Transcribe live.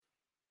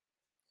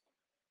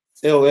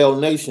LL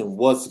Nation,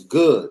 what's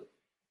good?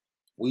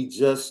 We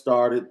just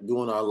started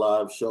doing our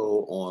live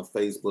show on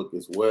Facebook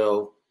as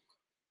well.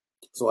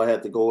 So I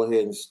had to go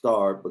ahead and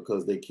start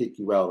because they kick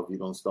you out if you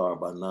don't start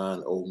by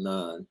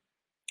 9:09,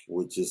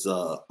 which is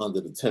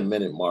under the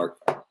 10-minute mark.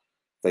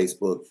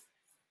 Facebook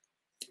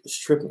is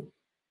tripping.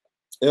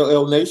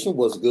 LL Nation,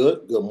 what's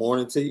good? Good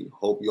morning to you.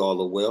 Hope you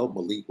all are well.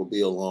 Malik will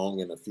be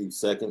along in a few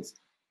seconds.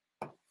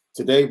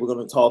 Today we're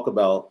going to talk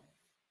about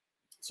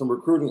some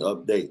recruiting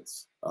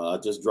updates. I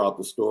just dropped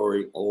a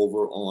story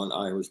over on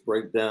Irish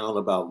Breakdown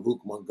about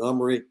Luke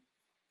Montgomery,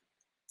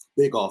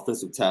 big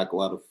offensive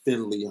tackle out of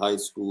Findlay High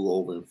School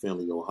over in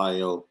Findlay,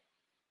 Ohio.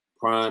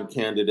 Prime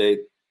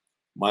candidate,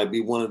 might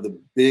be one of the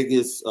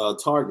biggest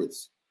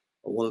targets,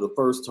 or one of the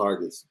first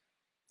targets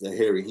that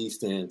Harry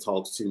Heaston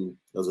talks to.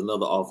 There's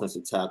another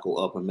offensive tackle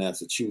up in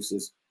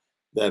Massachusetts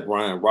that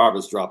Brian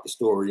Roberts dropped a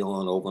story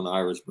on over on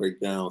Irish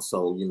Breakdown.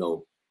 So,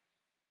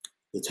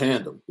 the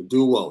tandem, the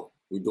duo,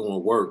 we're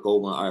doing work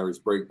over on Irish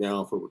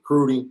Breakdown for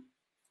recruiting.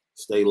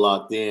 Stay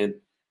locked in.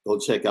 Go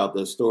check out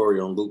that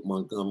story on Luke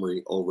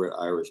Montgomery over at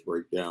Irish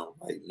Breakdown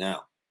right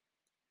now.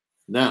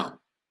 Now,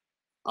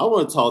 I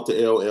want to talk to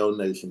LL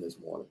Nation this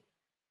morning.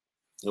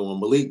 And when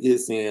Malik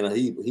gets in,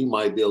 he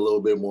might be a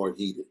little bit more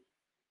heated.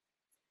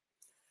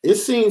 It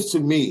seems to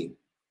me,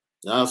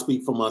 and I'll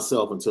speak for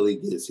myself until he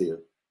gets here.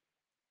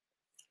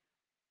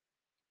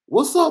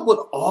 What's up with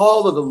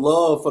all of the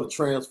love for the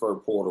transfer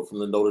portal from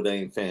the Notre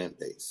Dame fan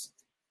base?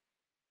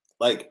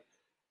 Like,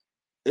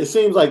 it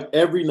seems like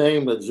every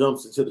name that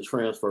jumps into the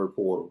transfer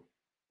portal,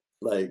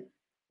 like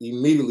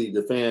immediately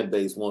the fan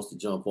base wants to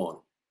jump on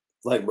it,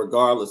 like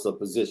regardless of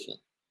position.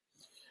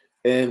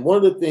 And one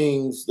of the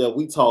things that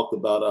we talked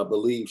about, I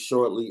believe,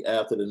 shortly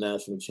after the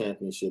national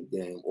championship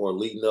game or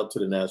leading up to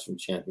the national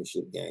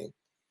championship game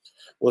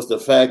was the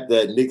fact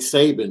that Nick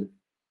Saban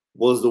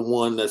was the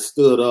one that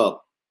stood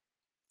up,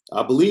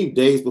 I believe,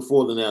 days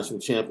before the national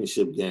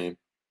championship game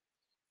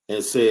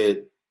and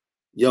said,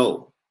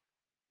 yo,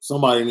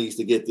 somebody needs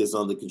to get this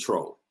under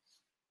control.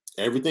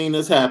 Everything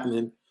that's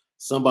happening,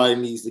 somebody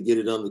needs to get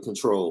it under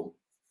control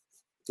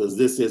because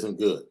this isn't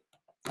good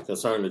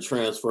concerning the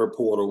transfer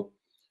portal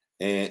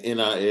and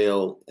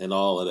NIL and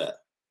all of that.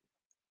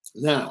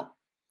 Now,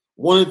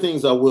 one of the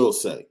things I will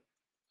say,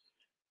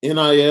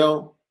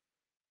 NIL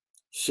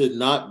should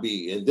not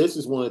be, and this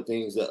is one of the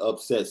things that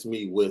upsets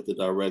me with the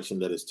direction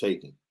that it's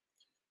taking.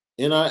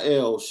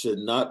 NIL should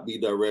not be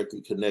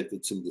directly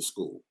connected to the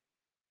school.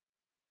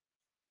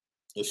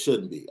 It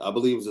shouldn't be. I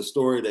believe it was a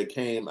story that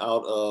came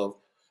out of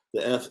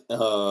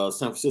the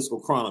San Francisco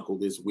Chronicle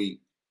this week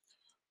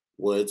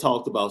where it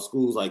talked about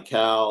schools like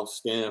Cal,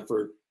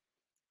 Stanford,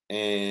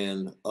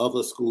 and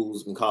other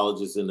schools and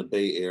colleges in the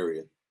Bay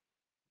Area.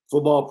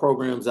 Football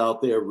programs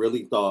out there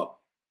really thought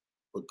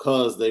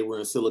because they were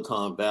in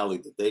Silicon Valley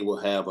that they will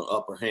have an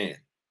upper hand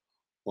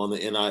on the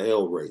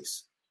NIL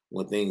race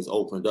when things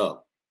opened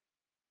up,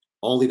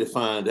 only to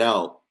find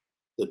out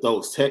that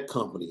those tech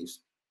companies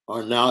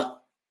are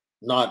not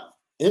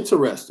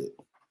interested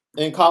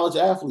in college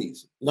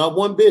athletes, not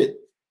one bit.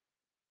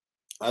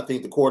 I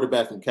think the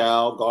quarterback from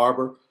Cal,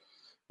 Garber,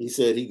 he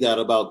said he got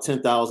about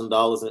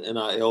 $10,000 in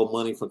NIL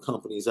money from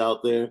companies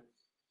out there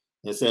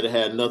and said it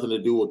had nothing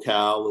to do with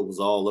Cal. It was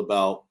all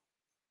about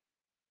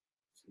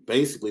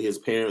basically his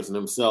parents and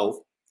himself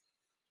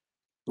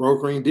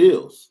brokering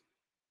deals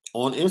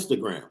on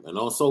Instagram and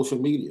on social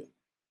media.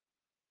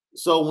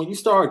 So when you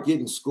start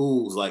getting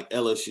schools like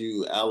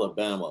LSU,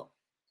 Alabama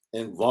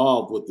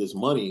involved with this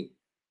money,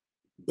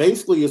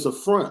 basically it's a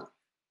front.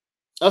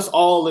 That's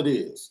all it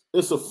is.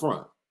 It's a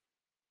front,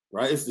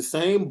 right? It's the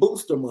same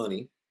booster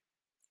money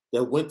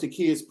that went to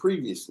kids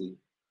previously,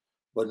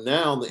 but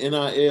now the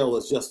NIL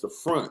is just a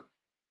front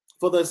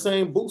for that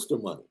same booster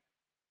money.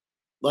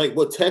 Like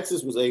what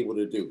Texas was able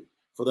to do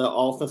for their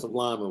offensive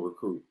lineman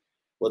recruit,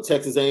 what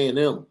Texas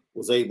A&M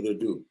was able to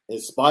do,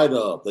 in spite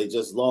of they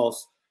just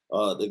lost.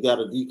 They got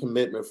a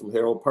decommitment from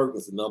Harold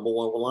Perkins, the number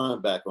one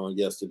linebacker on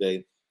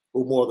yesterday,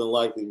 who more than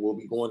likely will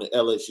be going to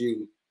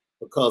LSU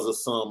because of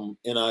some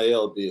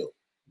NIL deal,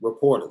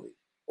 reportedly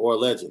or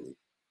allegedly.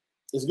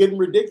 It's getting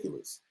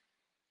ridiculous.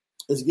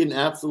 It's getting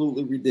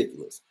absolutely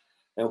ridiculous.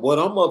 And what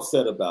I'm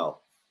upset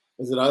about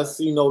is that I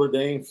see Notre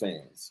Dame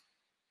fans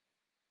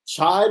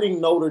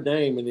chiding Notre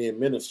Dame and the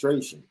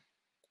administration,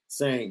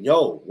 saying,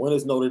 yo, when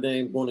is Notre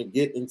Dame going to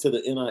get into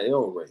the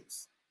NIL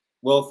race?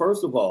 Well,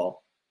 first of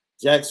all,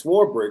 Jack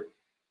Swarbrick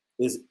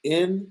is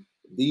in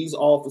these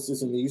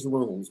offices and these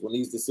rooms when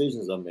these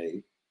decisions are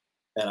made.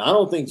 And I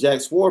don't think Jack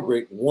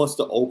Swarbrick wants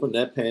to open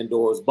that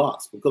Pandora's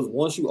box because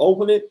once you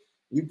open it,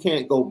 you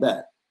can't go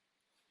back.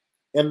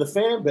 And the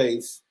fan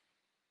base,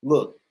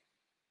 look,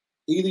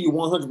 either you're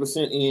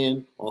 100%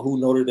 in on who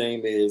Notre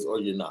Dame is or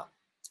you're not.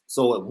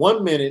 So at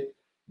 1 minute,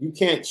 you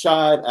can't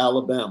chide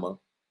Alabama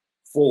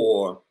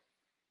for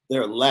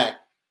their lack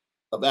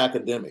of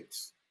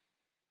academics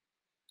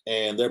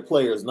and their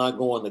players not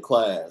going to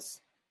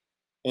class.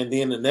 And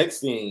then the next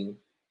thing,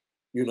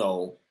 you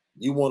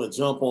want to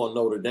jump on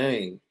Notre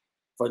Dame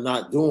for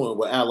not doing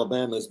what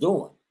Alabama is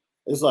doing.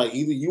 It's like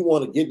either you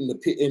want to get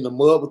in the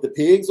mud with the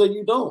pigs or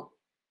you don't.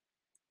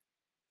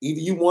 Either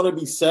you want to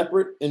be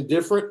separate and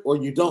different or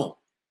you don't.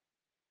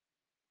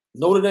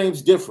 Notre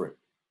Dame's different.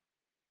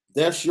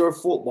 That's your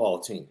football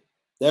team.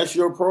 That's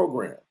your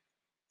program.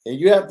 And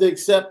you have to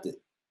accept it.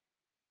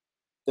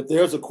 If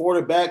there's a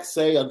quarterback,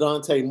 say a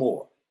Dante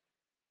Moore,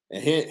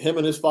 and him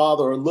and his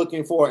father are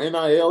looking for an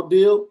NIL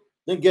deal,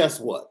 then guess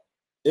what?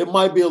 It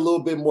might be a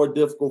little bit more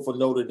difficult for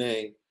Notre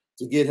Dame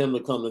to get him to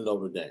come to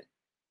Notre Dame.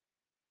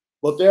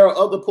 But there are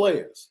other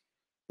players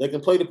that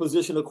can play the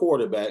position of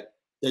quarterback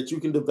that you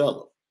can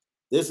develop.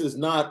 This is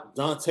not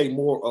Dante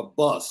Moore a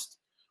bust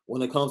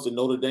when it comes to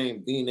Notre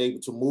Dame being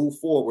able to move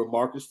forward with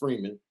Marcus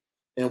Freeman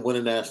and win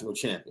a national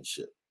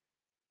championship.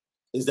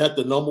 Is that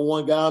the number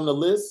one guy on the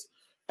list?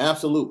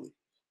 Absolutely.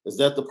 Is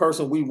that the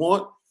person we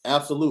want?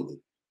 Absolutely.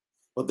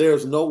 But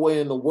there's no way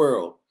in the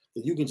world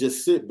that you can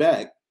just sit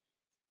back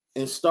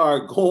and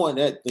start going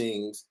at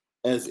things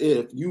as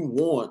if you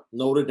want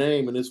Notre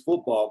Dame and his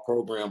football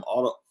program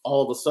all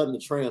of a sudden to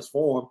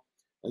transform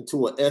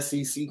into an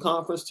SEC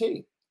conference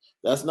team.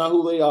 That's not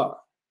who they are.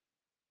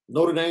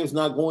 Notre Dame's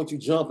not going to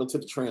jump into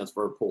the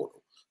transfer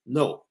portal.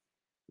 No.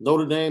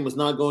 Notre Dame is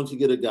not going to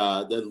get a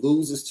guy that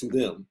loses to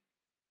them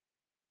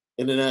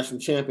in the national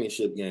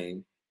championship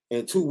game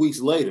and 2 weeks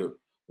later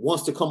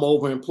wants to come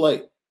over and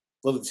play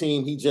for the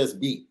team he just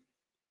beat.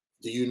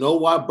 Do you know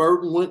why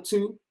Burton went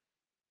to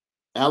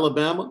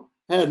Alabama?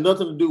 Had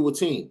nothing to do with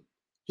team.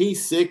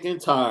 He's sick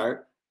and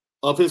tired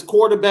of his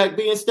quarterback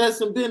being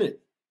Stetson Bennett.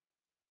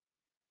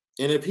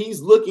 And if he's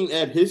looking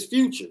at his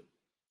future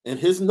and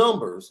his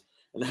numbers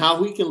and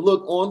how he can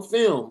look on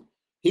film,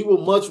 he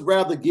will much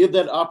rather give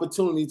that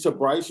opportunity to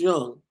Bryce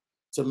Young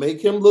to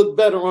make him look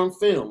better on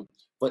film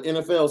for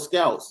NFL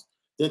scouts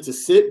than to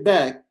sit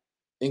back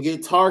and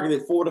get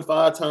targeted 4 to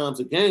 5 times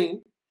a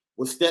game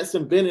with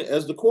Stetson Bennett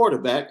as the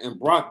quarterback and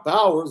Brock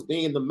Bowers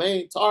being the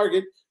main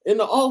target in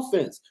the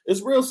offense.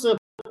 It's real simple.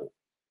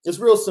 It's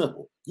real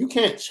simple. You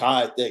can't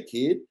chide that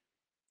kid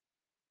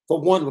for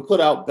wanting to put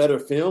out better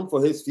film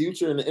for his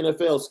future in the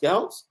NFL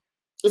scouts.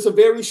 It's a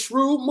very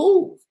shrewd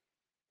move.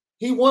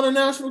 He won a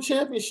national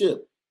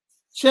championship.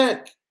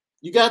 Check.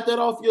 You got that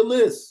off your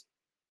list.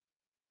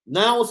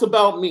 Now it's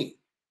about me.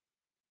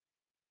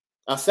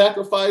 I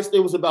sacrificed. It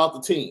was about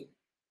the team.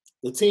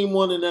 The team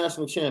won the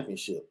national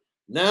championship.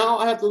 Now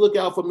I have to look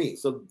out for me.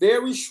 It's a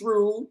very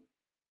shrewd,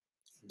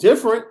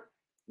 different.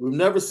 We've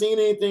never seen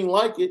anything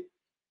like it,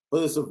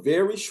 but it's a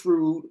very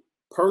shrewd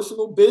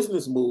personal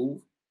business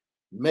move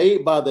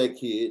made by that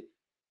kid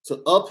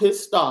to up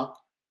his stock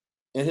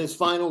in his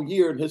final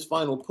year and his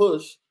final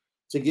push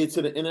to get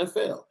to the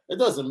NFL. It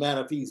doesn't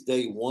matter if he's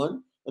day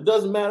 1. It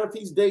doesn't matter if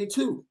he's day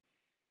 2.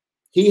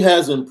 He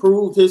has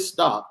improved his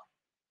stock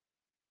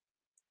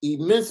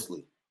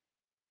immensely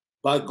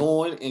by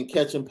going and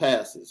catching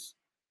passes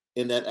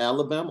in that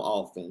Alabama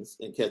offense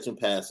and catching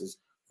passes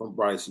from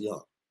Bryce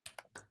Young.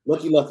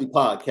 Lucky Lefty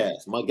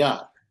Podcast, my guy,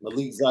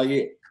 Malik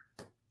Zaire,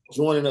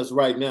 joining us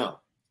right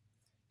now.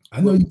 I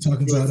know you're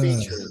talking about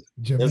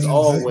as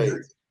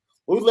always.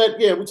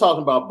 We're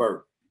talking about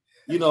Burt.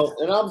 You know,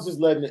 and I was just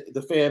letting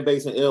the fan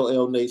base and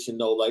LL Nation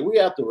know, like, we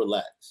have to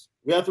relax.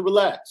 We have to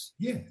relax.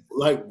 Yeah.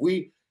 Like,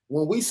 when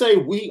we say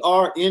we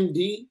are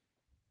ND,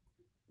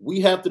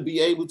 we have to be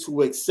able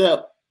to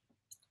accept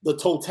the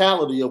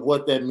totality of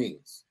what that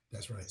means.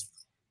 That's right.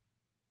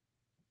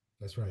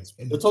 That's right.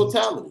 And the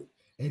totality.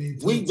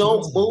 We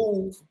don't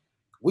move.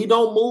 We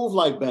don't move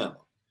like Bama.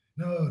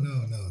 No.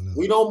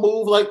 We don't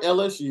move like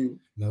LSU.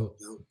 No.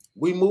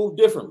 We move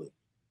differently.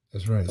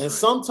 That's right. And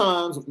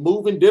sometimes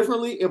moving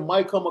differently, it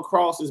might come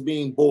across as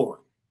being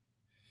boring.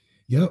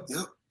 Yep.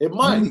 It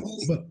might.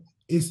 But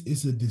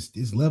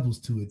it's levels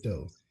to it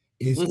though.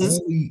 It's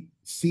only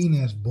seen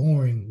as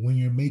boring when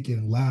you're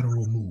making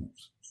lateral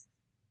moves.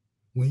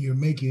 When you're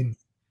making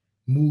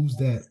moves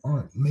that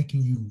aren't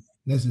making you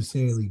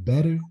necessarily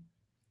better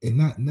and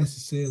not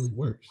necessarily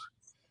worse.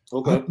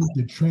 Okay. I think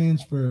the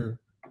transfer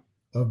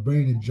of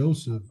Brandon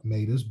Joseph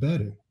made us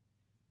better.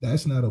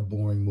 That's not a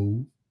boring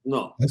move.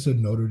 No. That's a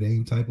Notre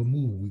Dame type of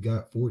move. We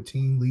got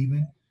 14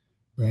 leaving,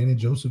 Brandon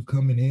Joseph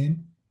coming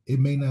in. It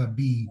may not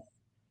be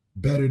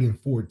better than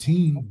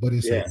 14, but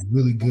it's a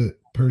really good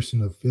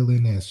person to fill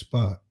in that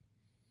spot.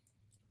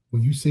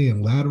 When you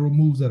saying lateral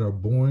moves that are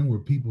boring, where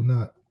people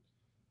not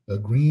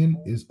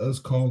agreeing, is us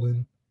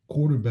calling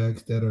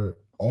quarterbacks that are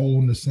all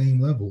on the same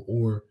level,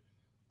 or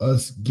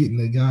us getting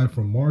a guy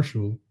from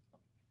Marshall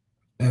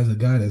as a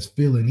guy that's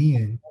filling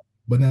in,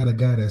 but not a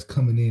guy that's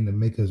coming in to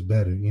make us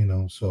better, you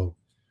know. So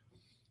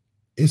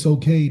it's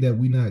okay that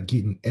we're not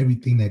getting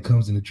everything that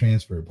comes in the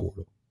transfer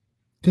portal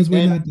because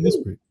we're not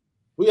desperate.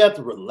 We have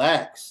to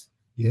relax.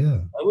 Yeah.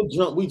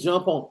 Like we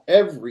jump on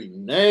every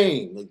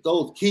name. Like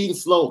those Keaton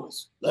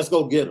Slovis. Let's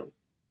go get him.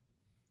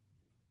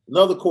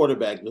 Another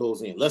quarterback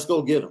goes in. Let's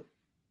go get him.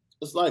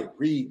 It's like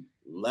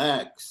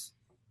relax.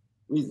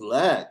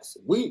 Relax.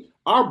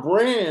 Our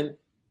brand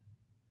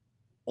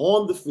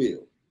on the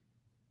field.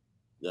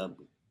 Yeah,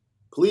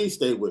 please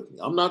stay with me.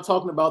 I'm not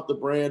talking about the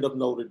brand of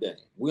Notre Dame.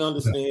 We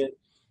understand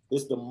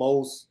it's the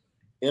most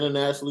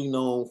internationally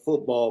known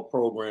football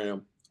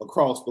program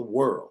across the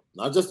world.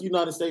 Not just the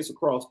United States,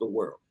 across the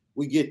world.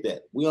 We get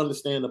that. We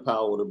understand the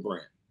power of the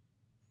brand.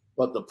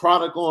 But the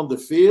product on the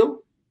field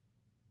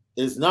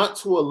is not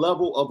to a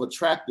level of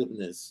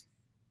attractiveness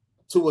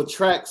to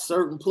attract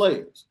certain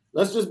players.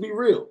 Let's just be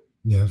real.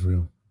 Yeah, it's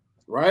real.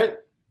 Right?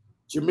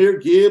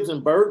 Jahmyr Gibbs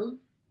and Burton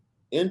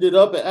ended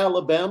up at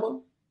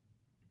Alabama,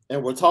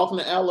 and we're talking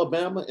to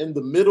Alabama in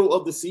the middle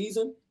of the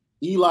season.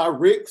 Eli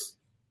Ricks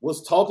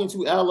was talking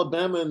to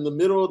Alabama in the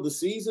middle of the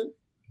season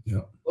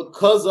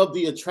because of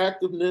the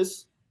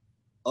attractiveness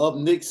of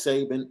Nick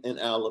Saban in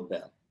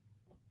Alabama.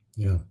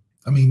 Yeah.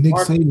 I mean, Nick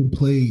Saban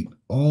played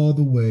all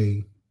the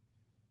way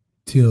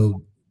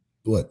till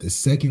the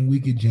second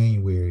week of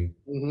January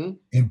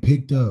and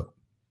picked up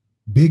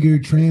bigger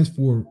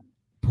transfer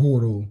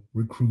portal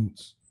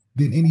recruits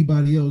than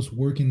anybody else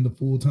working the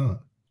full time.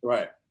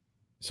 Right.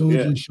 So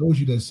it just shows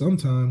you that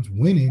sometimes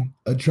winning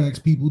attracts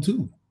people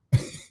too.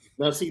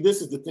 Now, see,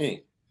 this is the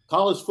thing.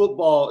 College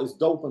football is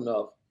dope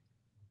enough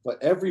for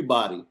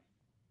everybody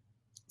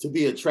to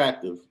be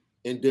attractive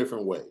in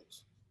different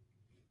ways.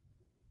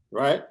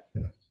 Right?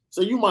 Yeah.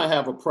 So you might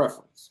have a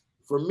preference.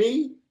 For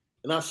me,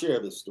 and I'll share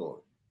this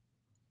story.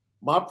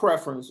 My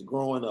preference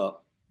growing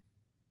up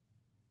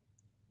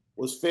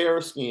was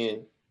fair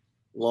skin,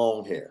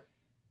 long hair.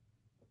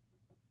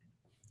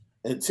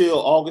 Until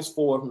August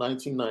 4th,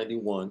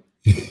 1991,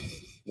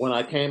 when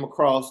I came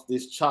across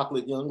this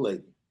chocolate young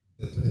lady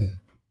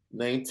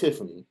named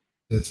Tiffany.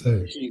 Yes,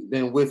 sir. She's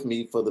been with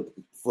me for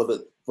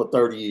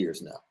 30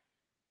 years now.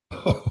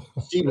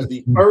 She was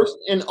the first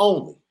and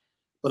only,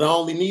 but I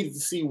only needed to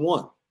see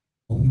one.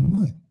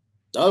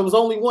 There was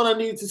only one I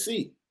needed to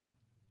see.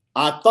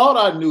 I thought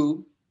I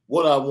knew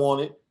what I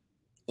wanted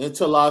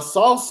until I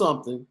saw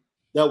something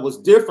that was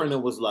different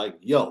and was like,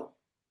 yo,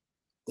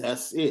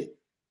 that's it.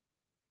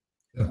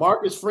 Yeah.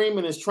 Marcus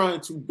Freeman is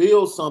trying to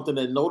build something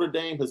that Notre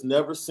Dame has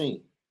never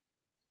seen.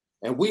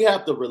 And we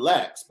have to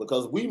relax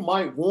because we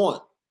might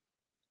want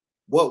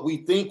what we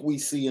think we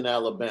see in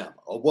Alabama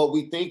or what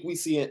we think we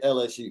see in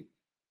LSU.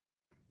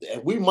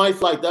 And we might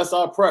feel like that's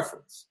our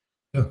preference.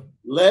 Yeah.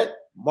 Let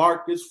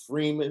Marcus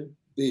Freeman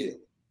build.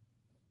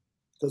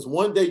 Because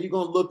one day you're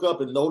going to look up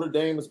and Notre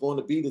Dame is going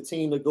to be the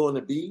team they're going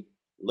to be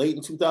late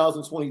in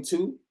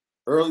 2022,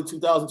 early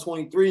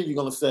 2023, and you're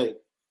going to say,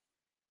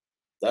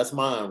 that's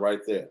mine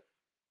right there.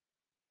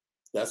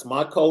 That's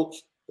my coach.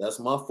 That's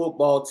my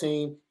football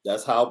team.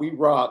 That's how we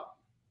rock.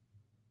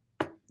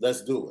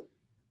 Let's do it.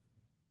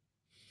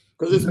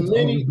 Because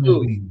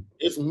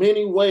it's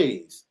many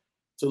ways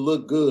to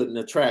look good and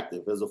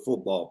attractive as a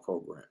football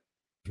program.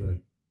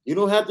 Right. You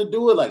don't have to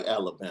do it like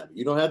Alabama.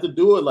 You don't have to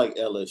do it like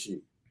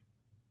LSU.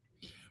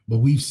 But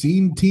we've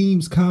seen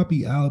teams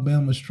copy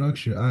Alabama's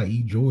structure,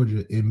 i.e.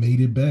 Georgia, and made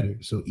it better.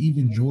 So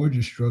even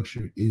Georgia's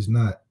structure is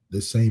not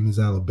the same as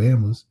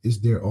Alabama's. It's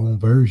their own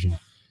version.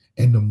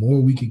 And the more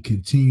we can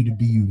continue to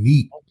be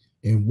unique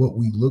in what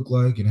we look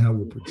like and how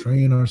we're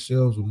portraying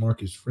ourselves with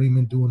Marcus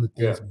Freeman doing the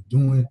things we're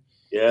doing,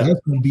 that's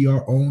going to be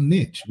our own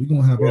niche. We're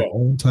going to have our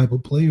own type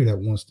of player that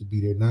wants to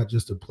be there, not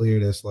just a player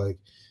that's like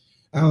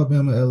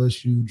Alabama,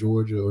 LSU,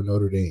 Georgia, or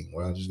Notre Dame,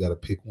 where I just got to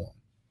pick one.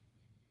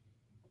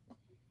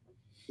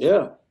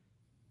 Yeah.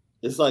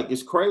 It's like,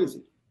 it's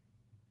crazy.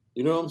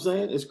 You know what I'm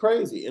saying? It's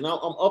crazy. And I'm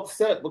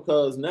upset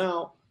because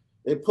now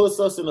it puts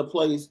us in a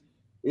place,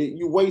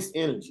 you waste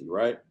energy,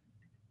 right?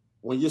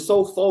 When you're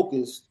so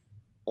focused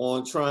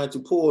on trying to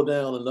pull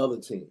down another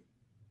team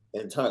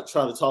and try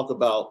to talk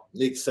about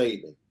Nick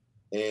Saban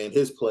and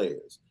his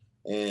players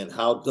and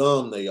how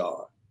dumb they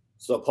are,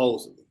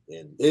 supposedly,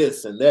 and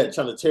this and that,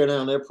 trying to tear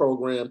down their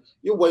program,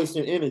 you're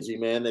wasting energy,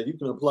 man, that you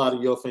can apply to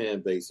your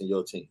fan base and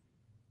your team.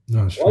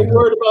 No, why are you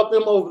worried about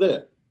them over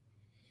there?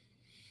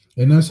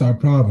 And that's our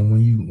problem.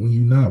 When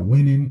you're not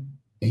winning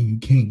and you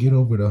can't get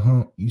over the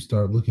hump, you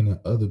start looking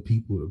at other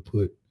people to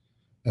put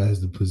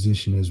as the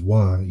position as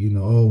why. You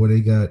know, oh, well,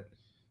 they got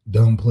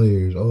dumb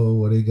players. Oh,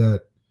 well, they got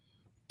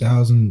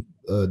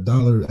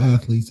 $1,000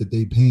 athletes that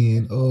they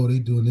paying. Oh, they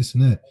doing this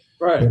and that.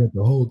 Right. But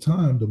the whole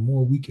time, the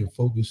more we can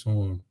focus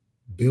on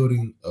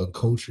building a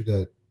culture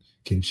that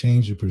can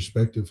change the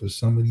perspective for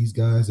some of these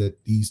guys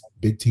that these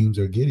big teams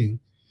are getting,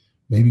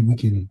 maybe we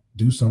can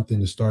do something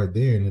to start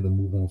there and it'll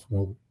move on from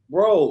over.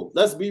 Bro,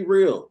 let's be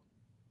real.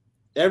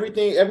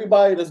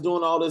 Everybody that's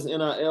doing all this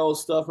NIL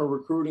stuff and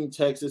recruiting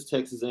Texas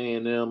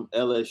A&M,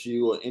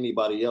 LSU, or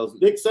anybody else,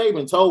 Nick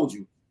Saban told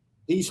you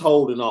he's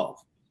holding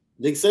off.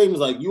 Nick Saban's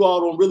like, you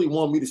all don't really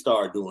want me to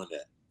start doing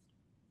that.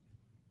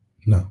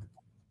 No.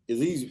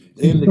 Because he's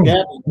in the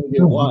gap.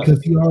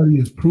 Because he already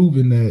has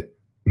proven that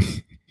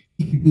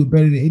he can do it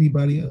better than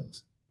anybody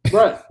else.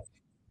 Right.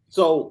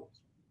 So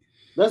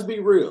let's be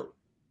real.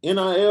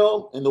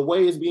 NIL and the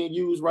way it's being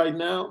used right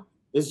now,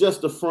 it's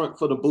just the front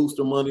for the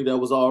booster money that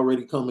was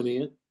already coming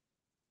in.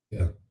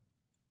 Yeah.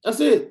 That's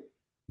it.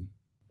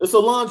 It's a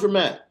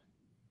laundromat.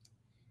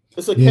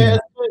 It's a cash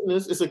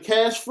business. It's a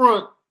cash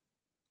front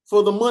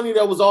for the money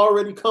that was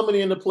already coming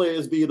in to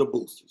players via the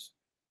boosters.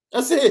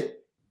 That's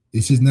it.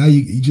 It's just now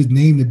you just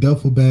name the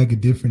duffel bag a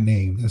different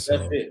name. That's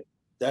all. It.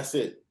 That's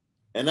it.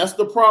 And that's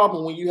the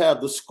problem when you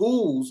have the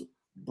schools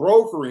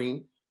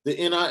brokering the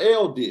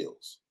NIL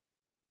deals.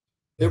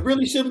 It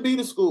really shouldn't be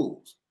the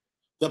schools.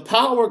 The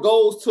power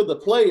goes to the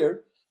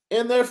player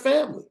and their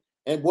family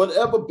and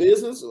whatever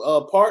business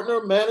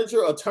partner,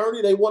 manager,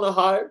 attorney they want to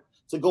hire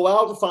to go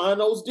out and find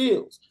those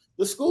deals.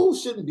 The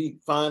schools shouldn't be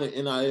finding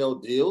NIL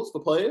deals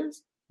for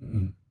players.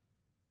 Mm-hmm.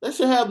 That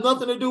should have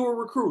nothing to do with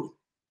recruiting.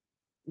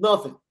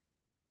 Nothing.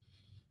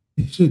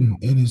 It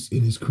shouldn't. And it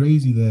is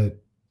crazy that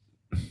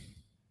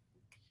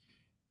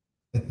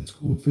the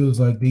school feels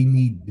like they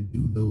need to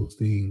do those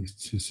things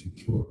to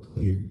secure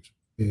players.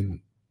 And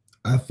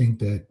I think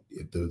that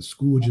if the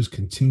school just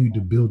continued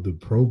to build the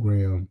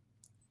program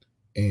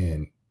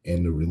and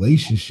the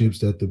relationships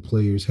that the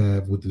players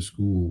have with the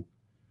school,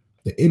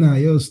 the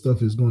NIL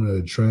stuff is going to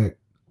attract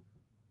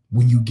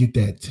when you get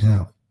that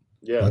talent.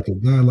 Yeah. Like a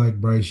guy like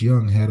Bryce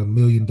Young had $1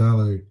 million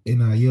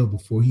NIL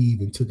before he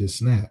even took a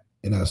snap.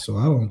 And I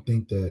don't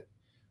think that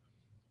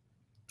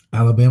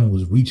Alabama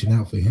was reaching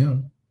out for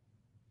him.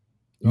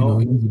 You know,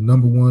 he was the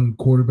number one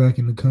quarterback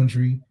in the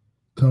country,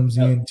 comes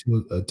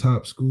into a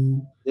top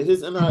school. Did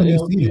his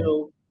NIL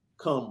deal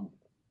come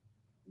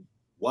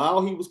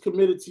while he was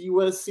committed to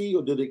USC,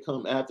 or did it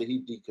come after he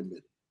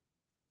decommitted?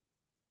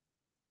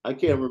 I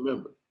can't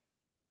remember.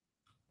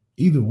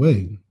 Either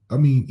way, I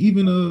mean,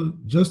 even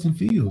Justin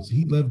Fields,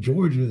 he left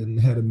Georgia and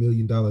had $1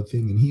 million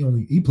thing,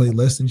 and he played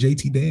less than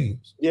JT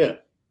Daniels. Yeah.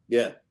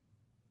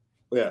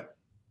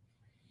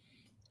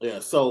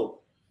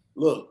 So,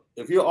 look,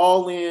 if you're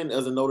all in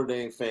as a Notre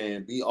Dame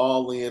fan, be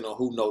all in on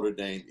who Notre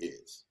Dame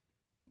is.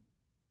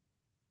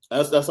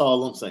 That's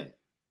all I'm saying.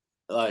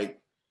 Like,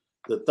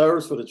 the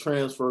thirst for the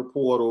transfer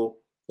portal,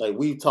 like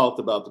we've talked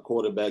about the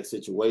quarterback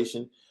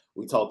situation.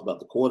 We talked about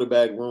the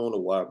quarterback room, the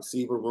wide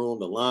receiver room,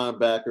 the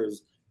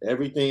linebackers,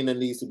 everything that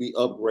needs to be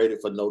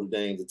upgraded for Notre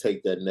Dame to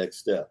take that next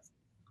step.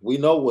 We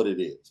know what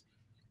it is.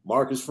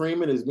 Marcus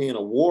Freeman is being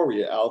a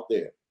warrior out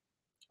there,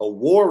 a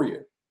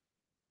warrior,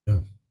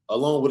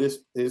 along with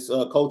his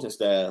coaching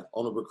staff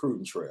on the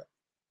recruiting trail,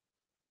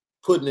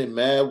 putting in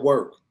mad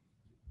work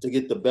to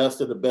get the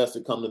best of the best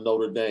to come to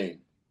Notre Dame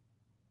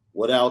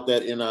without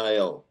that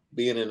NIL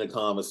being in the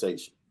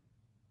conversation.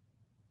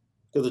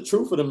 Because the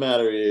truth of the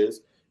matter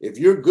is, if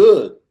you're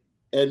good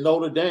at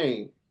Notre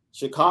Dame,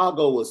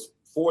 Chicago is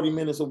 40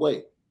 minutes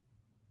away.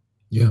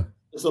 Yeah.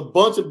 It's a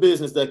bunch of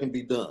business that can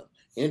be done.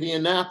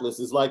 Indianapolis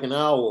is like an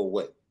hour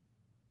away.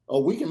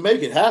 Oh, we can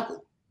make it happen.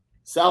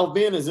 South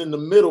Bend is in the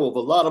middle of a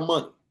lot of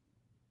money.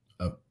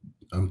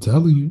 I'm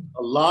telling you.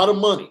 A lot of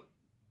money.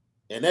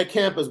 And that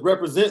campus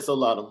represents a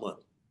lot of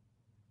money.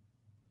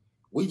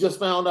 We just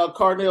found out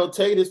Carnell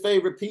Tate, his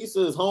favorite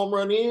pizza is Home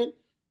Run Inn.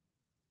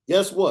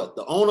 Guess what?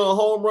 The owner of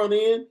Home Run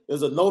Inn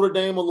is a Notre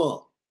Dame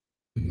alum.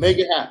 Make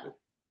it happen.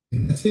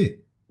 That's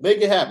it. Make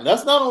it happen.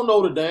 That's not on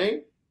Notre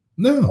Dame.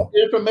 No.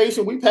 The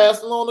information we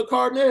passed along to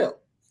Carnell.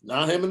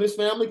 Now him and his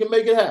family can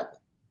make it happen.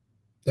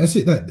 That's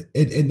it.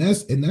 And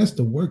that's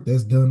the work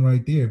that's done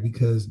right there,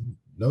 because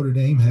Notre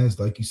Dame has,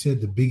 like you said,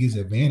 the biggest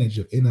advantage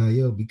of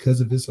NIL because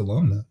of its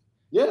alumni.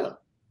 Yeah.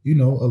 You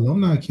know,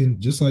 alumni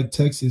can, just like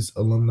Texas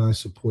alumni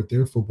support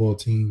their football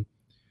team.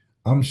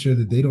 I'm sure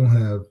that they don't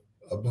have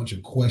a bunch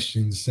of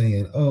questions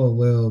saying, oh,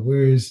 well, what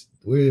is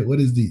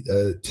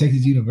the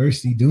Texas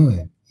University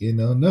doing? You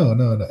know, no.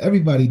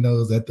 Everybody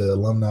knows that the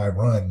alumni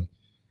run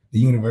the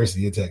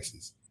University of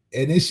Texas.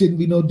 And it shouldn't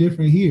be no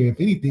different here.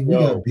 If anything, we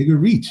got bigger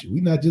reach.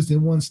 We're not just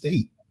in one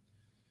state.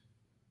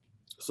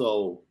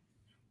 So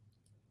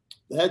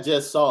I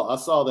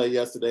saw that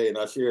yesterday and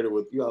I shared it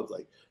with you. I was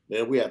like,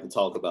 man, we have to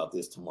talk about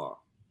this tomorrow.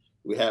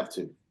 We have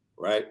to,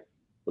 right?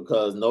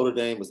 Because Notre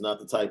Dame is not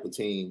the type of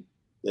team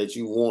that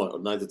you want, or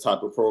not the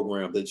type of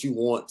program that you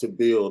want to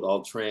build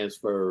off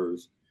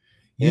transfers.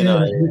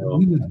 Yeah,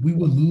 we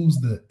would lose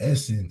the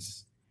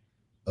essence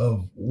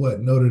of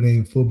what Notre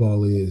Dame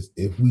football is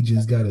if we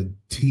just got a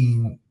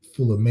team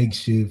full of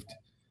makeshift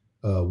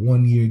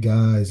 1-year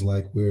guys,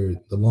 like we're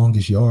the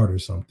longest yard or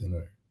something,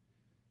 or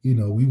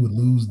we would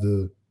lose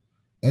the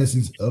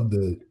essence of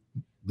the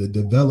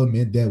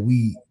development that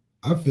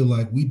I feel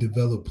like we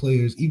develop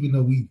players, even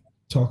though we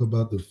talk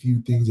about the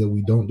few things that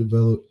we don't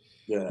develop.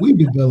 Yeah. We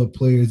develop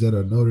players that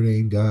are Notre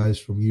Dame guys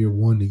from year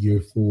 1 to year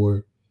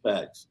 4.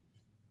 Facts.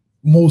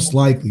 Most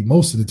likely,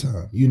 most of the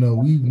time.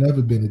 We've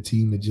never been a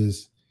team to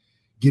just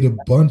get a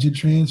bunch of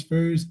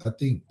transfers. I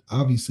think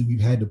obviously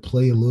we've had to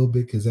play a little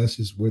bit because that's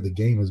just where the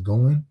game is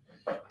going,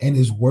 and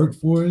it's worked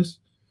for us.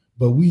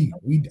 But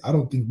I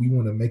don't think we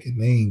want to make a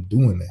name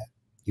doing that.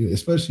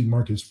 Especially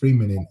Marcus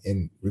Freeman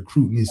and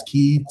recruiting his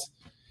kids.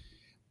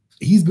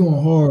 He's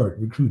going hard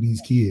recruiting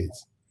these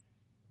kids,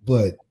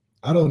 but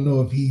I don't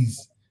know if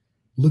he's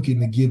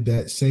looking to give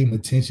that same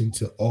attention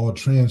to all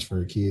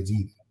transfer kids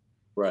either.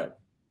 Right.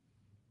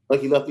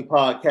 Lucky Lefty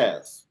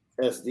Podcast.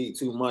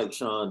 SD2 Mike,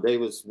 Sean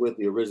Davis with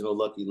the original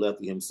Lucky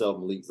Lefty himself,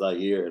 Malik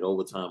Zaire, and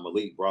Overtime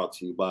Malik, brought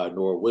to you by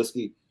Anora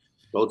Whiskey.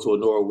 Go to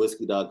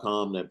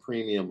AnoraWhiskey.com, that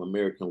premium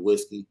American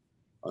whiskey,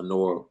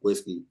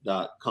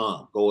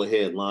 AnoraWhiskey.com. Go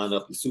ahead, line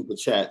up your super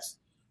chats,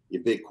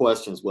 your big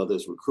questions, whether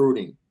it's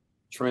recruiting,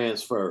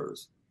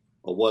 transfers,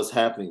 of what's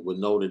happening with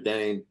Notre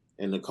Dame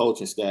and the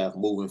coaching staff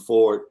moving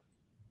forward.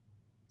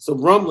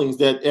 Some rumblings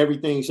that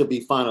everything should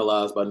be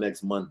finalized by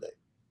next Monday.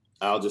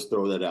 I'll just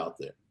throw that out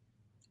there.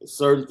 There's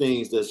certain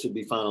things that should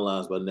be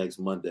finalized by next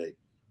Monday.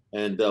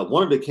 And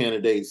one of the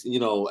candidates,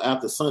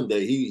 after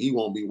Sunday, he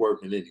won't be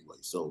working anyway.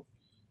 So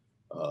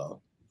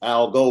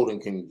Al Golden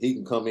can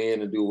come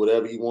in and do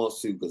whatever he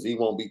wants to because he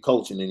won't be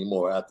coaching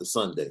anymore after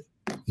Sunday.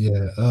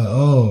 Yeah.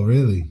 Oh,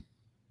 really?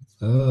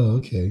 Oh,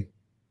 okay.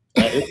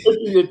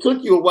 It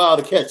took you a while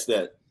to catch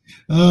that.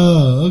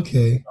 Oh,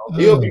 okay.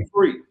 He'll be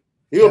free.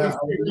 He'll be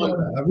free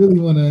Monday. I really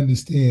want to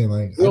understand.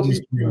 Like, he'll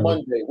be free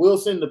Monday. We'll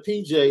send the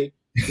PJ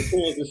to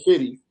Kansas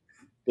City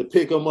to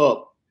pick him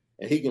up,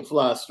 and he can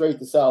fly straight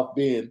to South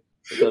Bend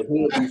because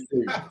he'll be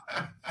free.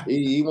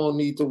 He won't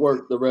need to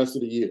work the rest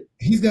of the year.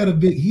 He's got a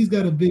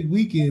big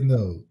weekend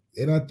though,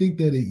 and I think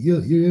that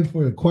you're in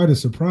for quite a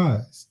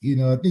surprise.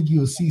 I think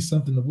you'll see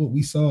something of what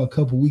we saw a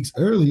couple weeks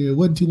earlier. It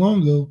wasn't too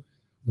long ago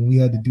when we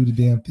had to do the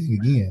damn thing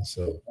again.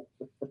 So,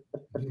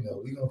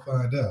 we're gonna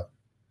find out.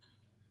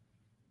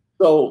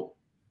 So,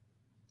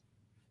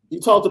 you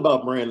talked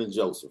about Brandon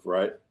Joseph,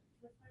 right?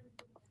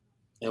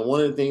 And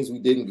one of the things we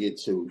didn't get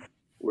to,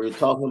 we were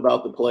talking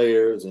about the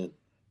players and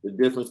the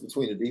difference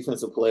between the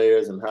defensive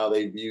players and how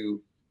they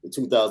view the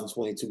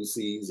 2022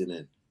 season,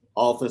 and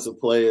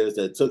offensive players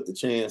that took the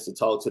chance to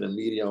talk to the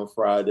media on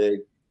Friday.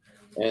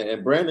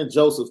 And Brandon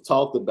Joseph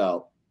talked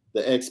about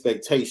the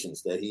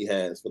expectations that he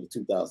has for the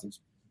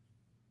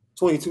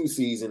 2022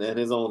 season and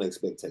his own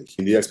expectations.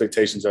 The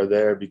expectations are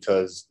there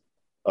because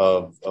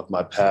of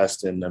my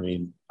past, and I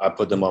mean, I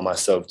put them on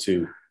myself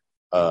too.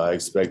 I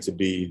expect to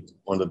be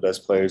one of the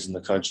best players in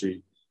the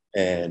country,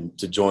 and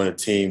to join a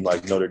team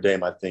like Notre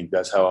Dame, I think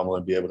that's how I'm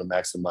going to be able to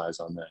maximize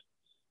on that.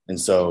 And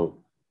so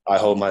I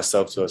hold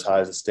myself to as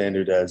high as a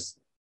standard as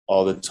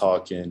all the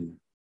talk and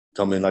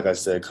coming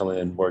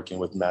in working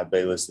with Matt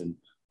Balis and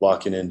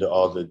walking into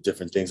all the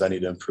different things I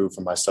need to improve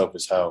for myself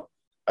is how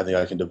I think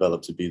I can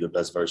develop to be the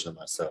best version of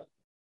myself.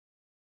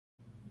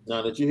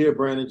 Now, did you hear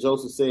Brandon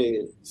Joseph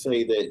say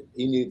that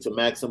he needed to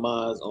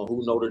maximize on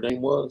who Notre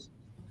Dame was?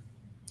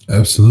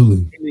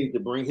 Absolutely. He needed to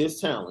bring his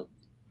talent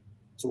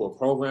to a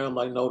program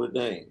like Notre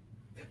Dame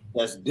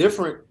that's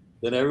different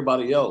than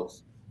everybody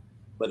else.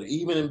 But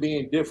even in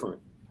being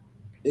different,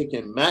 it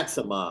can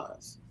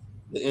maximize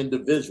the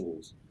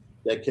individuals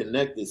that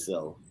connect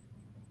itself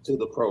to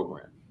the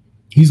program.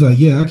 He's like,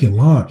 yeah, I can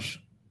launch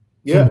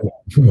Yeah.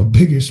 From a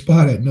bigger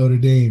spot at Notre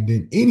Dame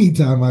than any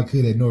time I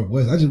could at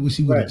Northwest. I just wish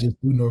he would have just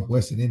threw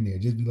Northwestern in there.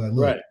 Just be like,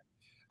 look,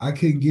 I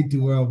couldn't get to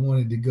where I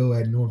wanted to go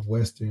at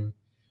Northwestern,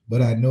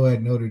 but I know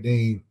at Notre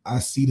Dame, I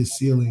see the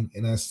ceiling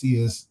and I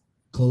see us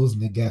closing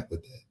the gap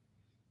with that.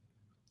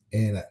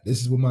 And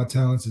this is what my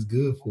talents is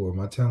good for.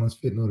 My talents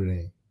fit Notre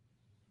Dame.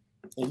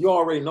 And you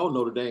already know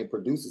Notre Dame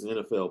produces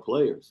NFL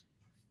players.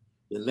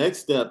 The next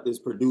step is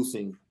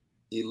producing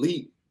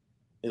elite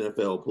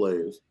NFL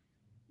players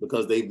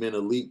because they've been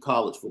elite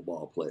college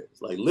football players.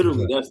 Like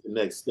literally, that's the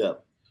next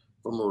step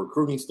from a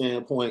recruiting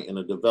standpoint and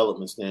a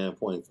development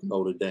standpoint for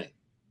Notre Dame.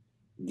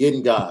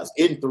 Getting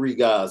 3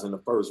 guys in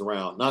the first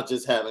round, not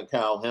just having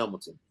Kyle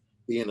Hamilton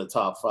be in the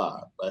top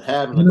 5, but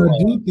having.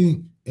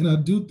 And I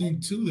do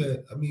think too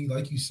that, I mean,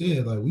 like you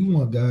said, like we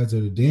want guys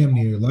that are damn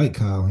near like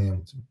Kyle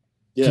Hamilton.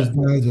 Yeah. Just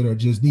guys that are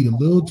just need a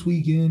little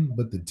tweaking,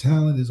 but the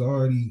talent is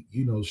already,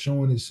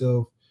 showing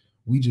itself.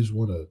 We just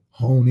want to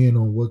hone in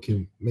on what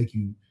can make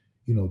you,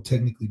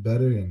 technically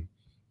better. And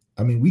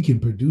I mean, we can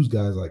produce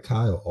guys like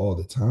Kyle all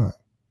the time.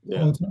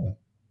 Yeah. All the time.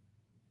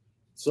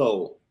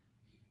 So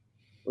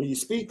when you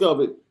speak of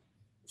it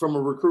from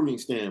a recruiting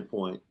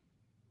standpoint,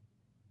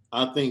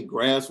 I think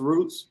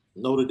grassroots,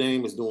 Notre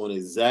Dame is doing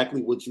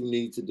exactly what you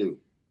need to do.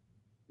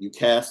 You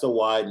cast a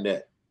wide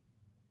net.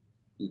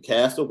 You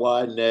cast a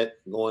wide net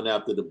going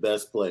after the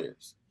best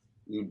players.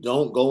 You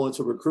don't go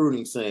into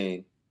recruiting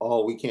saying,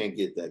 oh, we can't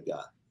get that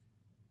guy.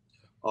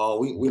 Oh,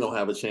 we don't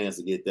have a chance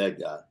to get that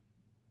guy.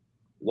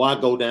 Why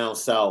go down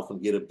south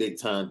and get a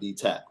big-time D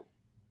tackle?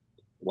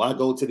 Why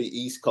go to the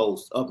East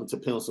Coast up into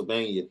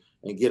Pennsylvania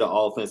and get an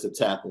offensive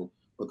tackle?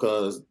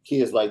 Because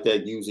kids like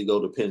that usually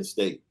go to Penn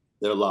State.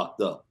 They're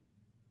locked up.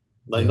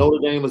 Like Notre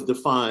Dame is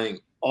defying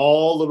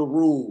all of the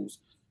rules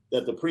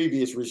that the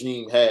previous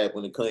regime had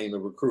when it came to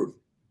recruiting.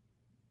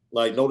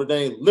 Like Notre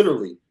Dame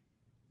literally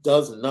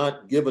does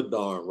not give a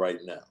darn right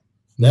now.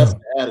 That's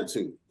the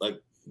attitude.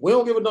 Like, we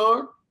don't give a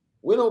darn.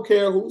 We don't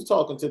care who's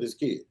talking to this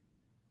kid.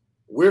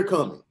 We're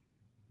coming.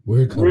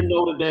 We're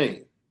Notre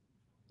Dame.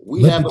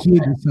 Let the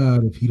kid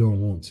decide if he don't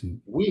want to.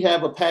 We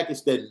have a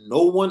package that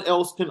no one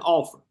else can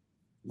offer,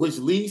 which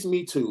leads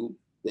me to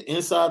the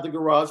Inside the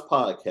Garage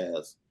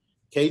podcast.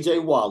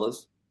 KJ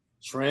Wallace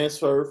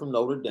transferred from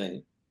Notre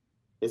Dame.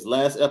 His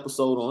last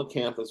episode on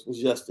campus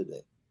was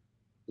yesterday.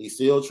 He's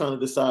still trying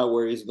to decide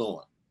where he's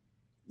going.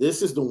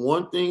 This is the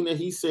one thing that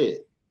he said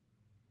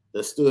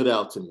that stood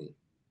out to me.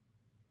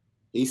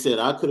 He said,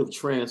 I could have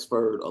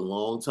transferred a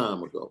long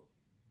time ago,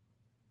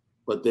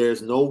 but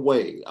there's no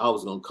way I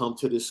was going to come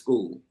to this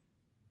school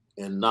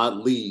and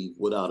not leave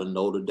without a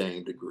Notre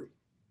Dame degree.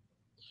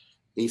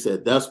 He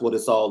said, that's what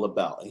it's all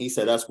about. And he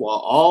said, that's why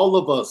all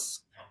of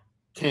us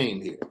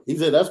came here. He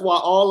said, that's why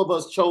all of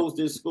us chose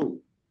this school.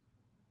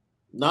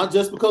 Not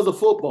just because of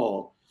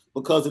football,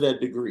 because of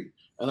that degree.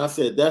 And I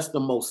said, that's the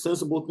most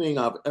sensible thing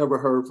I've ever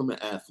heard from an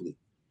athlete.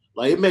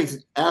 Like, it makes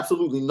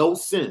absolutely no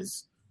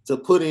sense to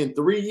put in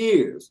 3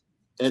 years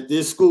at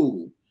this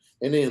school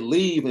and then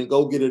leave and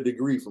go get a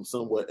degree from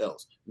somewhere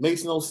else.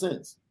 Makes no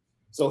sense.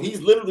 So he's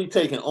literally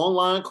taking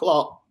online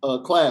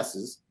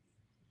classes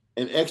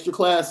and extra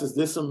classes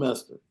this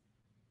semester.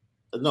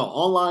 No,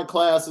 online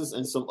classes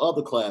and some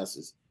other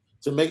classes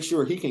to make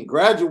sure he can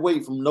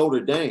graduate from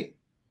Notre Dame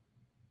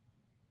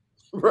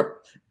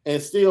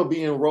and still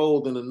be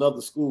enrolled in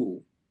another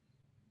school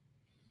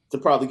to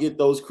probably get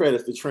those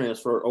credits to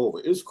transfer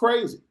over. It's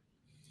crazy.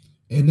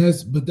 And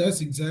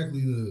that's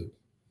exactly the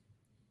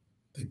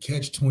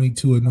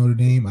catch-22 at Notre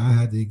Dame. I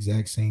had the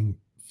exact same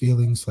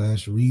feeling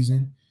 /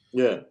 reason.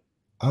 Yeah.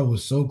 I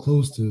was so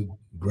close to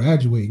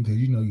graduating because,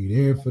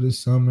 you're there for the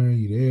summer,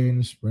 you're there in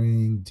the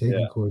spring,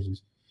 taking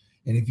courses.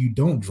 And if you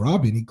don't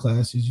drop any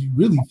classes, you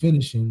really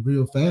finishing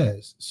real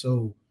fast.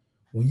 So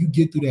when you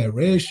get through that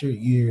red shirt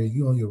year and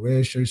you on your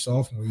red shirt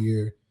sophomore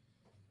year,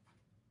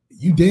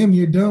 you damn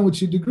near done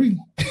with your degree.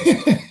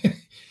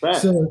 Right.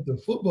 So if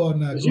the football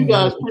not going, you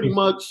guys pretty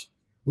much,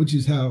 which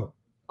is how.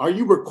 Are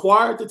you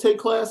required to take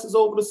classes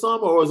over the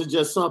summer, or is it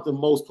just something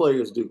most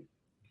players do?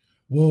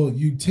 Well,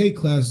 you take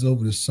classes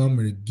over the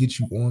summer to get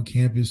you on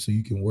campus so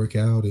you can work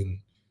out and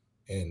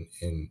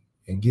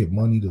get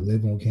money to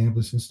live on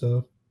campus and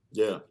stuff.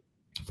 Yeah.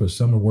 For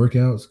summer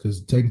workouts,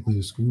 because technically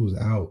the school is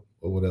out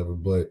or whatever,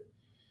 but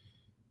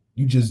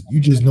you just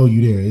know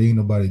you there. It ain't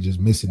nobody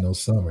just missing no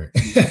summer.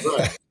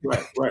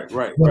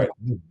 Right.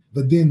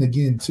 But then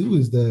again, too,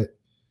 is that,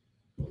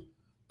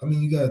 I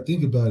mean, you got to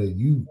think about it.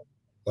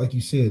 Like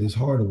you said, it's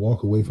hard to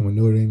walk away from a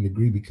Notre Dame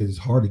degree because it's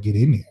hard to get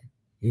in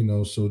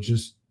there, so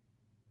just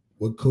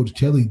what Coach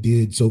Kelly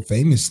did so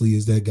famously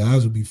is that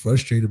guys would be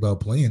frustrated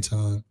about playing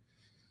time,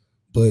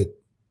 but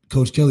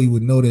Coach Kelly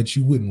would know that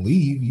you wouldn't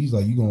leave. He's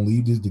like, you're going to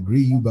leave this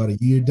degree, you about a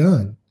year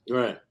done.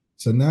 Right.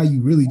 So now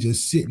you really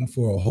just sitting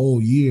for a whole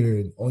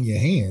year on your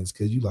hands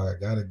because you like, I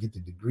got to get the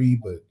degree,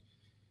 but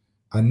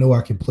I know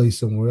I can play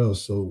somewhere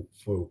else. So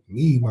for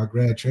me, my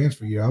grad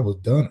transfer year, I was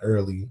done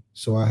early.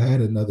 So I had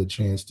another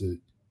chance to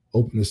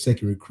open a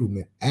second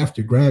recruitment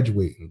after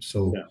graduating.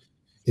 So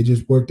it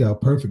just worked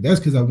out perfect. That's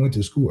because I went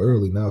to school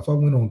early. Now, if I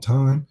went on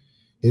time,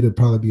 it'd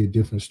probably be a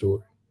different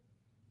story.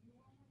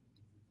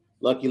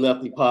 Lucky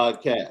Lefty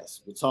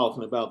podcast. We're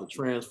talking about the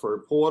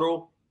transfer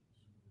portal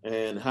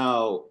and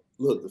how,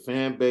 look, the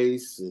fan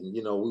base and,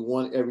 we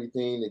want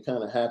everything to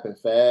kind of happen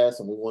fast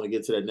and we want to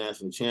get to that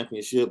national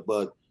championship.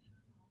 But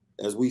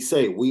as we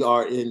say, we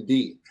are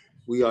indeed,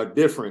 we are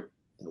different.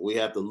 And we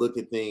have to look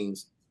at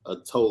things a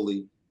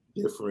totally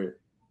different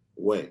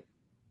way.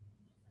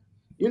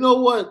 You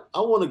know what? I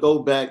want to go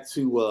back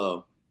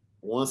to,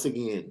 once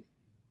again,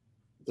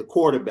 the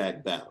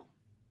quarterback battle,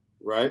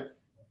 right?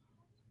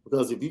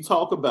 Because if you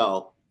talk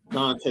about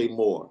Dante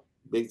Moore,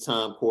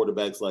 big-time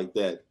quarterbacks like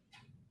that,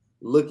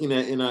 looking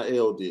at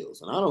NIL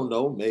deals, and I don't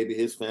know, maybe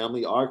his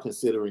family are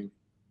considering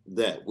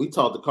that. We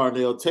talked to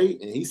Carnell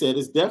Tate, and he said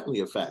it's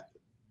definitely a factor.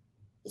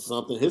 It's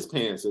something his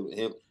parents,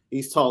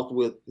 he's talked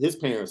with his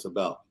parents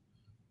about.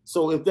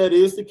 So if that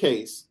is the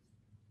case,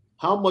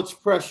 how much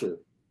pressure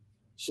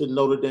should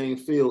Notre Dame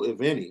feel,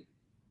 if any,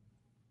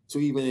 to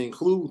even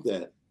include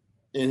that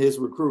in his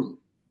recruitment?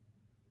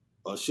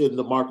 Or shouldn't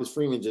DeMarcus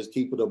Freeman just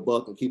keep it a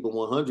buck and keep it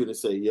 100 and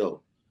say,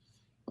 yo,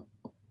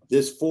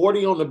 this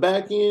 40 on the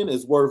back end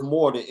is worth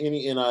more than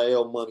any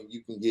NIL money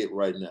you can get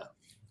right now?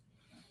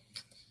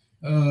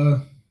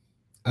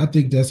 I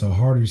think that's a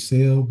harder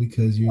sell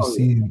because you're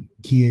seeing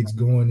kids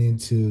going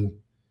into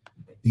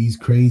these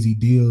crazy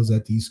deals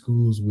at these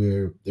schools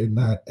where they're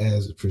not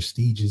as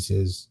prestigious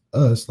as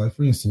us. Like,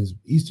 for instance,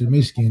 Eastern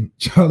Michigan,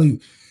 Charlie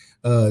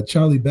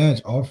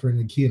Batch offering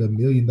a kid $1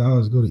 million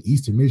to go to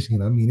Eastern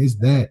Michigan. I mean, it's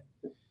that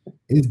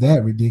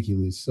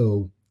ridiculous.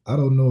 So I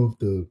don't know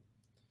if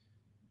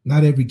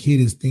not every kid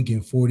is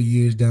thinking 40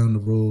 years down the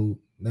road.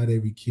 Not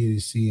every kid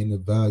is seeing the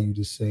value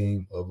the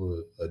same of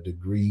a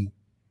degree.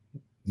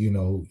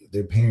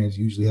 Their parents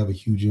usually have a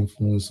huge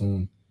influence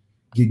on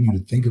getting you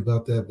to think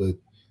about that. But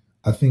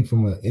I think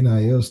from an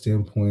NIL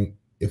standpoint,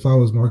 if I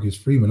was Marcus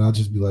Freeman, I'd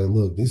just be like,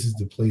 look, this is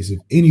the place. If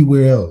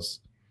anywhere else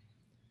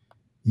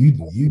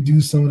you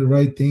do some of the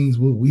right things,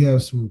 we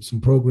have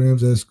some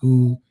programs at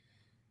school,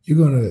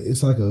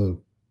 it's like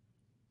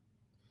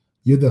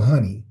you're the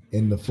honey,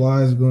 and the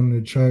flies are going to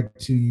attract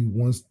to you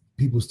once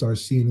people start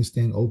seeing this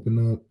thing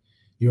open up.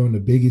 You're on the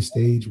biggest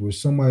stage where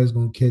somebody's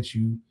going to catch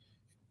you,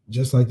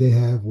 just like they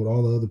have with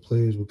all the other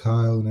players, with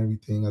Kyle and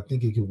everything. I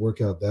think it could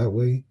work out that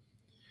way.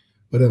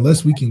 But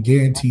unless we can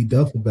guarantee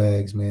duffel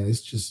bags, man,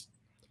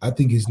 I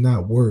think it's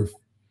not worth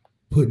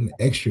putting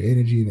extra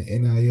energy in the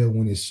NIL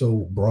when it's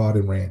so broad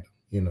and random,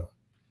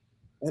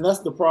 And that's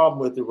the problem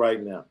with it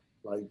right now.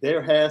 Like,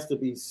 there has to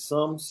be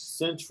some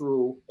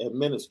central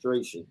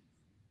administration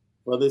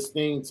for this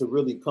thing to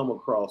really come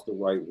across the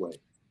right way.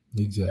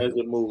 Exactly. As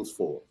it moves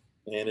forward.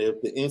 And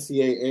if the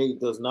NCAA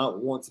does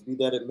not want to be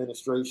that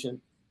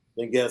administration,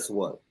 then guess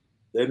what?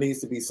 There needs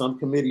to be some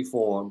committee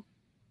formed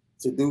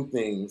to do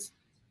things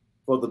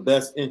for the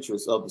best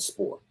interest of the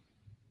sport.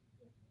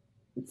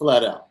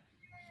 Flat out.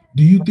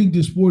 Do you think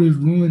the sport is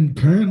ruined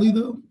currently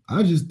though?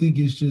 I just think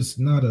it's just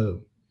not a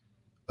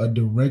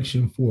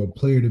direction for a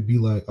player to be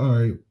like, all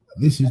right,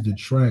 this is the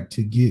track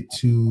to get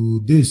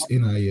to this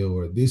NIL,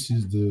 or this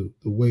is the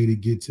way to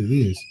get to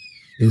this.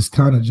 It's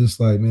kind of just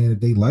like, man, if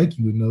they like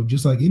you enough,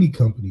 just like any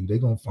company, they're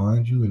gonna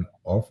find you and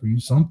offer you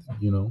something,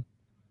 you know.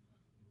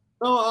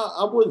 No,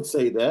 I wouldn't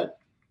say that.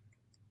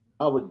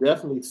 I would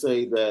definitely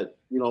say that,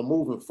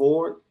 moving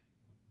forward,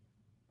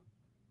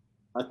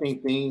 I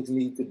think things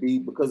need to be,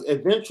 because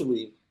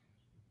eventually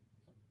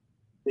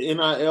the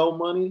NIL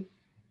money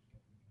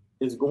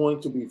is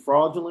going to be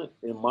fraudulent,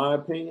 in my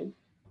opinion,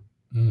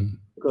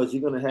 because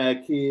you're going to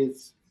have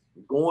kids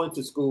going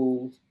to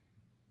schools,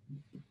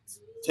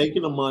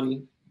 taking the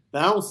money,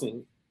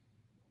 bouncing,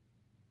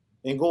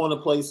 and going to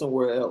play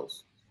somewhere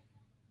else.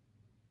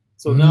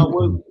 So now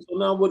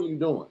what are you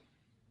doing?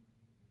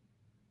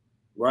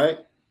 Right?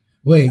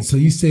 Wait, so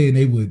you saying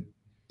they would,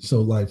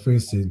 so like for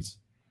instance,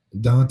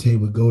 Dante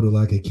would go to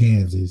like a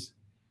Kansas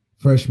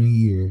freshman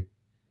year,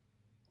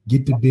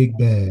 get the big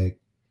bag,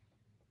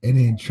 and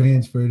then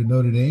transfer to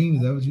Notre Dame?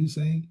 Is that what you're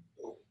saying?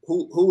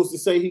 Who was to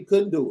say he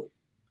couldn't do it?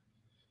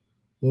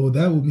 Well,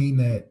 that would mean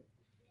that.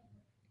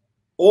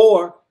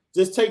 Or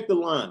just take the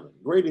lineman.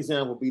 Great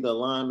example would be the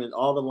lineman,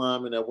 all the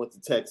linemen that went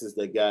to Texas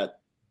that got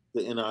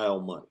the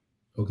NIL money.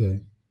 Okay.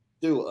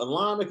 Dude, a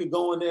lineman could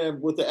go in there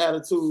with the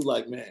attitude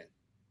like, man,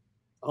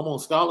 I'm on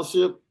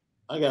scholarship.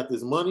 I got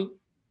this money.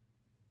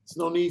 There's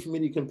no need for me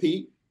to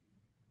compete.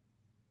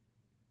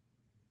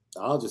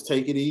 I'll just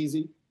take it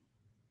easy.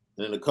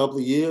 And in a couple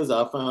of years,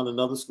 I found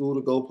another school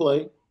to go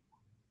play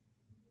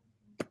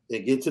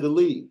and get to the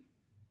league.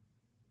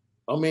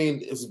 I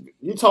mean,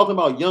 you're talking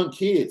about young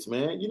kids,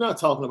 man. You're not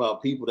talking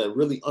about people that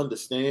really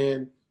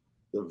understand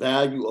the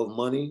value of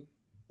money,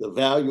 the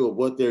value of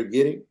what they're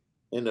getting,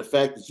 and the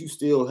fact that you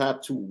still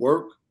have to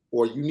work,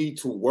 or you need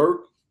to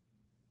work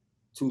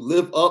to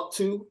live up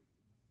to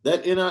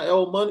that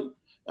NIL money.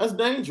 That's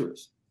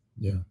dangerous.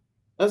 Yeah.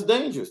 That's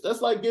dangerous.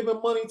 That's like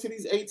giving money to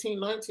these 18,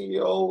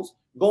 19-year-olds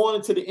going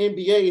into the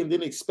NBA and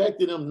then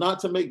expecting them not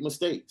to make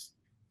mistakes.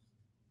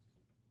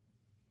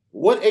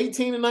 What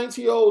 18 and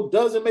 19-year-old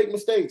doesn't make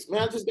mistakes?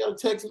 Man, I just got a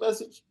text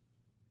message,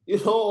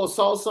 or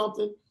saw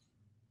something.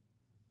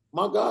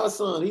 My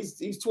godson,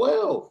 he's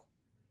 12.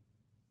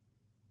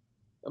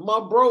 And my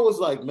bro was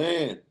like,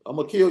 man, I'm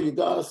going to kill your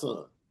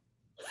godson.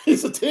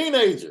 He's a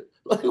teenager.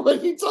 Like,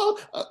 what you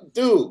talking?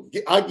 Dude,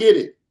 I get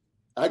it.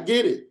 I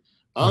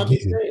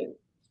understand.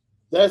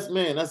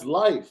 That's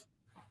life.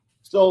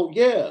 So,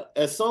 yeah,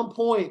 at some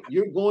point,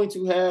 you're going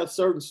to have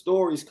certain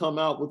stories come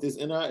out with this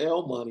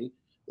NIL money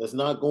that's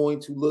not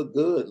going to look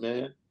good,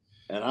 man.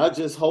 And I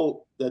just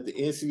hope that the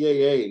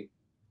NCAA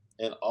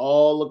and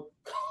all of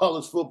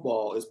college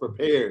football is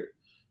prepared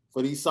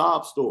for these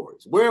sob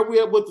stories. Where are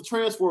we at with the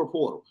transfer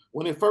portal?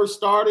 When it first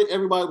started,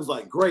 everybody was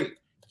like, great.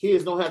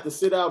 Kids don't have to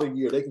sit out a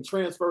year. They can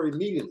transfer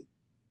immediately.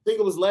 I think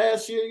it was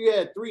last year you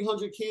had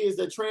 300 kids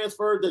that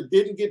transferred that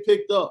didn't get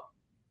picked up.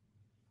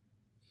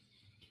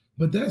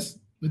 But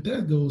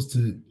that goes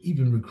to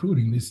even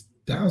recruiting. There's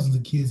thousands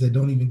of kids that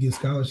don't even get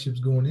scholarships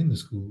going into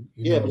school.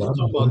 But you're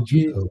talking about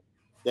kids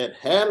that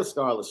had a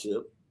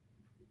scholarship,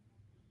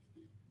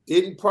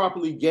 didn't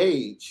properly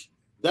gauge.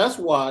 That's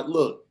why,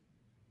 look,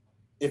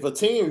 if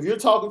you're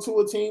talking to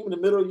a team in the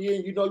middle of the year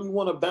and you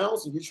want to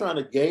bounce and you're trying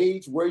to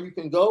gauge where you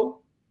can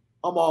go,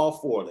 I'm all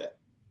for that.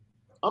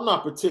 I'm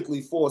not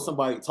particularly for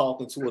somebody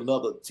talking to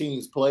another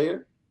team's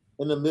player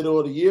in the middle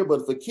of the year,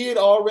 but if a kid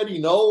already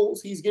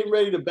knows he's getting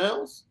ready to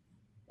bounce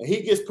and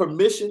he gets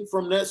permission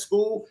from that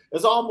school,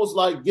 it's almost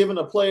like giving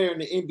a player in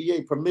the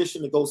NBA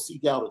permission to go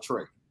seek out a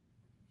trade.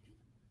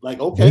 Like,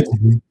 okay,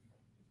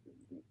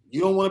 you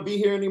don't want to be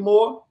here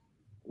anymore?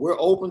 We're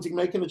open to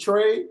making a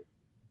trade.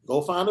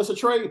 Go find us a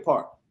trade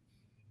partner.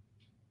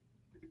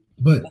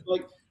 But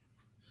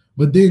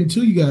then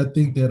too, you gotta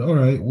think that, all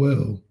right,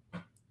 well,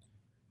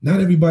 not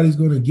everybody's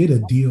going to get a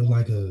deal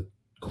like a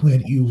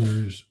Quinn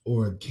Ewers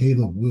or a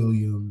Caleb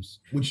Williams,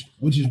 which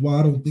is why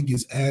I don't think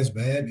it's as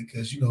bad,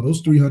 because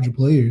those 300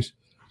 players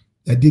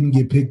that didn't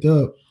get picked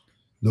up,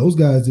 those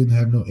guys didn't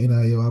have no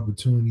NIL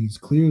opportunities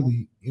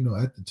clearly,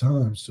 at the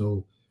time.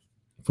 So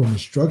from a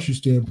structure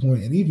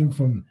standpoint, and even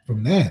from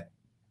that,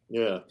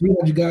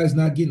 300 guys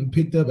not getting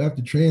picked up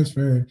after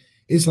transferring,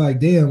 it's like,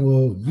 damn,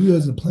 well, you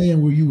wasn't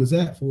playing where you was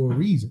at for a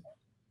reason.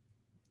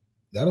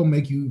 That don't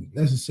make you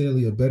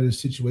necessarily a better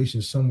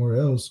situation somewhere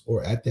else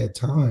or at that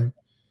time,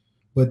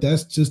 but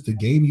that's just the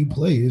game you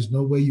play. There's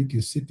no way you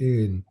can sit there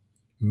and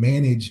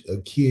manage a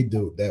kid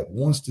that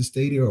wants to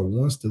stay there or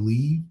wants to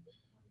leave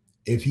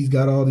if he's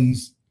got all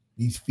these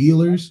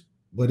feelers.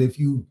 But if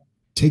you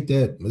take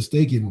that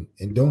mistake and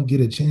don't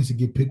get a chance to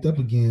get picked up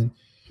again,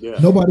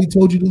 nobody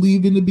told you to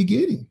leave in the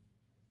beginning.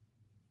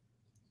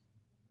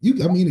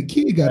 A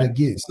kid got to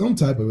get some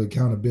type of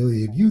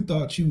accountability. If you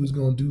thought you was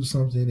going to do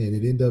something and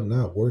it ended up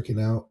not working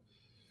out,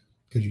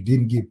 because you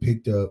didn't get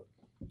picked up.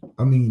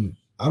 I mean,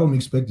 I don't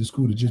expect the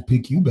school to just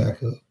pick you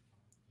back up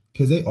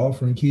because they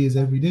offering kids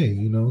every day,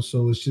 you know.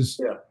 So it's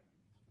just,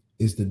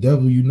 it's the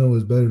devil you know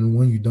is better than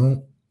one you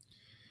don't.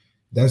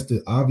 That's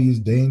the obvious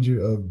danger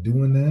of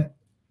doing that.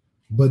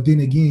 But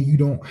then again, you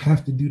don't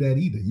have to do that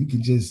either. You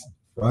can just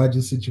ride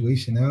your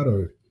situation out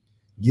or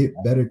get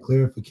better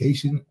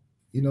clarification.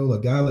 You know, a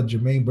guy like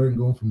Jermaine Burton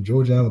going from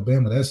Georgia,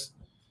 Alabama,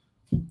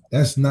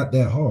 that's not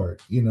that hard,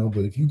 you know.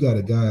 But if you got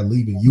a guy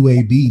leaving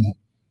UAB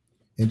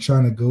and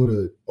trying to go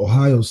to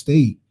Ohio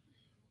State,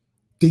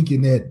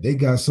 thinking that they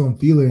got some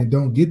feeler and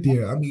don't get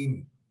there, I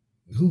mean,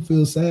 who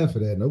feels sad for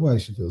that? Nobody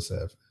should feel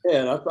sad for that. Yeah,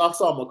 and I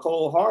saw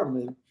McCole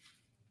Hardman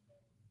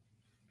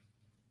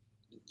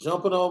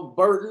jumping on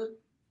Burton.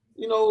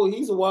 You know,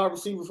 he's a wide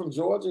receiver from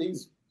Georgia.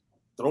 He's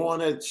throwing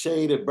that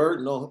shade at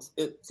Burton.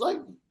 It's like,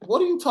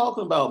 what are you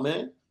talking about,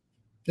 man?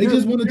 They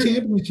just won a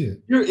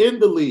championship. You're in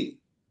the league.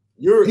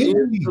 You're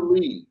in the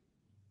league.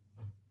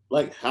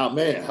 Like, how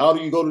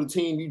do you go to the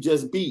team you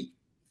just beat?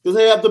 Because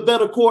they have the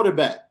better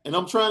quarterback, and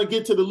I'm trying to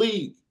get to the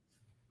league.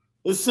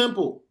 It's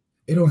simple.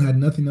 It don't have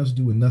nothing else to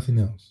do with nothing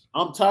else.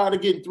 I'm tired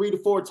of getting 3 to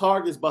 4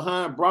 targets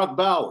behind Brock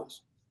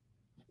Bowers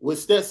with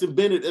Stetson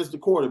Bennett as the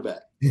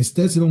quarterback. And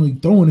Stetson only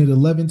throwing it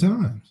 11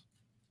 times.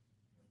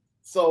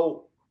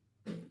 So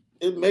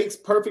it makes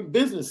perfect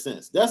business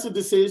sense. That's a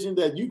decision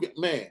that you get,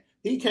 man.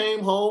 He came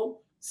home,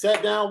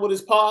 sat down with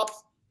his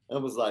pops,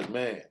 and was like,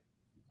 man,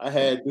 I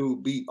had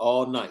dude beat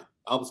all night.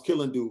 I was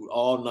killing dude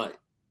all night.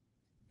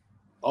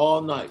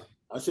 All night.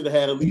 I should have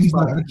had at least. He's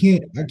like,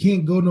 I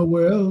can't go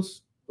nowhere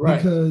else, right?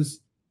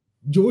 Because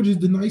Georgia's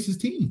the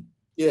nicest team.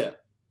 Yeah.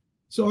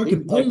 So I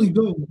can only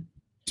go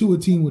to a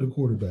team with a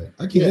quarterback.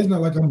 I can't. Yeah. It's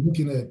not like I'm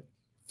looking at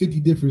 50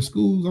 different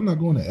schools. I'm not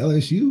going to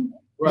LSU.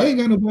 Right. I ain't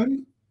got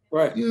nobody.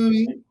 Right. You know what I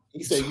mean?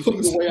 He said, you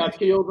see the way I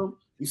killed him?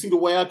 You see the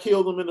way I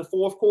killed him in the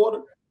fourth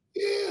quarter?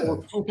 Yeah.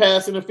 Or 2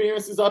 pass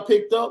interferences I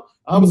picked up.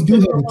 I was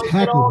killing him like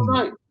that all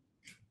night.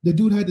 The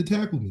dude had to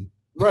tackle me.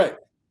 Right.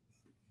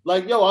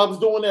 Like, yo, I was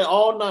doing that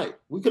all night.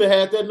 We could have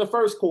had that in the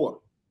first quarter.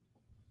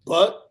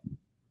 But.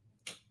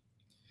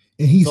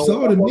 And he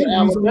saw the Mechie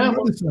on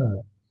the other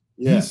side.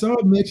 Yeah. He saw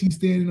Mechie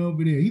standing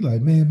over there. He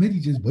like, man,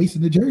 Mechie just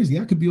wasting the jersey.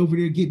 I could be over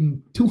there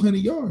getting 200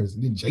 yards.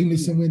 And then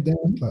Jameson went down.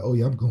 He's like, oh,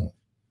 yeah, I'm going.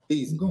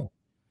 Easy. I'm going.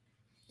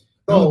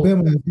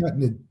 Alabama has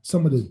gotten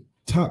some of the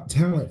top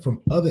talent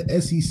from other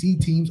SEC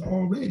teams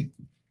already.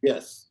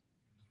 Yes.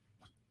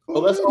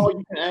 Well, that's all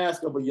you can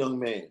ask of a young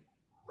man.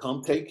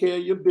 Come take care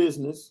of your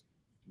business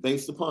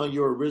based upon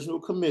your original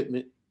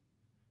commitment.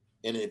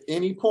 And at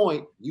any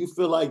point you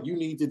feel like you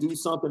need to do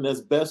something that's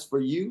best for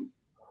you,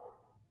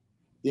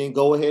 then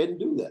go ahead and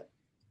do that.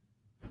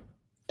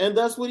 And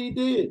that's what he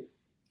did.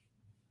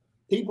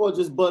 People are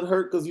just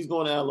butthurt because he's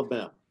going to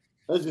Alabama.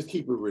 Let's just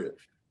keep it real.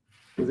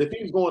 Because if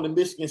he was going to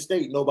Michigan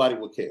State, nobody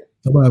would care.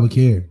 Nobody would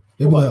care.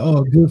 They'd be like,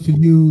 oh, good for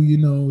you, you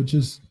know,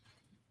 just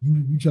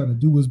you trying to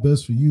do what's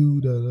best for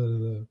you. Da, da,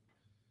 da.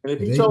 And if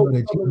he chose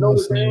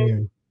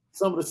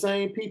some of the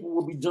same people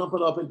will be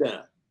jumping up and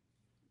down,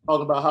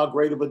 talking about how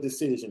great of a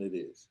decision it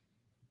is.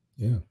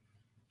 Yeah.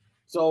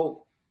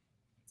 So,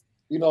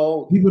 you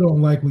know, people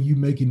don't like when you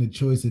making the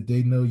choice that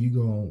they know you're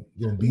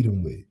gonna beat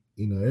them with.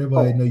 You know,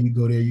 everybody know you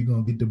go there, you're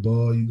gonna get the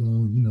ball, you're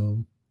gonna, you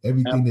know,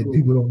 everything that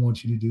people don't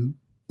want you to do.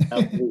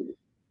 Absolutely.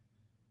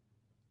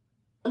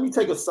 Let me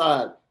take a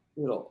sidebar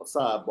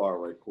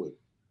right quick,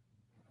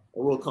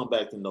 and we'll come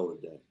back to Notre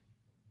Dame.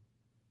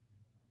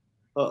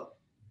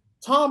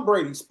 Tom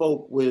Brady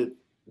spoke with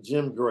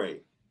Jim Gray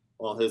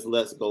on his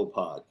Let's Go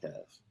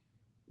podcast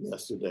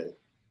yesterday.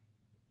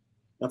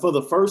 And for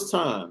the first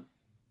time,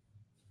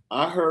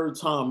 I heard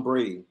Tom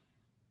Brady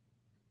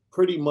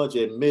pretty much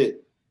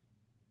admit,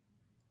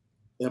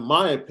 in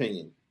my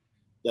opinion,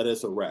 that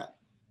it's a wrap.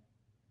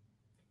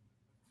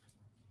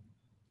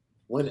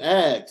 When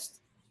asked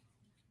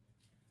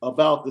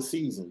about the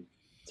season,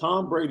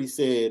 Tom Brady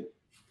said,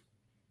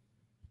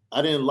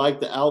 I didn't like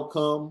the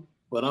outcome,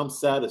 but I'm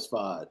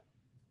satisfied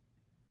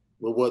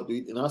with what we,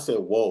 and I said,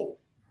 whoa,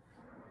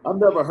 I've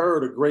never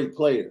heard a great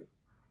player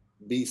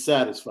be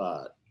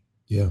satisfied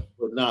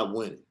with not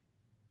winning.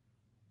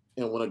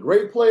 And when a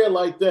great player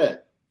like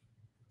that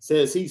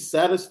says he's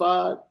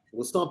satisfied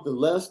with something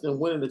less than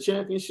winning the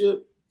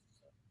championship,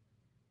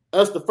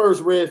 that's the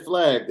first red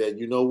flag that,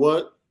 you know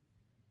what,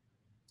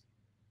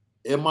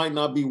 it might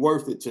not be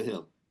worth it to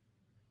him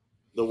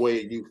the way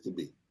it used to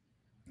be.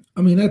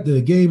 I mean, at the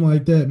game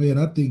like that, man,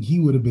 I think he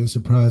would have been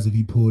surprised if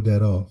he pulled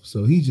that off.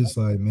 So he's just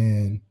like,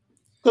 man.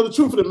 Because the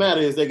truth of the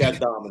matter is they got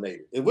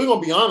dominated. If we're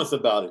going to be honest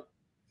about it,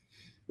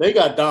 they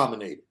got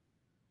dominated.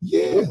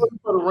 Yeah. If it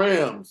wasn't for the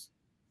Rams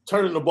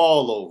turning the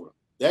ball over,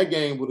 that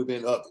game would have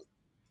been ugly.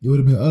 It would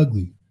have been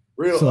ugly.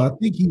 Real so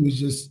ugly.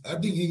 I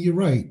think you're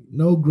right.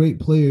 No great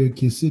player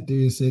can sit there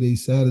and say they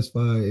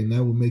satisfied, and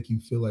that would make you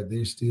feel like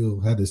they still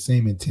had the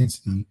same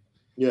intensity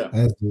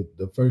as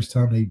the first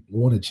time they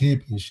won a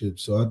championship.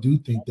 So I do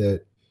think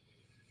that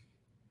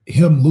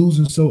him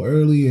losing so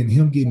early and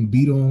him getting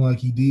beat on like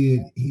he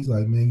did, he's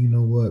like, man, you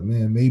know what,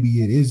 man,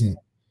 maybe it isn't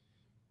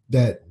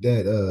that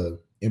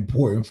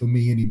important for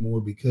me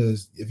anymore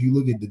because if you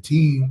look at the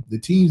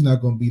team's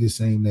not going to be the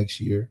same next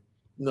year.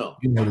 No.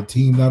 You know, the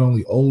team not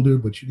only older,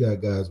 but you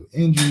got guys with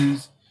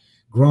injuries.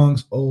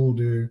 Gronk's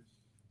older.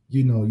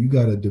 You know, you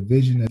got a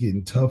division that's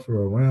getting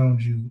tougher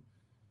around you.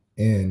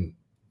 And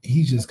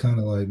he's just kind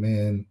of like,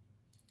 man,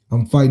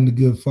 I'm fighting the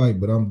good fight,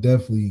 but I'm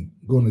definitely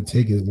going to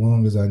take as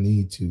long as I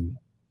need to.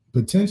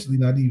 Potentially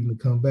not even to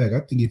come back.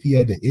 I think if he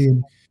had to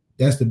end,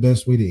 that's the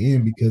best way to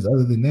end because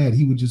other than that,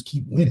 he would just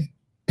keep winning.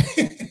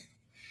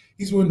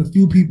 He's one of the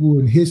few people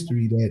in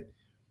history that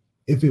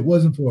if it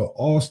wasn't for an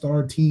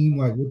all-star team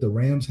like what the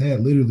Rams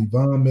had, literally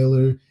Von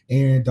Miller,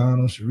 Aaron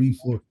Donald, Sharif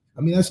Floyd,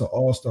 I mean, that's an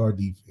all-star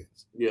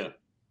defense. Yeah.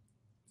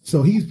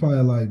 So he's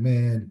probably like,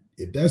 man,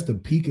 if that's the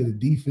peak of the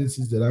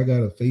defenses that I got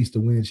to face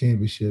to win a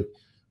championship,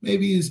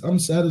 maybe I'm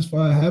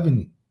satisfied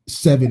having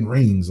 7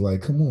 rings.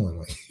 Like, come on.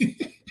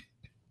 Like,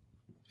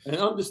 and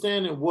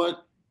understanding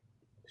what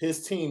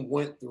his team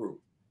went through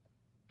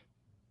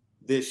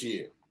this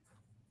year.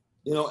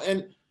 You know,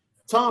 and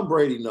Tom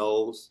Brady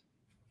knows.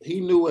 He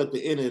knew at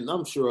the end, and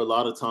I'm sure a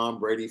lot of Tom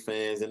Brady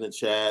fans in the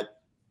chat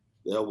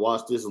that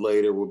watch this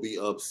later will be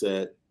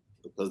upset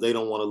because they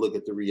don't want to look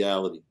at the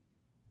reality.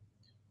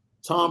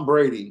 Tom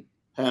Brady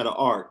had an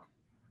arc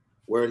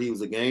where he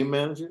was a game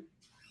manager.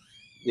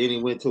 Then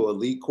he went to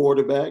elite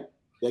quarterback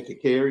that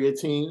could carry a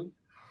team.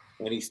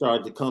 And he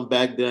started to come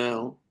back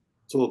down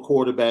to a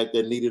quarterback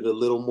that needed a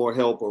little more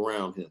help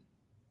around him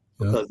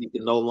because he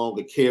could no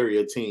longer carry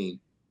a team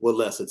with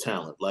lesser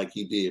talent like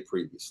he did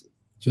previously.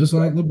 Just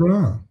like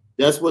LeBron.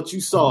 That's what you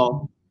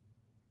saw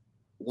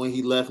when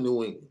he left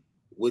New England,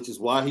 which is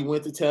why he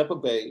went to Tampa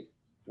Bay,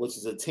 which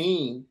is a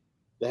team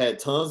that had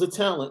tons of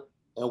talent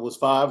and was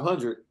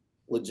 500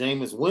 with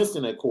Jameis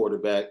Winston at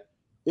quarterback.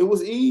 It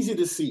was easy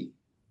to see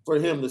for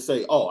him to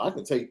say, oh, I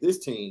can take this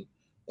team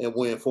and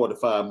win 4 to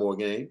 5 more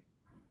games.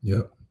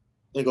 Yep.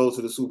 And go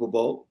to the Super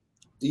Bowl.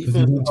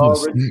 Defense was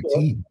already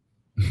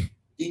stacked.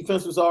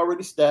 Defense was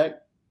already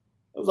stacked.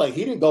 It was like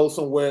he didn't go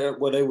somewhere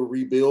where they were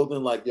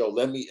rebuilding, like, yo,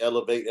 let me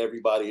elevate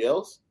everybody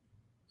else.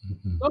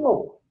 Mm-hmm.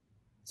 No.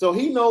 So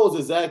he knows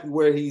exactly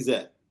where he's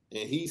at.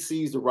 And he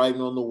sees the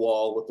writing on the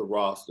wall with the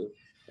roster.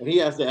 And he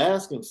has to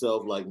ask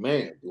himself, like,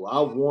 man, do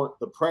I want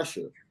the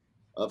pressure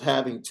of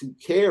having to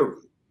carry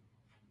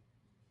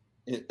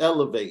and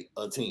elevate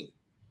a team?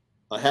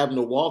 Or having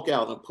to walk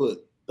out and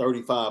put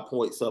 35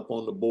 points up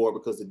on the board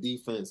because the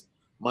defense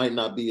might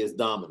not be as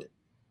dominant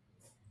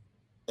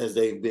as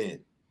they've been.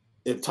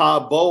 If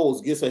Todd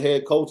Bowles gets a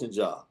head coaching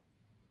job,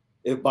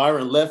 if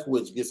Byron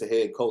Leftwich gets a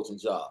head coaching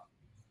job,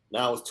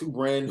 now it's 2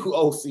 brand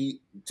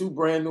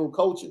new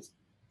coaches.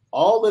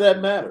 All of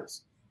that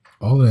matters.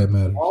 All of that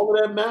matters. All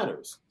of that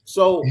matters.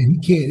 So and he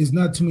can't. It's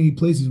not too many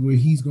places where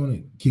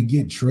can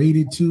get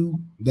traded to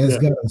that's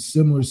got a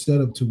similar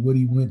setup to what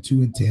he went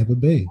to in Tampa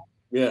Bay.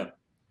 Yeah.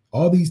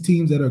 All these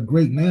teams that are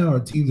great now are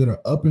teams that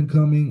are up and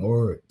coming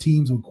or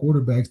teams with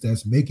quarterbacks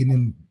that's making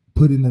them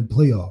put in the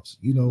playoffs.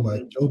 You know,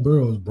 like Joe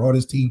Burrow brought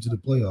his team to the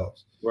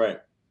playoffs. Right.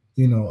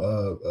 You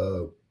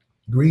know,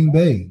 Green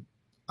Bay.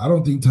 I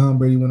don't think Tom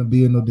Brady want to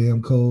be in no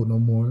damn cold no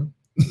more.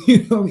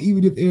 You know,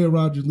 even if Aaron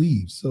Rodgers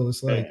leaves. So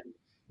it's like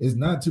it's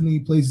not too many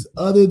places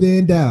other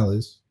than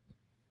Dallas.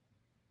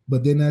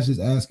 But then that's just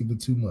asking for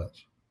too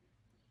much.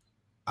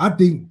 I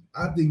think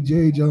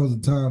Jerry Jones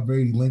and Tom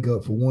Brady link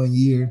up for 1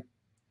 year.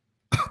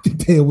 I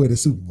think they'll win the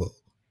Super Bowl.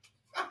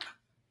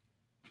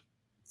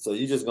 So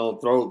you just gonna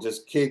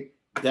kick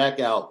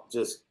Dak out,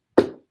 just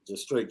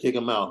straight kick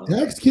him out. Huh?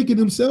 Dak's kicking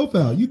himself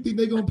out. You think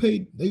they're gonna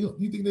pay?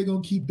 You think they're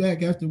gonna keep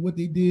Dak after what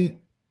they did?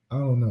 I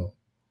don't know.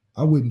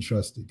 I wouldn't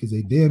trust it because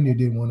they damn near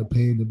didn't want to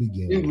pay him to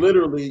begin.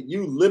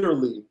 You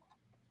literally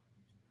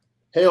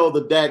held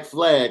the Dak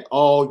flag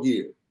all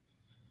year.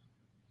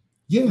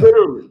 Yeah,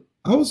 literally.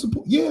 I was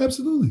yeah,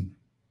 absolutely.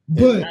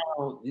 But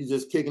now you're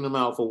just kicking him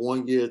out for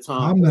 1 year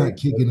time. I'm not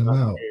kicking him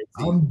out.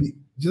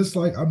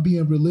 I'm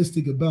being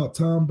realistic about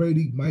Tom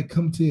Brady might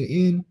come to an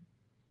end.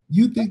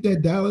 You think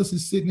that Dallas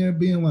is sitting there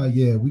being like,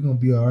 yeah, we're going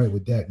to be all right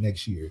with Dak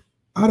next year.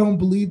 I don't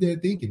believe they're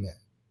thinking that.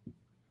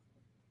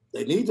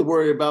 They need to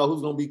worry about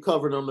who's going to be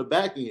covered on the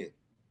back end.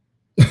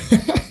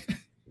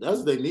 That's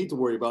what they need to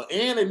worry about.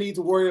 And they need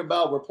to worry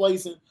about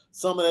replacing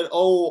some of that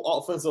old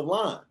offensive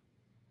line.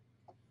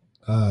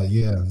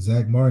 Yeah,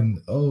 Zach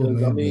Martin. Oh,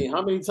 man. I mean,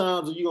 how many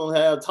times are you going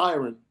to have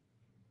Tyron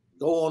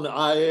go on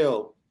the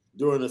IL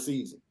during the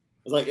season?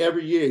 It's like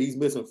every year he's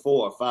missing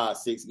 4, 5,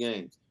 6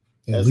 games.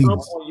 At some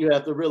point, you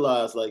have to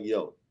realize, like,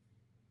 yo,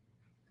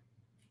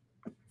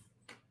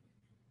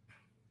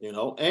 you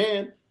know,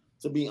 and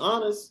to be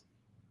honest,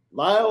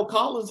 Lyle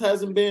Collins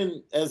hasn't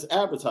been as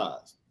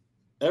advertised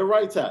at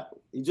right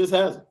tackle. He just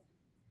hasn't.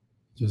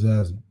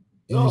 And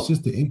it's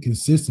just the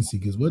inconsistency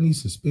because wasn't he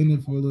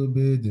suspended for a little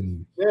bit?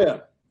 Then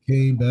he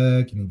came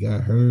back and he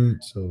got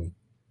hurt. So,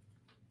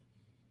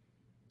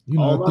 you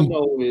know, all I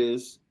know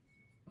is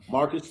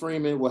Marcus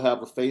Freeman will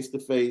have a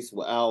face-to-face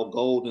with Al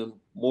Golden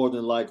more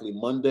than likely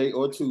Monday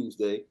or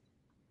Tuesday.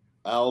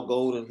 Al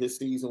Golden, his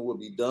season will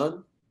be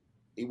done.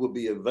 He will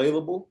be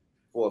available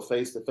for a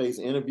face-to-face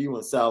interview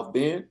in South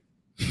Bend.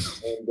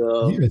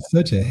 And You're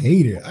such a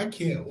hater. I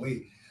can't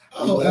wait.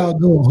 I'll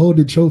go and hold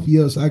the trophy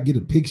up so I get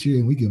a picture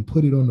and we can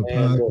put it on the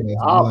podcast.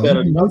 I'll bet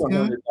another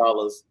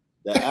 $100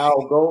 that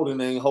Al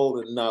Golden ain't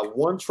holding not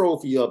one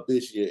trophy up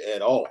this year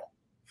at all.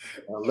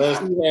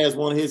 Unless he has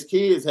one of his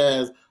kids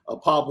has a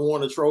Pop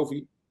Warner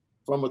trophy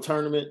from a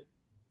tournament.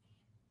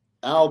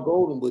 Al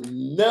Golden would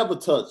never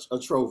touch a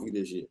trophy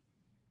this year.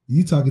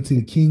 You talking to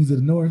the Kings of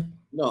the North?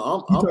 No,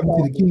 I'm talking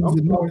to the Kings of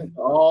the North.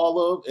 All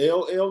of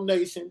LL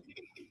Nation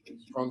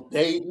from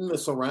Dayton, the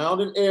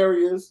surrounding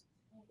areas.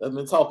 I've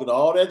been talking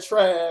all that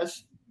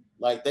trash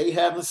like they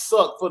haven't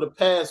sucked for the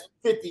past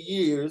 50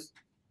 years.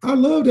 I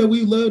love that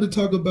we love to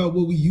talk about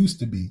what we used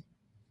to be.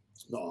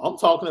 No, I'm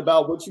talking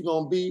about what you're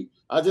going to be.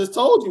 I just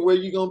told you where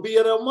you're going to be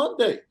on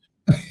Monday.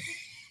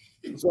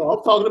 So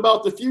I'm talking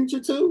about the future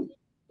too.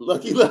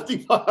 Lucky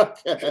Lefty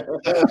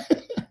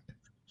Podcast.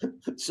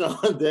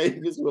 Sean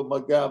Davis with my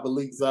guy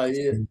Malik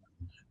Zaire.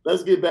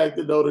 Let's get back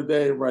to Notre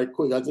Dame right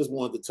quick. I just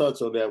wanted to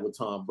touch on that with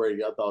Tom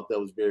Brady. I thought that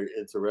was very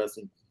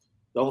interesting.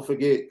 Don't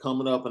forget,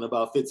 coming up in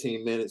about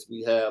 15 minutes,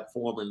 we have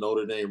former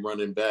Notre Dame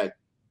running back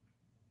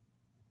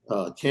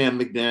Cam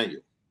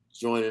McDaniel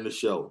joining the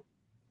show.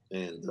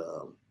 And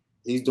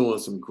he's doing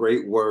some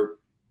great work.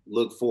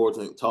 Look forward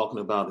to talking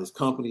about his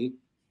company,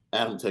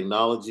 Atom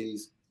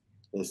Technologies,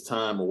 his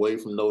time away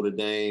from Notre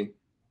Dame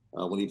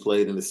when he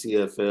played in the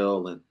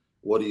CFL and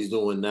what he's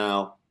doing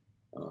now,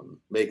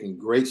 making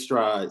great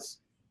strides.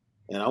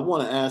 And I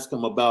want to ask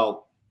him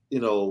about,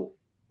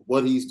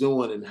 what he's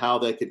doing and how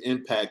that could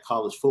impact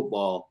college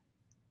football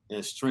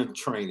and strength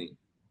training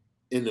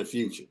in the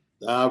future.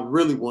 I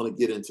really want to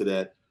get into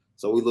that.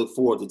 So we look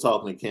forward to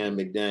talking to Cam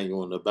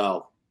McDaniel in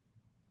about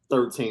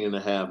 13 and a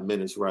half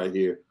minutes right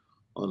here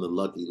on the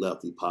Lucky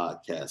Lefty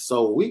Podcast.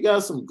 So we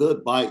got some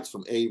good bites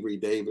from Avery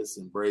Davis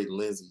and Braden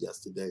Lindsey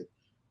yesterday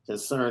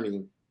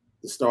concerning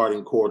the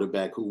starting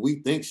quarterback who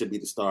we think should be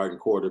the starting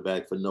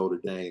quarterback for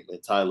Notre Dame,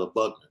 and Tyler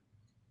Buchner.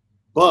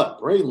 But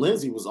Braden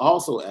Lindsey was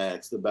also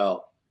asked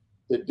about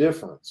the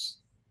difference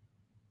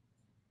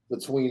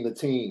between the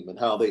team and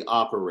how they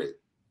operate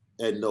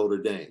at Notre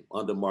Dame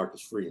under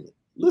Marcus Freeman.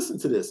 Listen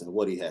to this and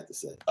what he had to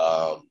say.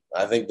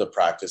 I think the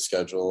practice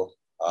schedule,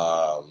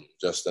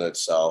 just in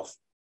itself,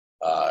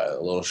 a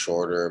little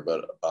shorter,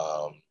 but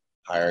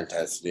higher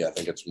intensity. I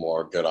think it's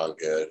more good on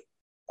good,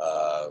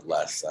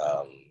 less,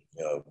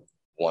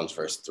 ones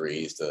versus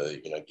threes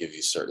to, give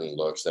you certain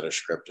looks that are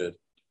scripted.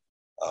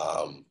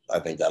 I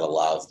think that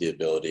allows the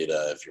ability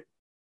to, if you're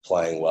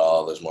playing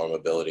well, there's more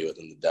mobility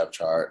within the depth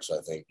chart. So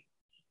I think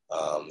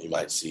you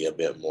might see a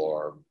bit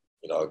more,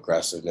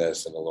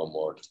 aggressiveness and a little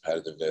more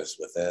competitiveness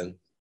within.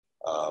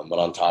 But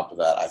on top of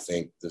that, I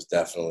think there's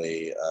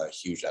definitely a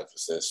huge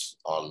emphasis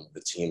on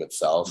the team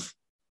itself.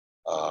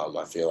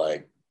 I feel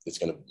like it's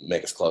going to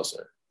make us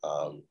closer.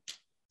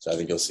 So I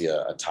think you'll see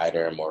a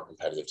tighter and more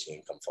competitive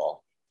team come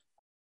fall.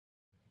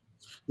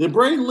 Did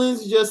Braden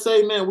Lindsey just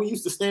say, man, we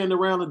used to stand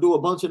around and do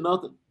a bunch of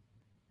nothing?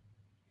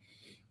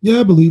 Yeah,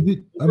 I believe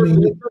it. I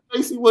mean,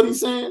 basically what he's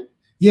saying?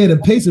 Yeah, the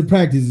pace of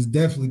practice is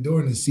definitely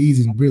during the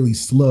season really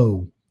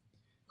slow.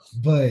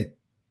 But,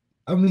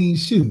 I mean,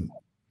 shoot,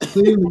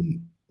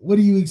 clearly, what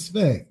do you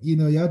expect?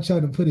 Y'all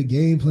trying to put a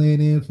game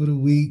plan in for the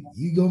week.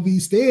 You're going to be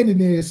standing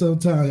there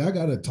sometime. I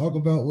got to talk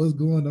about what's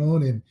going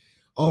on. And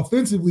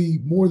offensively,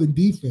 more than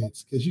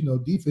defense, because,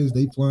 defense,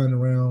 they flying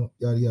around,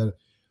 yada, yada.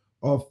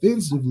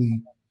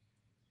 Offensively,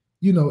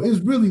 it's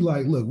really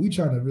like, look, we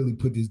trying to really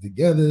put this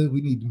together.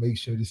 We need to make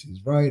sure this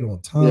is right on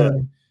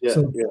time.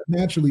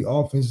 Naturally,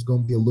 offense is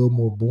going to be a little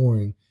more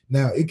boring.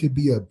 Now, it could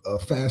be a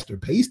faster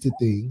pace to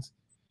things.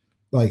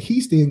 Like,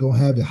 he's still going to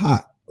have it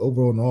hot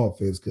over on the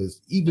offense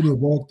because even in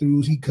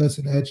walkthroughs, he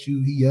cussing at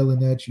you, he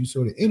yelling at you.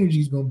 So the energy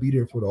is going to be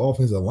there for the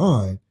offensive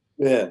line.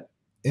 Yeah.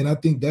 And I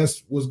think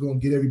that's what's going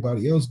to get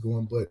everybody else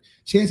going. But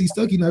Chancey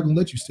Stuckey not going to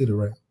let you sit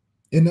around.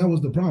 And that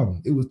was the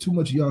problem. It was too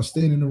much of y'all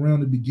standing around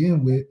to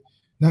begin with,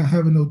 not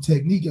having no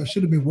technique. Y'all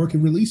should have been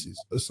working releases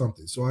or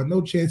something. So I know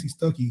Chancey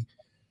Stuckey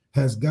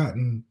has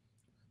gotten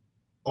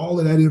all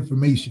of that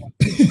information.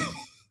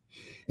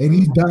 And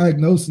he's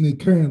diagnosing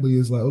it currently.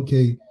 It's like,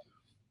 okay,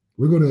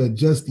 we're going to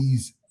adjust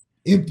these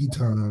empty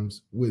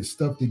times with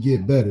stuff to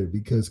get better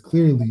because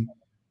clearly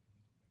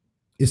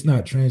it's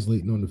not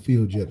translating on the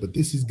field yet. But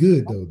this is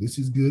good, though. This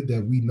is good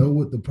that we know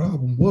what the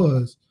problem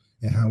was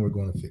and how we're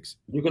going to fix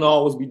it. You can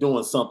always be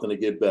doing something to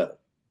get better.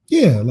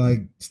 Yeah,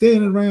 like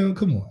standing around,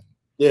 come on.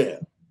 Yeah,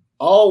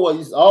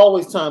 always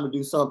time to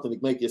do something to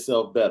make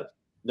yourself better.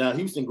 Now,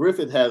 Houston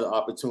Griffith had an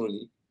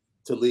opportunity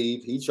to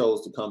leave. He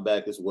chose to come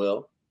back as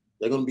well.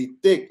 They're going to be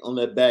thick on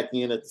that back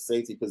end at the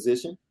safety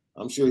position.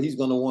 I'm sure he's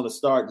going to want to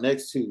start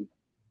next to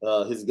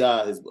his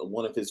guy,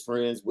 one of his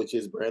friends, which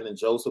is Brandon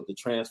Joseph, the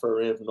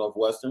transfer in from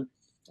Northwestern.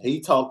 He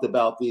talked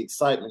about the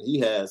excitement he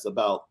has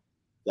about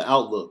the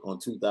outlook on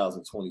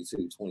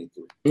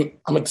 2022-23.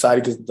 I'm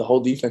excited because the whole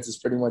defense is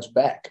pretty much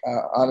back,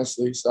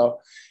 honestly. So,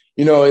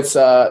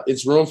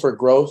 it's room for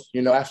growth.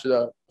 After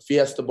the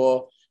Fiesta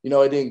Bowl, it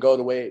didn't go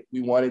the way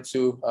we wanted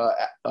to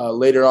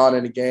later on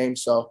in the game.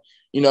 So,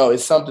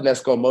 it's something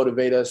that's going to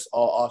motivate us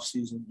all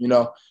offseason.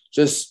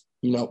 Just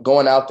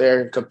going out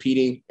there and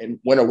competing in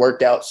winter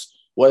workouts,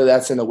 whether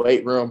that's in the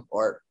weight room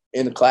or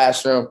in the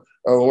classroom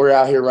or when we're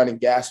out here running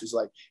gases,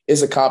 like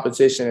it's a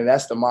competition. And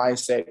that's the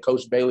mindset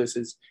Coach Balis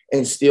has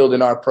instilled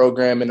in our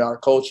program and our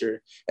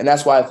culture. And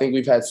that's why I think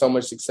we've had so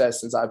much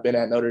success since I've been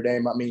at Notre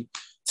Dame. I mean,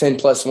 10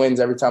 plus wins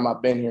every time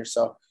I've been here.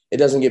 So it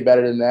doesn't get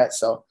better than that.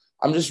 So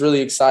I'm just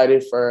really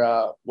excited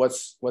for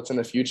what's in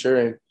the future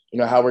and,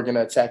 how we're going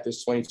to attack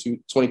this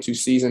 22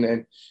 season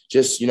and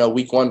just,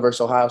 week 1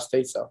 versus Ohio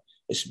State. So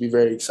it should be a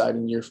very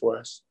exciting year for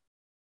us.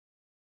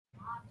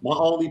 My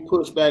only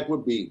pushback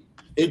would be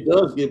it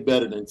does get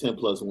better than 10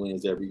 plus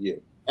wins every year.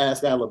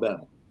 Ask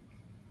Alabama.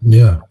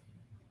 Yeah.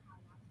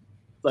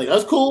 Like,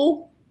 that's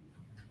cool.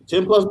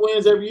 10 plus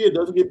wins every year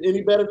doesn't get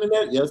any better than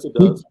that. Yes, it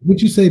does.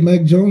 Would you say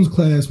Mac Jones'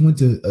 class went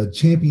to a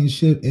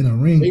championship in a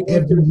ring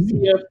every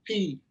year?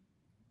 CFP.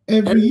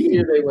 Every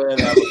year they were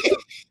at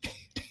Alabama.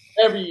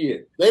 Every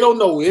year. They don't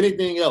know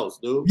anything else,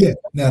 dude. Yeah.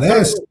 Now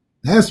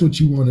that's what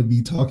you want to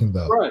be talking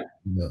about. Right.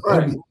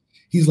 Right.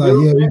 He's like,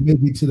 we make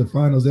it to the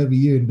finals every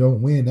year and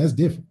don't win. That's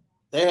different.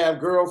 They have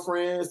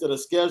girlfriends that are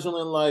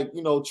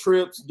scheduling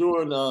trips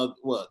during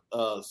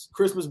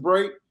Christmas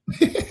break.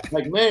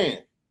 Like, man,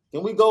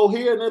 can we go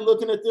here? And they're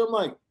looking at them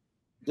like,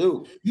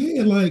 dude.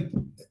 Yeah, like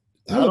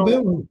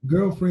Alabama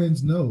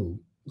girlfriends know.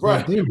 Right.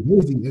 Like, they're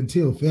busy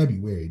until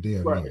February,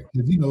 damn near.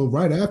 Because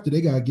right after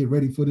they gotta get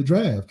ready for the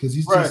draft. Because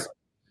he's just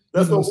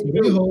that's what we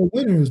do. The whole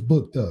winter is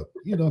booked up.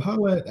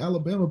 How at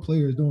Alabama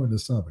players during the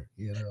summer,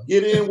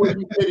 Get in where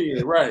you fit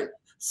in, right.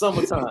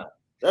 Summertime.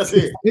 That's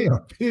it. They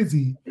are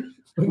busy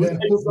when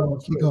that football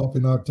kick off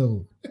in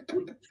October.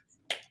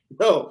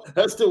 No,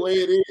 that's the way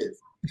it is.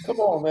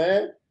 Come on,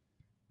 man.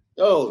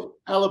 Yo,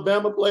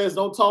 Alabama players,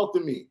 don't talk to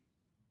me.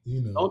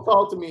 Don't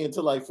talk to me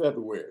until like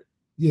February.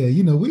 Yeah,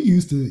 we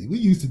used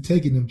to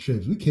taking them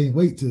trips. We can't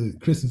wait till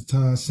Christmas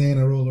time,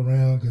 Santa roll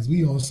around because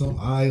we on some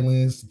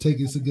islands to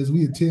take us because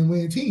we a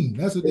 10-win team.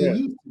 That's what they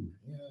used to.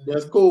 Yeah.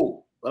 That's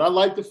cool. But I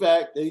like the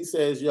fact that he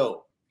says,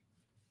 yo,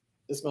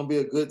 it's gonna be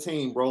a good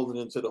team rolling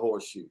into the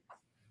horseshoe.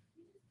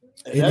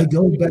 And it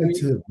goes back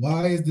to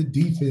why is the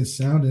defense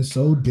sounding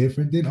so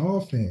different than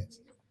offense?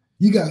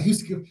 You got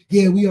Houston,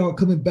 we all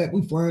coming back,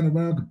 we flying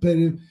around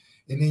competitive,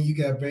 and then you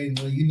got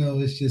Braden.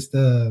 Well, it's just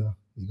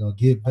you're gonna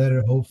get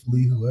better.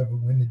 Hopefully, whoever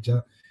win the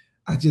job.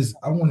 I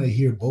want to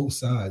hear both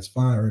sides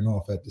firing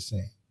off at the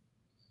same.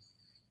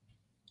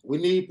 We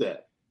need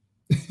that.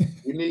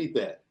 We need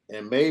that.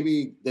 And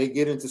maybe they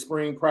get into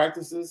spring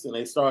practices and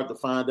they start to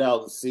find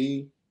out and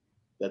see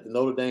that the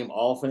Notre Dame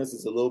offense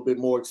is a little bit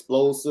more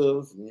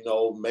explosive.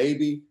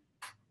 Maybe,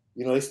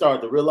 they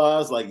start to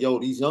realize like, yo,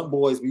 these young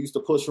boys we used to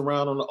push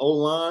around on the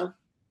O-line,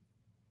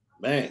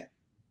 man,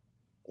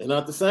 they're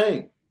not the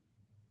same.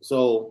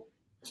 So,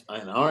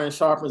 and iron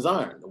sharpens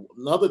iron.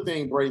 Another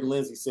thing Braden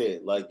Lindsay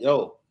said, like,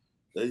 yo,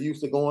 they're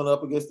used to going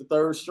up against the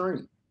third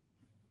string.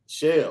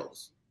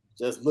 Shells.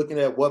 Just looking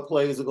at what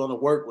plays are going to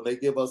work when they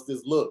give us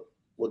this look.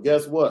 Well,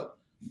 guess what?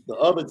 The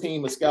other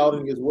team is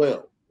scouting as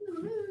well.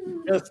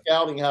 They're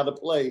scouting how to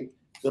play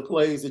the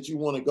plays that you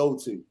want to go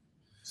to.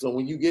 So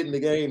when you get in the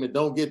game and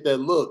don't get that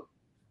look.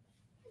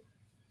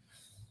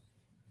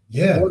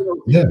 Yeah.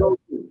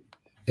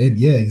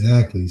 And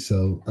exactly.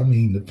 So,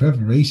 the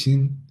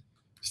preparation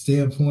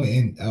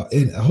standpoint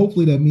and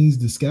hopefully that means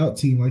the scout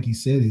team, like you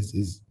said,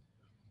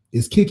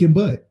 is kicking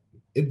butt.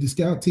 If the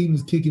scout team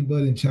is kicking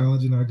butt and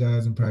challenging our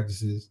guys in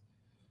practices,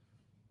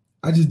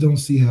 I just don't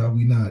see how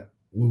we not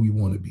where we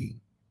want to be,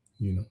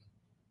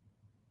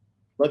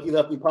 Lucky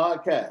Lefty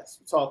Podcast.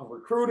 We're talking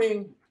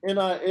recruiting,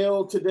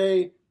 NIL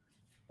today,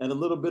 and a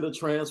little bit of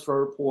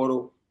transfer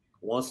portal.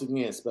 Once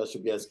again,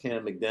 special guest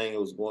Cam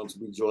McDaniel is going to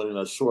be joining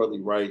us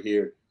shortly right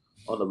here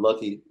on the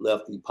Lucky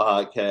Lefty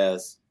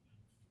Podcast.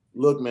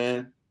 Look,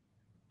 man,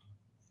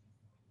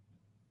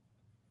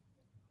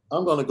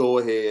 I'm going to go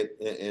ahead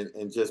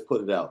and just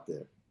put it out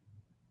there.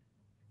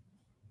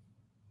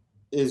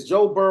 Is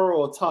Joe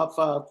Burrow a top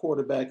 5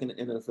 quarterback in the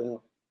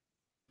NFL?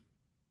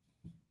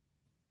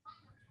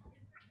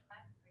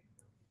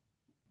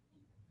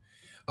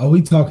 Are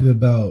we talking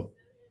about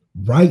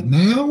right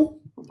now,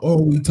 or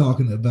are we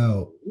talking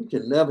about? You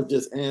can never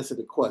just answer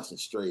the question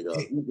straight up.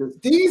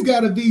 These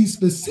got to be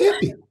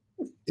specific.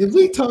 If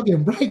we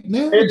talking right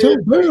now, Joe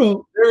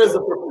Burrow. There is a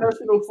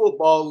professional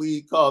football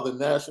league called the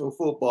National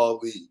Football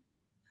League.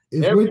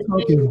 If we're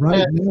talking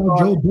right now,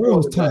 Joe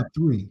Burrow's top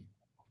 3.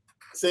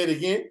 Say it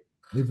again.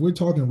 If we're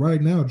talking right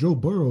now, Joe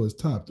Burrow is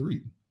top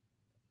 3.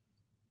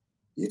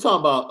 You talking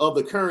about of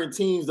the current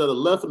teams that are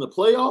left in the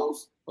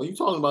playoffs? Or you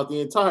talking about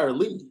the entire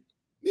league?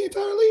 The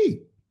entire league.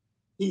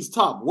 He's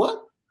top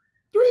what?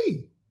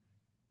 3.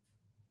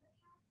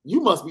 You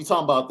must be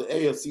talking about the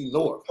AFC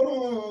North.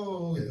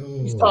 Oh.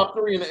 He's top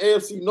 3 in the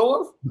AFC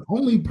North? The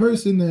only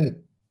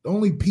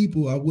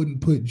people I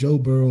wouldn't put Joe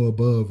Burrow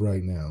above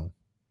right now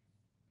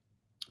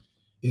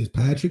is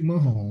Patrick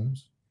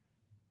Mahomes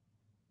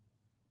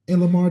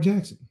and Lamar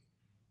Jackson.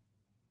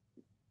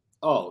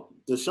 Oh,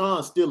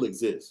 Deshaun still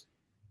exists.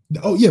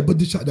 Oh yeah, but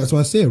that's what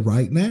I said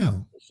right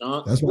now.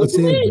 Deshaun, that's what I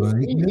said right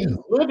now. He's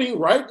living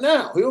right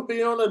now. He'll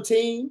be on a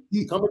team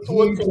coming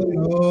to a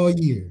team all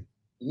year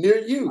near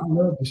you. I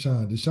love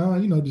Deshaun.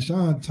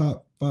 Deshaun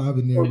top 5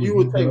 in there. So you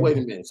would take. Wait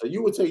a minute. So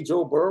you would take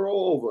Joe Burrow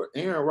over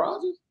Aaron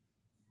Rodgers?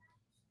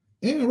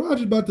 Aaron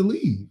Rodgers about to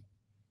leave.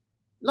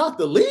 Not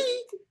the league.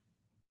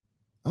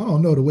 I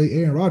don't know the way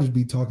Aaron Rodgers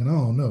be talking. I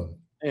don't know.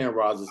 Aaron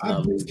Rodgers.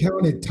 I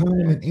discounted Tom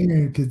and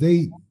Aaron because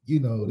they he's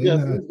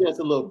just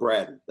a little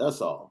bratty.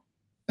 That's all.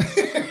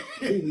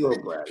 He's a little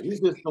bratty. He's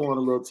just throwing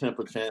a little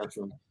temper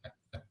tantrum.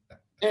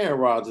 Aaron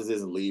Rodgers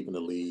isn't leaving the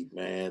league,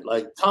 man.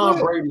 Like Tom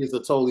Brady is a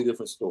totally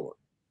different story.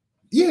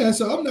 Yeah,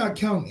 so I'm not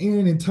counting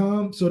Aaron and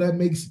Tom, so that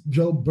makes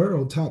Joe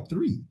Burrow top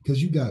 3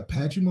 because you got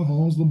Patrick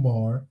Mahomes,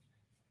 Lamar,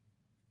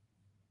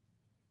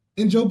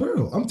 and Joe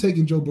Burrow. I'm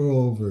taking Joe Burrow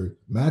over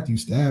Matthew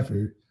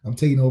Stafford. I'm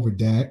taking over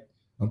Dak.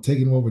 I'm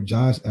taking over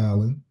Josh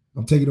Allen.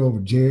 I'm taking over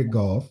Jared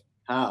Goff.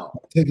 How?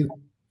 Taking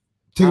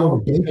over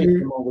Baker,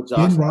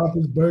 Ben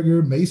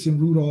Roethlisberger, Mason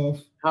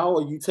Rudolph. How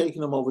are you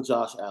taking him over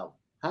Josh Allen?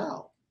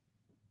 How?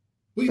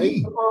 What do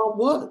you mean?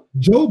 What?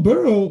 Joe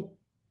Burrow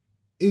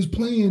is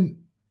playing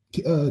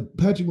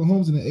Patrick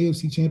Mahomes in the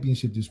AFC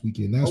Championship this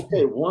weekend. That's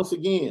okay. Once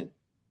again,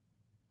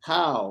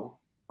 how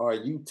are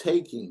you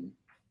taking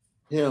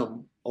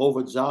him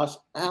over Josh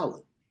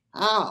Allen?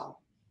 How?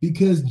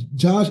 Because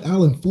Josh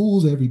Allen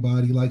fools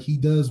everybody like he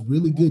does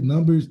really good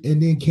numbers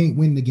and then can't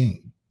win the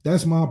game.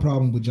 That's my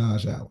problem with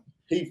Josh Allen.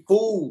 He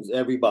fools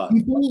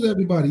everybody. Remember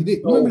they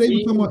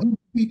were talking about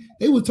MVP?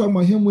 They were talking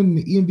about him winning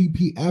the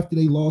MVP after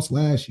they lost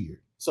last year.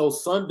 So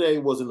Sunday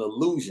was an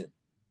illusion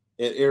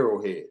at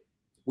Arrowhead.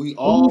 We were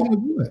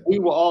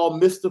all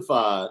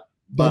mystified.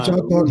 But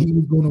y'all thought he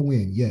was going to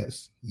win.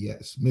 Yes,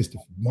 Mr.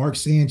 Mark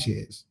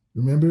Sanchez.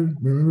 Remember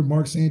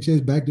Mark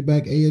Sanchez,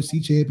 back-to-back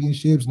AFC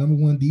championships,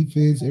 #1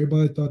 defense.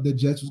 Everybody thought that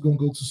Jets was going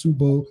to go to Super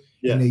Bowl,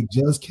 and they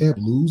just kept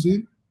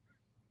losing.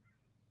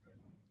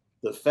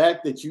 The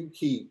fact that you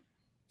keep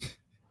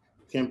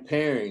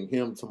comparing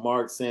him to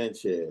Mark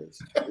Sanchez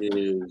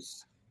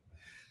is...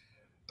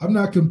 I'm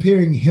not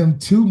comparing him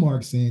to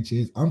Mark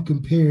Sanchez. I'm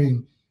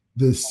comparing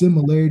the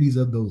similarities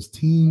of those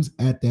teams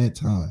at that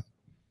time.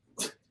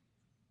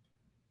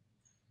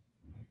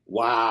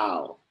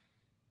 Wow.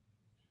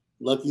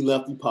 Lucky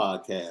Lefty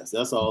podcast.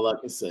 That's all I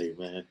can say,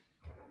 man.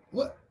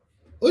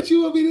 What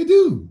you want me to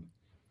do?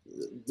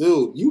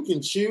 Dude, you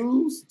can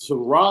choose to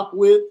rock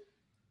with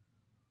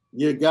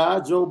your guy,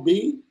 Joe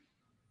B,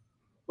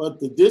 but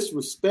the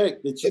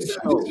disrespect that you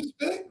show.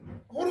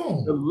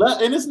 Hold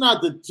on. And it's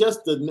not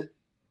the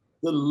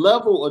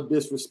level of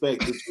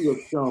disrespect that you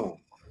have shown.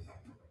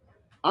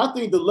 I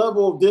think the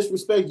level of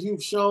disrespect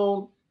you've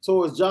shown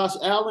towards Josh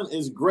Allen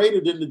is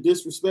greater than the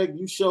disrespect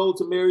you showed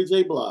to Mary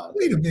J. Blige.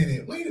 Wait a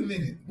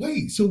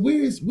minute. So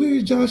where's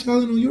Josh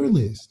Allen on your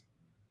list?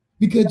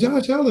 Because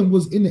Josh Allen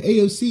was in the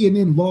AFC and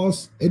then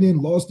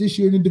lost this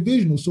year in the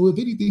divisional. So if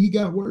anything, he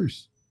got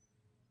worse.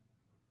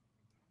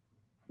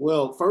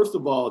 Well, first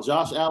of all,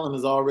 Josh Allen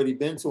has already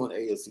been to an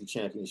AFC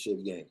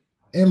championship game.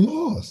 And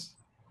lost.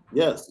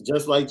 Yes,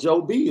 just like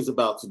Joe B is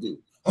about to do.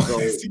 So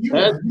they're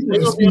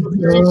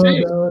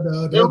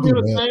going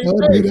to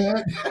be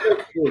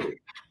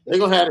They're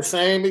going to have the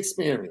same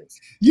experience.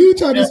 You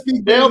trying to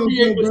speak? They'll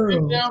be able to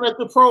sit down at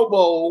the Pro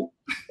Bowl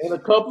in a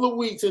couple of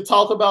weeks and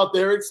talk about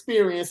their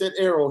experience at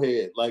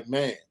Arrowhead. Like,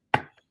 man,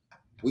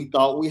 we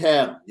thought we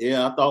had them.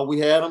 Yeah, I thought we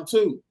had them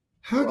too.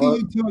 How can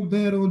you talk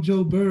bad on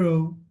Joe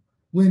Burrow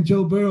when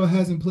Joe Burrow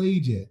hasn't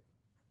played yet?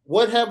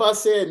 What have I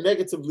said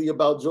negatively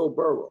about Joe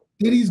Burrow?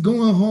 That he's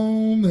going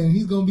home and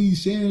he's going to be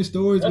sharing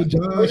stories with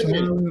Josh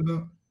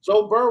Allen.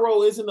 Joe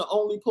Burrow isn't the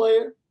only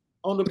player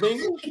on the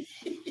Bengals.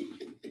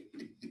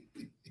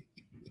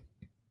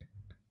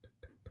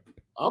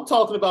 I'm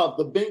talking about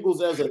the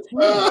Bengals as a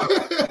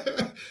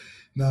team.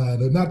 Nah,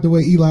 not the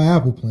way Eli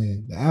Apple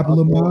playing. The apple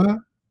of my eye,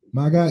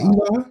 my guy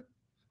Eli.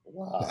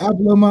 Wow. The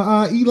apple of my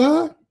eye,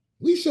 Eli.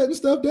 We shutting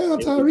stuff down,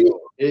 Tyree.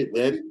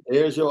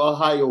 There's your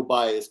Ohio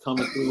bias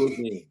coming through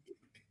again.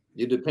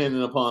 You're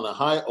depending upon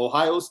a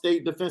Ohio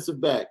State defensive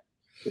back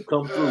to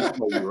come through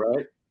for you,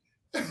 right?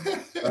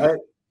 Right?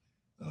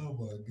 Oh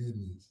my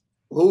goodness.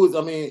 Who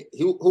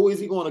is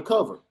he going to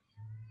cover?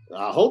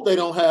 I hope they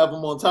don't have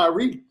him on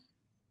Tyreek.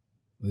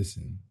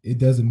 Listen, it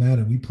doesn't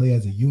matter. We play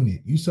as a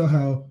unit. You saw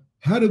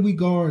how did we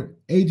guard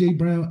AJ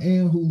Brown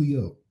and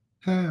Julio?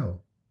 How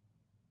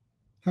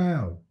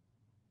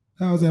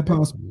is that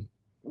possible?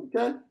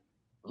 Okay.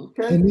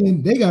 And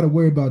then they got to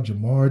worry about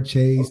Jamar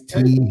Chase,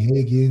 T.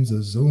 Higgins,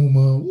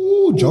 Azuma.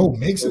 Ooh, Joe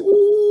Mixon.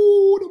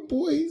 Ooh, the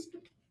boys.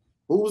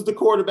 Who was the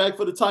quarterback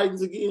for the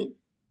Titans again?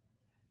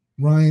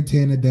 Ryan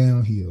Tanner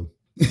downhill.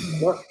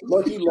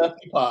 Lucky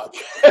Lefty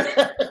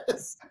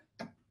podcast.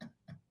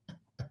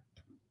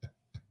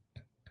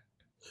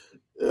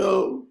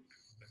 Yo,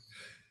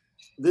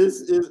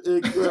 this is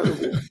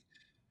incredible.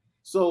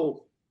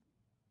 So,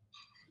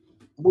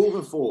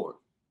 moving forward,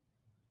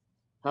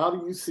 how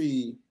do you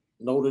see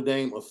Notre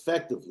Dame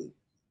effectively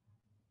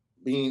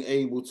being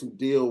able to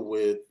deal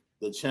with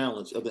the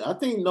challenge of I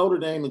think Notre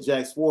Dame and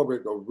Jack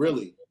Swarbrick are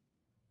really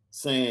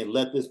saying,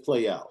 let this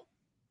play out.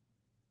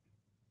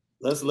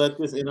 Let's let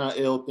this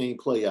NIL thing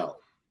play out.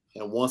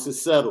 And once it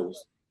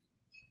settles,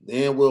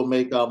 then we'll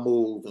make our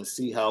move and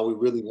see how we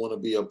really want to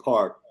be a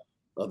part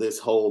of this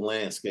whole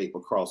landscape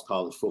across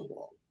college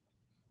football.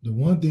 The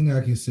one thing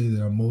I can say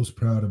that I'm most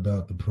proud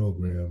about the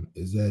program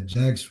is that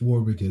Jack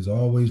Swarbrick has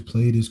always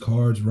played his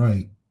cards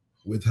right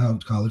with how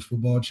college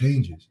football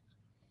changes.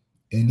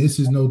 And this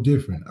is no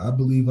different. I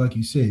believe, like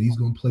you said, he's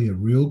going to play it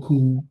real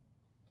cool.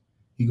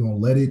 He's going to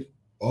let it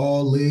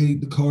all lay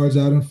the cards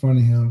out in front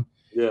of him.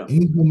 Yeah. And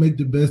he's going to make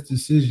the best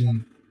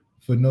decision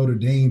for Notre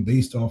Dame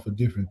based off of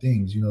different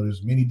things. You know,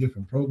 there's many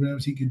different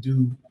programs he could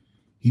do.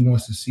 He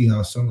wants to see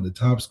how some of the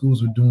top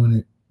schools are doing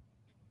it.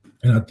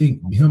 And I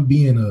think him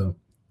being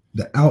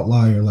the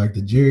outlier, like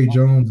the Jerry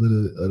Jones of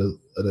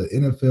the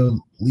NFL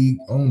league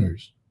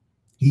owners,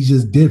 he's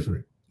just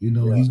different. You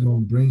know, he's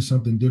going to bring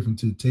something different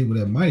to the table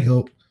that might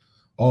help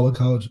all of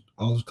college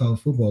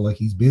football like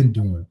he's been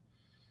doing.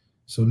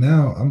 So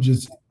now I'm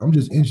just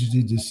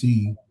interested to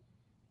see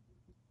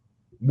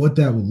what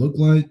that would look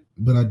like,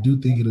 but I do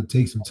think it'll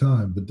take some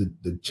time. But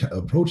the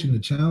approaching the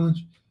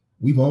challenge,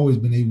 we've always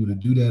been able to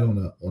do that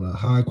on a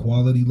high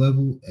quality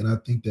level, and I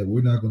think that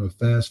we're not going to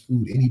fast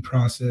food any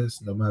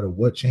process, no matter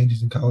what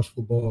changes in college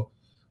football,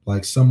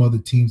 like some other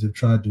teams have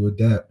tried to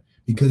adapt,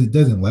 because it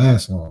doesn't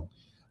last long.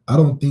 I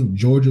don't think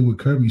Georgia with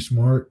Kirby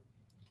Smart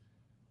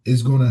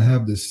is going to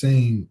have the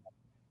same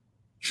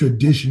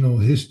traditional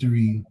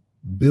history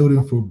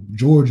building for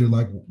Georgia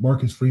like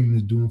Marcus Freeman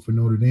is doing for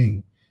Notre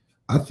Dame.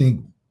 I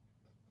think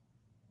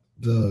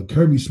the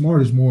Kirby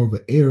Smart is more of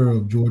an era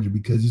of Georgia,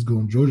 because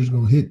Georgia's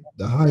going to hit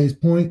the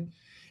highest point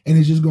and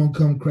it's just going to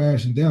come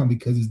crashing down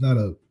because it's not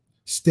a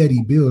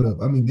steady build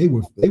up. I mean, they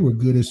were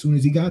good as soon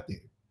as he got there.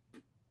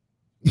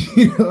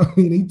 You know what I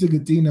mean? He took a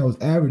team that was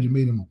average and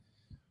made them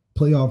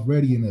playoff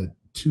ready in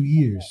 2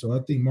 years. So I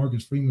think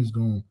Marcus Freeman is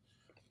going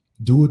to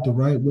do it the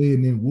right way,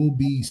 and then we'll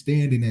be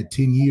standing at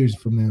 10 years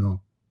from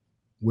now,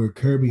 where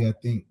Kirby, I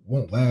think,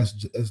 won't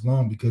last as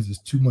long because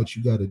it's too much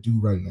you got to do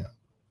right now.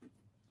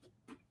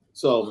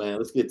 So, man,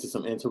 let's get to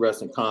some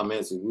interesting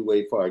comments as we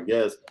wait for our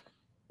guest.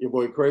 Your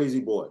boy, Crazy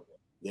Boy.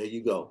 There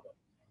you go.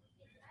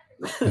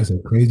 That's a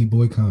Crazy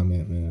Boy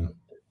comment, man.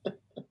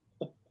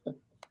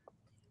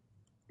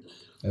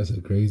 That's a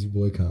Crazy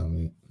Boy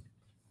comment.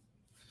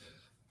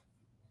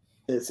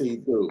 And see,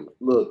 dude,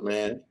 look,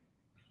 man,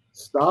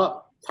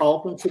 stop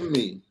talking to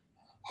me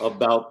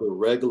about the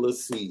regular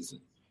season.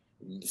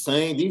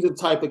 Saying these are the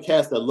type of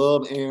cats that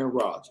love Aaron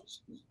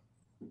Rodgers.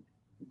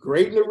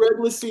 Great in the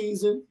regular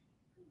season,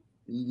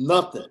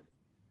 nothing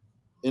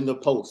in the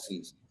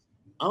postseason.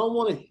 I don't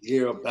want to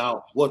hear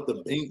about what the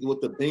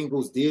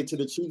Bengals did to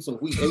the Chiefs in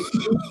Week 8.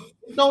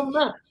 It don't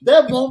matter.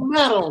 That won't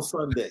matter on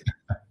Sunday.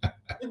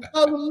 It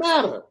doesn't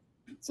matter.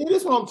 See,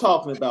 this is what I'm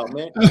talking about,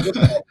 man.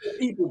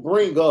 People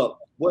bring up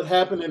what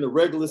happened in the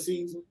regular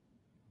season,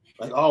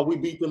 like, oh, we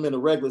beat them in the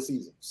regular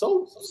season.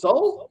 So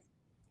what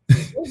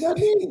does that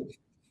mean?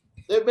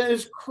 That man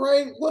is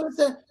crazy. What is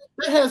that?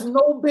 That has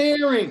no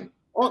bearing.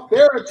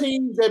 There are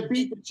teams that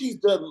beat the Chiefs,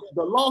 the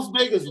Las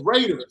Vegas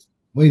Raiders.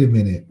 Wait a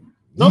minute.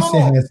 You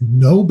said has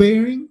no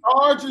bearing?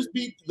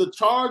 The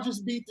Chargers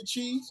beat the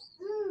Chiefs.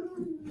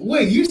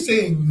 Wait, you're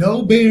saying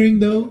no bearing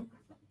though?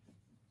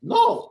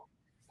 No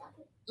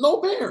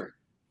bearing.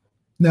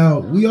 Now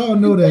we all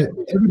know that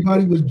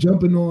everybody was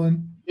jumping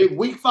on. Did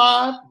Week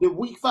 5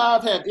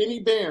 have any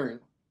bearing?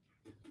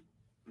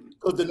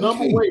 Because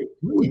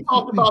we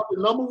talked about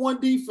the number one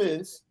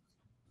defense.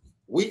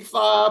 Week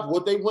 5,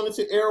 what they went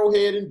into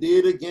Arrowhead and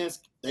did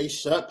they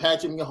shut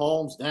Patrick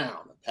Mahomes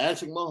down.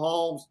 Patrick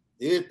Mahomes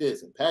did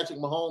this and Patrick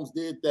Mahomes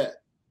did that.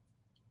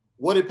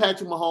 What did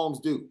Patrick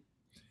Mahomes do?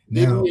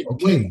 Now,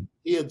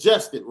 He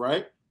adjusted,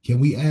 right? Can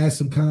we add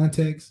some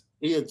context?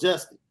 He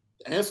adjusted.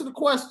 Answer the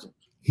question.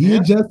 He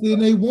adjusted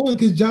and they won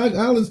because Josh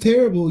Allen's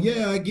terrible.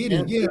 Yeah, I get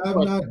it. Yeah,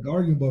 I'm not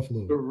arguing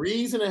Buffalo. The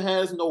reason it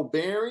has no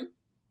bearing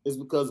is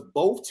because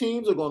both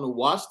teams are going to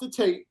watch the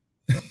tape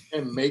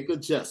and make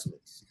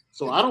adjustments.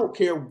 So I don't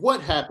care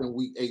what happened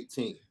Week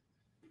 18.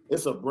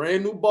 It's a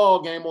brand new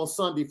ball game on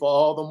Sunday for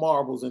all the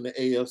marbles in the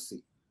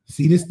AFC.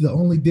 See, this is the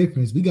only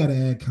difference. We got to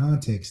add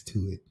context to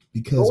it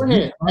because go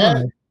ahead.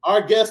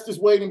 Our guest is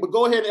waiting, but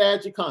go ahead and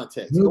add your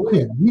context. Real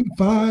quick, Week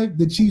 5,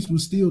 the Chiefs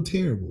was still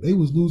terrible. They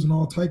was losing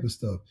all type of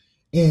stuff.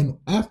 And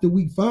after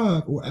Week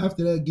 5 or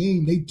after that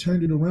game, they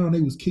turned it around.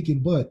 They was kicking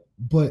butt.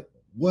 But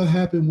what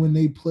happened when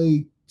they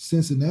played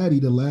Cincinnati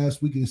the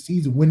last week of the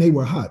season when they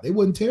were hot? They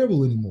wasn't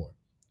terrible anymore.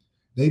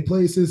 They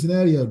played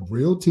Cincinnati, a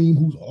real team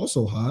who's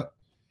also hot.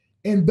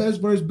 And best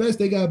versus best,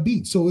 they got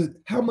beat. So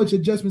how much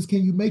adjustments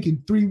can you make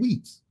in 3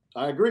 weeks?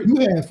 I agree. You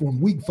had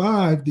from Week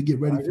 5 to get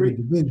ready for the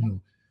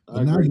divisional.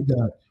 But now you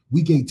got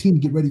Week 18 to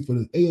get ready for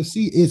the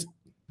AFC.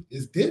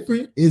 It's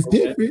different. It's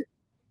different.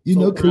 You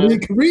know,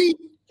 Kareem.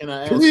 Can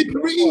I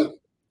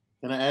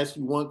ask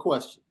you one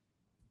question?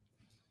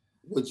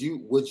 Would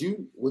you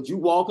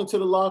walk into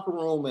the locker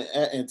room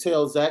and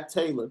tell Zach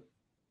Taylor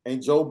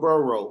and Joe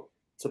Burrow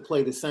to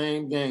play the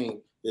same game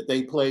that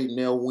they played and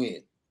they'll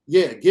win?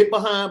 Yeah, get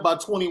behind by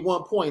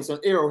 21 points on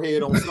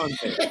Arrowhead on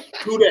Sunday.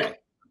 do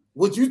that.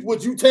 Would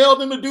you tell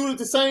them to do it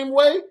the same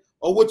way,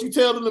 or would you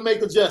tell them to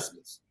make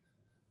adjustments?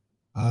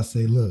 I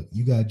say, look,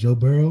 you got Joe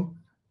Burrow.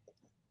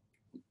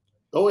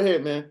 Go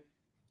ahead, man.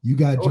 You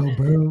got Joe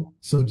Burrow,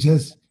 so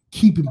just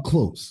keep him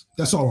close.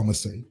 That's all I'm gonna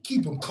say.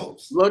 Keep him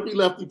close. Lucky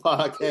Lefty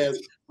Podcast.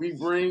 We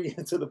bring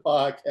into the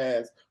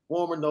podcast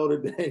former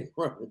Notre Dame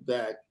running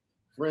back,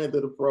 friend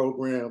of the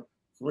program,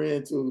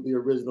 friend to the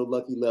original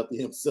Lucky Lefty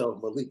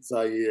himself, Malik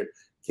Zaire,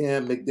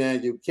 Cam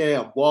McDaniel.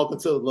 Cam, welcome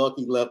to the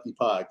Lucky Lefty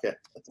Podcast.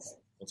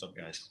 What's up,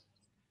 guys?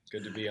 It's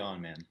good to be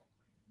on, man.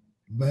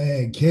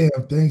 Man, Cam,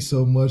 thanks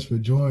so much for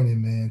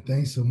joining, man.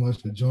 Thanks so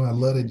much for joining. I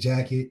love the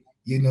jacket.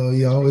 You know,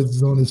 he always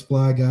is on his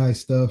fly guy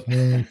stuff,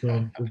 man.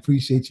 So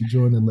appreciate you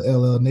joining the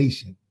LL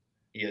Nation.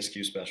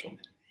 ESQ special, man.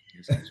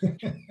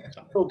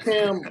 So,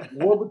 Cam,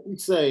 what would you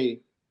say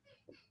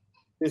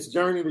this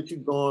journey that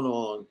you've gone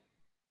on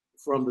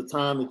from the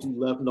time that you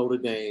left Notre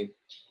Dame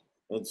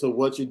and to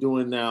what you're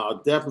doing now? I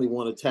definitely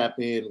want to tap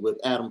in with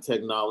Atom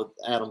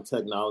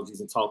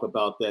Technologies and talk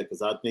about that,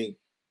 because I think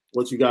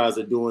what you guys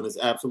are doing is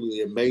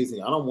absolutely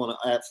amazing. I don't want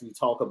to actually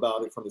talk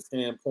about it from the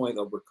standpoint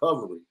of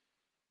recovery,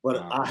 but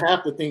I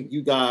have to think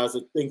you guys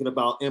are thinking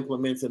about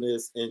implementing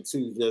this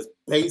into just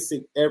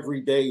basic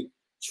everyday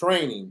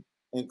training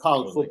in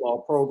college football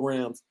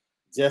programs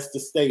just to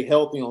stay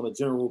healthy on a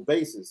general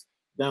basis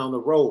down the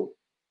road.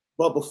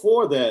 But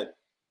before that,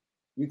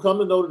 you come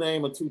to Notre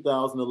Dame in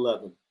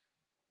 2011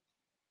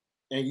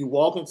 and you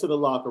walk into the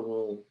locker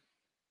room.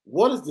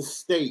 What is the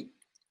state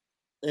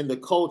and the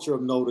culture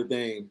of Notre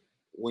Dame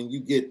when you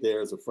get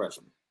there as a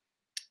freshman?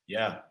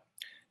 It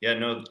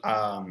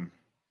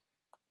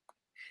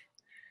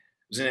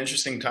was an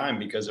interesting time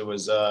because it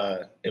was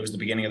the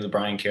beginning of the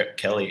Brian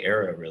Kelly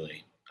era,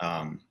 really.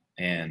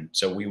 And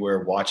so we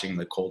were watching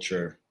the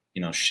culture,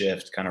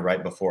 shift kind of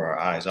right before our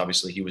eyes.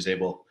 Obviously, he was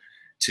able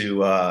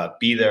to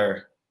be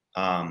there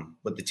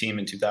with the team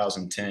in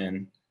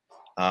 2010.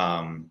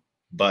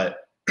 But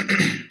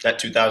that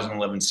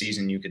 2011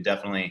 season, you could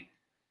definitely,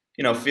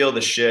 feel the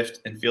shift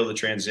and feel the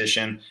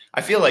transition.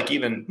 I feel like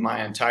even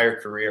my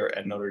entire career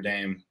at Notre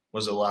Dame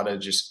was a lot of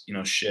just,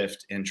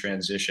 shift and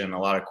transition, a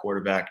lot of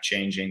quarterback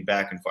changing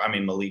back and forth. I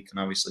mean, Malik can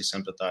obviously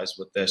sympathize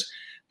with this,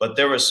 but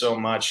there was so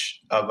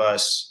much of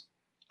us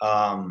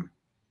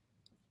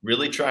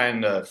really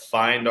trying to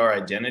find our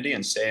identity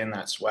and stay in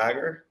that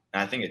swagger.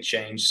 And I think it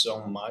changed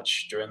so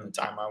much during the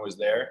time I was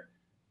there.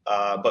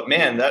 But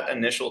man, that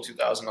initial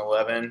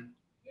 2011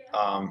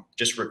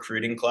 just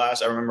recruiting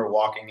class, I remember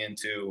walking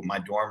into my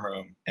dorm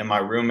room and my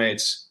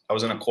roommates, I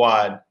was in a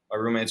quad. My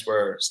roommates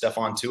were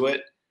Stephon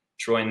Tuitt,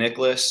 Troy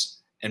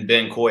Nicholas, and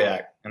Ben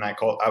Koyak. And I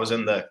was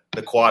in the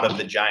quad of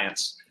the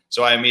Giants.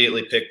 So I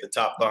immediately picked the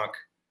top bunk.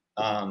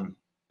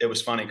 It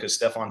was funny because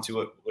Stephon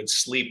Tuitt would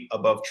sleep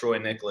above Troy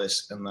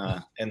Nicholas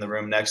in the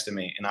room next to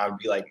me. And I would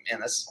be like, man,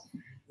 that's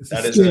a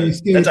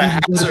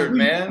hazard,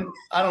 man.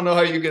 I don't know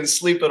how you can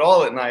sleep at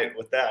all at night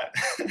with that.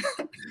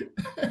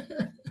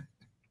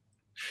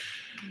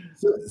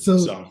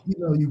 So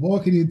you're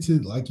walking into,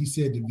 like you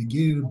said, the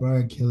beginning of the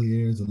Brian Kelly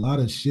era. There's a lot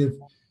of shift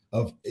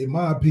of, in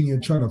my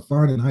opinion, trying to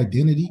find an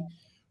identity.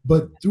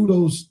 But through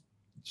those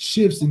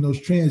shifts and those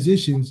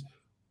transitions,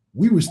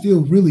 we were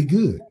still really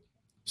good.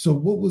 So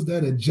what was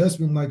that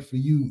adjustment like for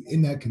you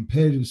in that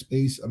competitive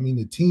space? I mean,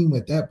 the team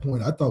at that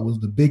point, I thought was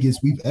the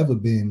biggest we've ever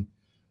been,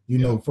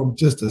 from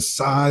just the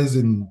size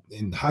and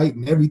height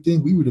and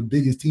everything. We were the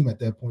biggest team at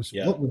that point.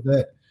 So what was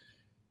that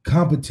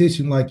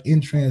competition like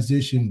in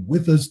transition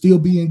with us still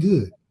being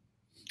good?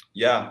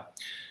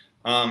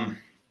 Man,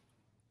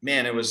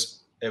 it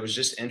was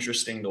just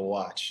interesting to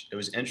watch. It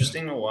was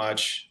interesting to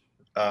watch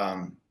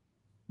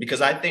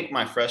because I think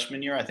my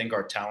freshman year, I think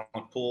our talent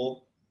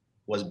pool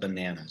was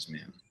bananas,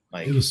 man.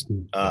 Like, it was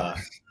stupid.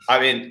 I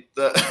mean,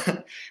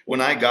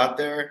 when I got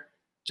there,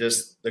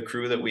 just the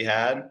crew that we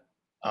had,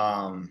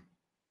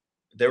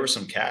 there were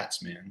some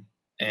cats, man.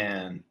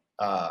 And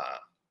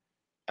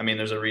I mean,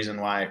 there's a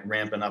reason why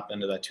ramping up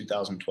into that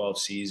 2012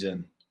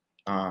 season,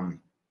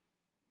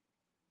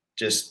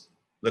 just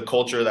the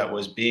culture that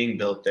was being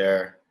built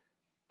there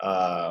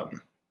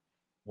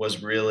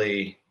was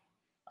really,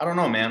 I don't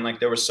know, man. Like,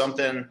 there was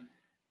something,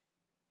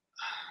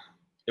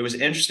 it was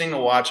interesting to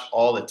watch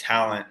all the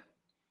talent.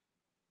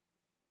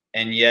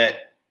 And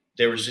yet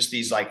there was just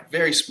these like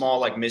very small,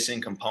 like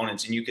missing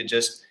components. And you could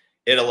just,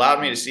 it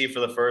allowed me to see for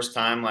the first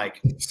time, like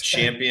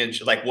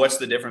championship, like what's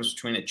the difference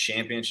between a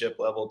championship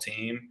level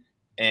team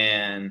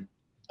and,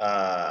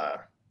 I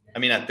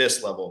mean, at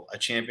this level, a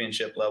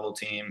championship level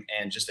team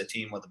and just a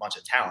team with a bunch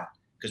of talent.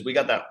 Because we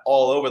got that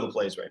all over the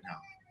place right now.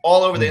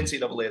 All over the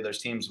NCAA,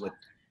 there's teams with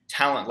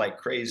talent like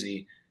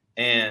crazy.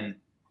 And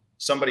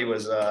somebody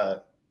was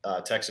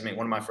texting me.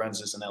 One of my friends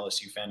is an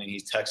LSU fan, and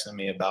he's texting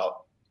me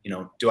about,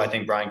 do I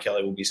think Brian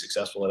Kelly will be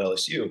successful at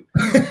LSU?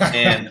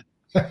 And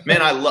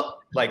man, I love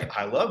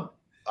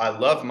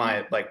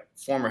my like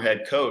former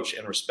head coach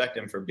and respect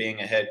him for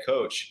being a head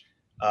coach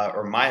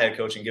or my head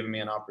coach and giving me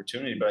an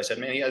opportunity. But I said,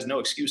 man, he has no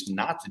excuse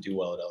not to do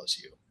well at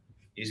LSU.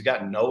 He's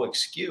got no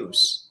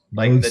excuse.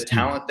 Like the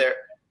talent there,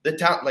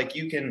 like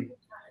you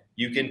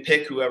you can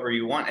pick whoever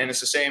you want. And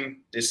it's the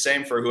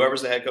same for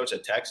whoever's the head coach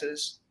at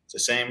Texas. It's the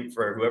same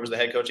for whoever's the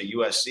head coach at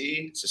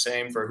USC. It's the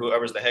same for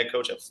whoever's the head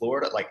coach at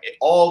Florida. Like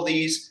all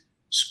these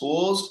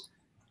schools,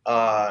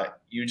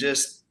 you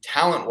just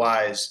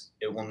talent-wise,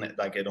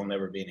 it'll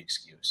never be an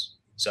excuse.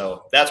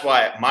 So that's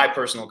why my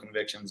personal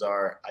convictions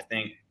are, I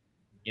think,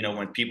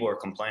 when people are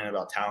complaining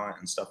about talent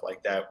and stuff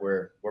like that,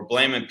 we're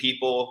blaming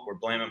people, we're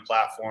blaming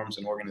platforms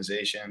and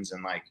organizations,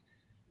 and like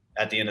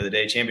at the end of the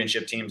day,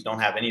 championship teams don't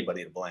have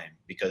anybody to blame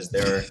because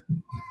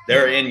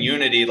they're in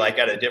unity, like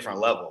at a different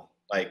level.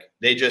 Like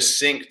they just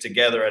sync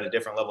together at a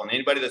different level. And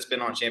anybody that's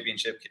been on a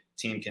championship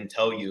team can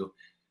tell you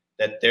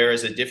that there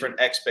is a different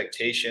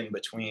expectation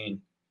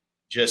between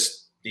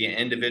just the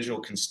individual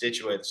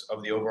constituents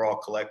of the overall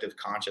collective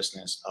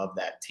consciousness of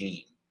that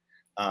team.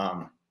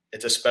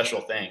 It's a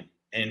special thing.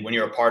 And when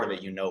you're a part of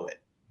it, you know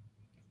it.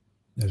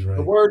 That's right.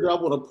 The word that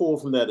I want to pull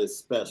from that is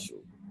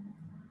special.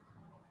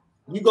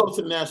 You go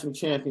to the national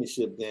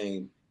championship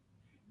game,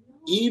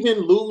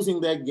 even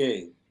losing that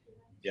game,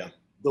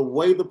 the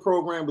way the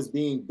program was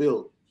being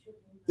built,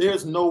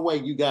 there's no way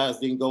you guys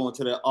didn't go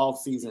into that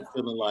offseason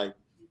feeling like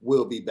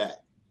we'll be back.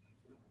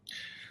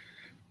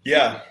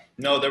 Yeah,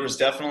 no, there was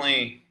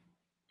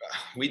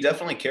we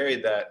definitely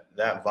carried that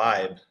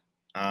vibe.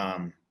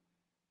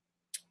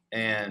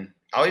 And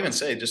I'll even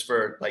say just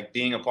for like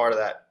being a part of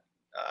that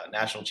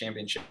national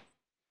championship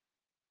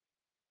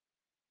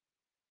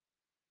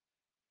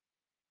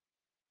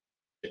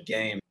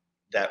game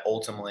that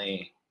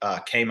ultimately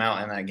came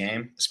out in that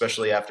game,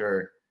 especially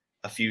after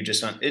a few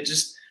just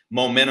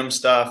momentum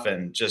stuff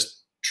and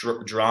just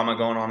drama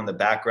going on in the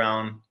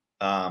background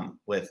I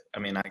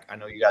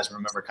know you guys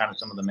remember kind of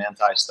some of the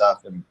Manti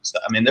stuff and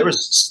stuff. I mean, there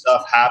was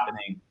stuff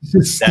happening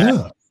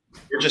that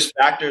were just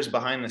factors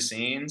behind the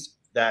scenes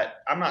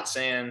that I'm not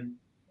saying.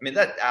 I mean,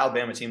 that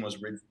Alabama team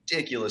was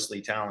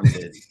ridiculously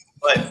talented,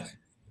 but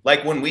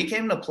like when we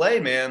came to play,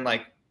 man,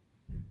 like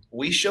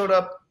we showed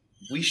up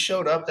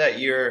that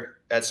year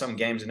at some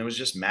games and it was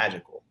just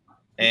magical.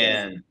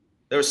 And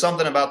there was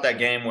something about that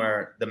game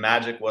where the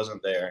magic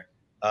wasn't there.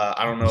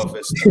 I don't know if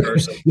it's the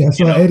person.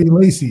 Eddie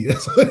Lacy.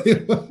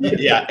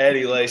 Yeah,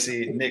 Eddie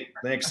Lacy, Nick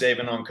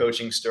Saban on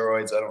coaching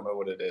steroids. I don't know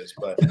what it is,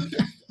 but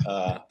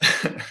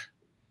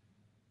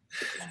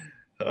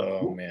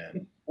oh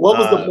man. What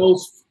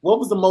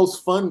was the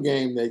most fun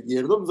game that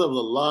year? There was a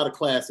lot of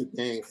classic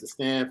games. The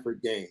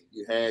Stanford game.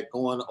 You had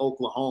going to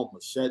Oklahoma,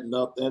 shutting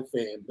up that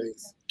fan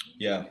base.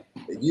 Yeah.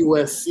 The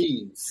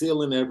USC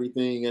sealing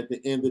everything at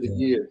the end of the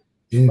year.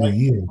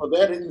 For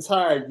that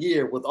entire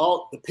year, with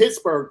all the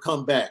Pittsburgh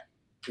comeback,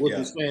 which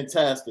was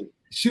fantastic.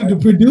 Shoot, the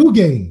Purdue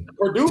game.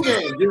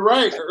 You're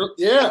right.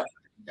 Yeah.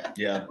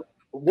 Yeah.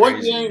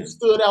 What game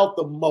stood out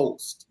the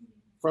most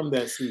from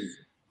that season?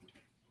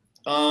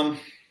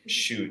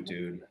 Shoot,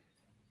 dude.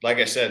 Like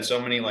I said, so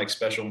many like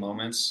special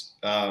moments.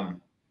 For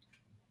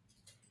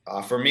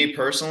me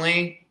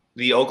personally,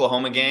 the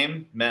Oklahoma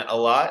game meant a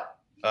lot.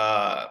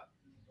 I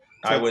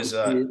was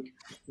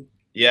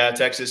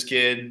Texas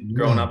kid,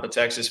 growing up a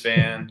Texas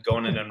fan,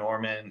 going into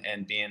Norman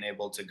and being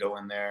able to go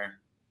in there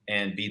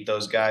and beat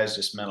those guys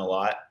just meant a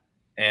lot.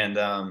 And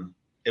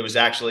it was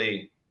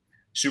actually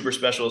super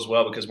special as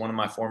well because one of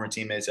my former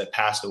teammates had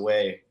passed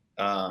away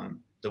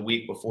the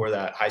week before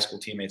that, high school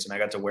teammates, and I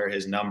got to wear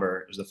his number.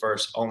 It was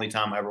the only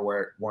time I ever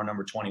wore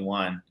number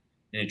 21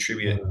 in a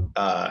tribute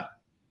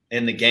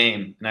in the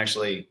game, and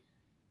actually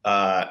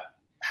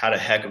had a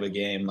heck of a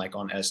game like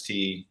on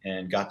ST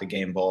and got the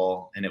game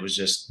ball. And it was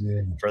just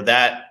for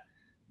that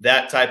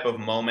type of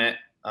moment,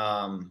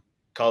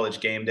 college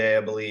game day, I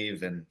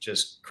believe, and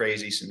just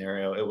crazy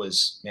scenario. It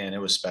was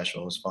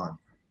special. It was fun.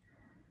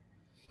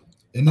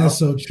 And that's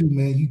so true,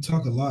 man. You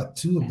talk a lot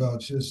too about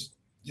just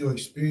your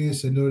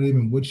experience at Notre Dame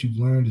and what you've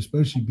learned,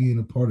 especially being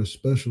a part of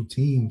special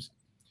teams.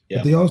 Yeah.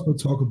 But they also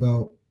talk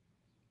about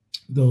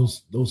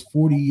those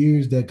 40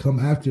 years that come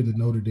after the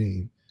Notre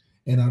Dame.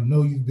 And I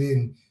know you've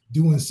been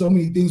doing so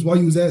many things while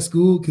you was at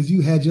school because you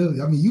was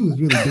really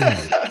doing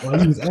it while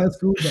you was at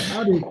school. But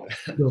how did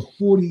the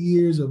 40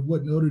 years of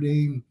what Notre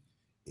Dame,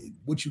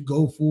 what you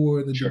go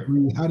for, the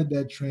degree, how did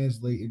that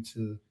translate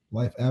into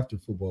life after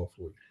football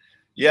for you?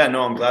 Yeah,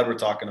 no, I'm glad we're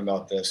talking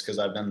about this because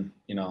I've been,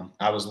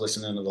 I was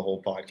listening to the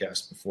whole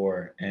podcast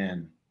before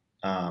and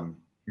I'm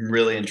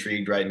really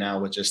intrigued right now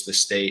with just the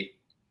state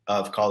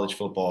of college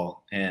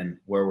football and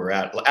where we're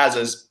at, as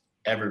is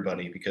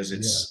everybody, because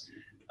it's,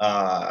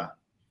 I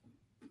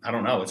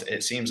don't know,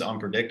 it seems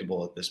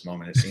unpredictable at this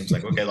moment. It seems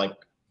like, okay, like,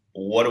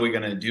 what are we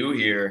going to do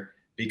here?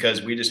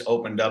 Because we just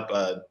opened up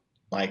a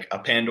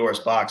Pandora's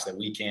box that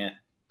we can't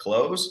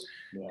close.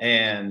 Yeah.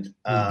 And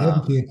we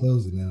definitely can't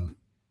close it now.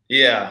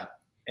 Yeah.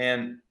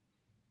 And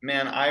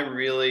man, I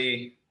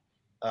really,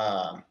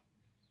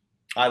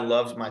 I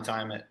loved my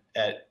time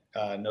at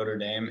Notre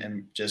Dame,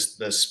 and just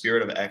the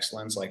spirit of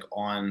excellence, like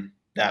on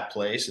that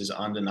place, is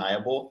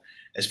undeniable.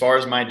 As far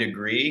as my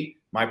degree,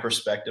 my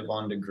perspective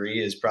on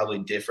degree is probably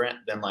different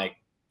than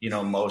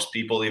most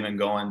people even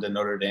going to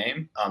Notre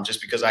Dame,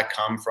 just because I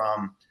come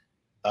from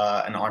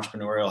an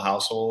entrepreneurial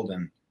household.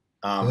 And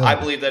I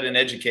believe that in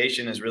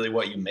education is really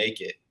what you make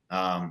it.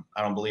 I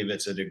don't believe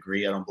it's a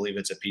degree. I don't believe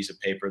it's a piece of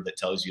paper that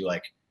tells you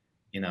like,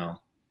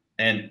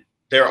 and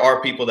there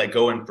are people that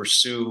go and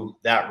pursue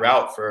that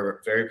route for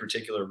a very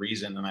particular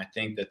reason. And I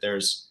think that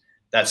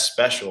that's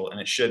special, and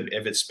it should,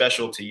 if it's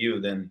special to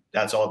you, then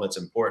that's all that's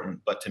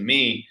important. But to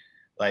me,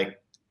 like,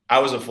 I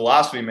was a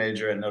philosophy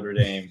major at Notre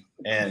Dame,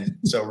 and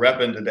so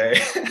repping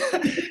today,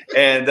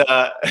 and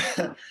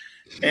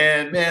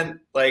man,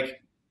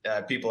 like,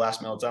 people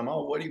ask me all the time,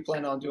 "Oh, what are you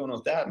planning on doing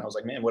with that?" And I was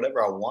like, "Man,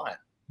 whatever I want."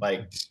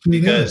 Like,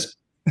 because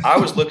I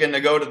was looking to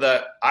go to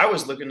the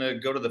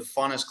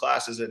funnest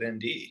classes at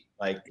ND,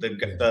 like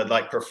the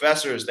like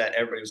professors that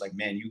everybody was like,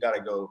 "Man, you got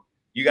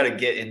to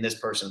get in this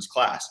person's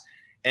class."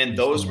 And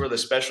those were the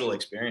special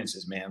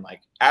experiences, man.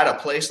 Like at a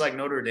place like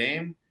Notre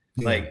Dame,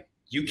 like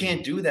you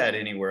can't do that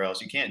anywhere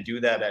else. You can't do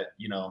that at,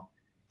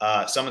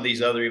 some of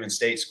these other even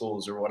state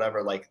schools or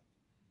whatever. Like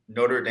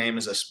Notre Dame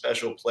is a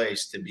special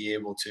place to be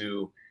able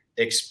to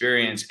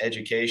experience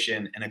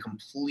education in a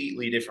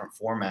completely different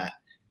format.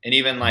 And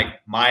even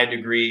like my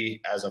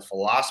degree as a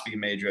philosophy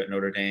major at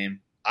Notre Dame,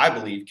 I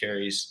believe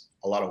carries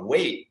a lot of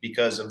weight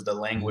because of the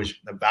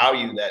language, the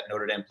value that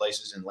Notre Dame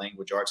places in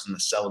language arts and the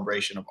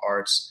celebration of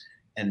arts.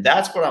 And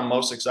that's what I'm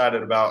most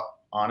excited about,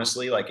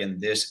 honestly, like in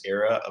this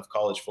era of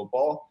college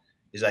football,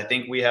 is I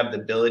think we have the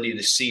ability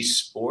to see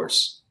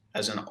sports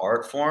as an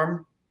art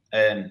form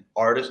and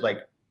artists,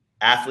 like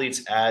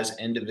athletes as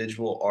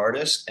individual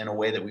artists, in a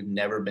way that we've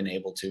never been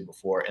able to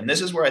before. And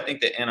this is where I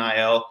think the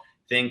NIL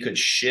thing could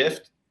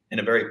shift in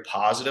a very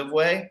positive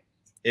way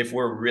if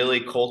we're really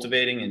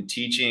cultivating and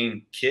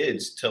teaching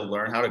kids to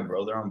learn how to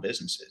grow their own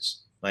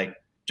businesses. Like,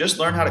 just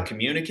learn how to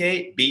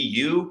communicate, be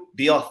you,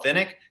 be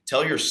authentic,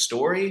 tell your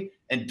story,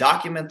 and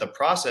document the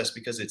process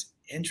because it's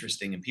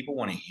interesting and people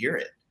want to hear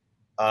it.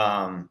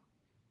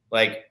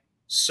 Like,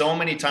 so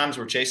many times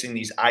we're chasing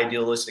these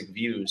idealistic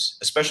views,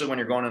 especially when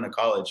you're going into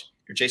college.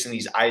 You're chasing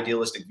these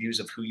idealistic views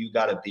of who you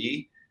got to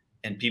be,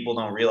 and people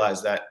don't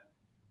realize that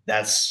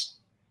that's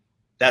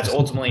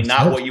ultimately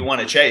not what you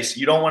want to chase.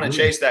 You don't want to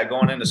chase that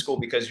going into school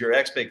because your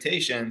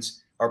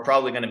expectations are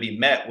probably going to be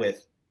met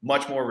with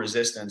much more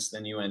resistance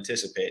than you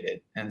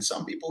anticipated. And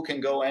some people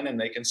can go in and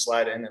they can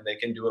slide in and they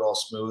can do it all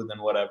smooth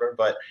and whatever.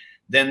 But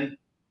then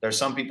there's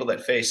some people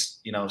that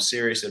face,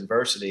 serious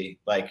adversity,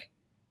 like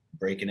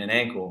breaking an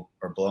ankle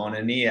or blowing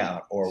a knee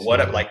out or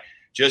whatever, like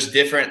just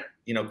different,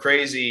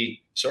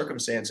 crazy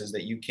circumstances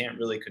that you can't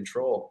really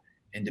control.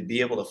 And to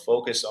be able to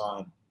focus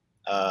on,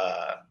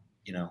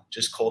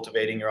 just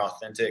cultivating the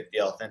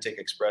authentic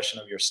expression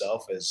of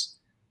yourself is,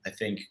 I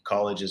think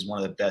college is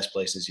one of the best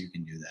places you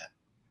can do that.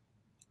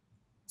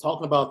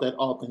 Talking about that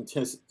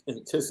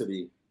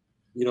authenticity,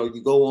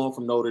 you go on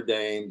from Notre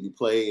Dame, you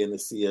play in the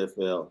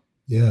CFL.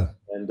 Yeah.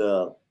 And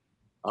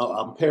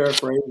I'm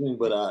paraphrasing,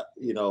 but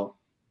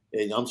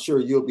and I'm sure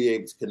you'll be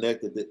able to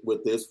connect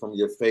with this from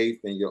your faith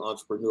and your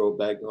entrepreneurial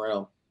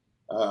background.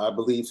 I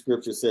believe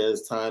scripture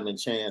says time and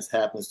chance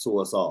happens to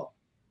us all.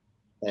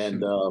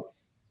 And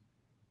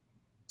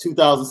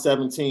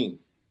 2017,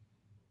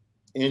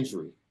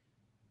 injury.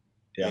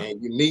 Yeah.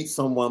 And you meet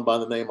someone by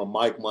the name of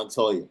Mike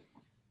Montoya.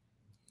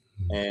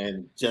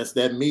 And just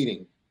that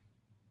meeting,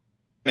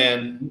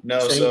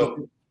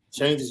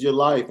 changes your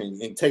life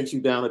and takes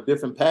you down a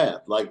different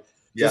path. Like,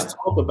 just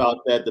talk about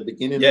that, the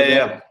beginning of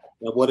that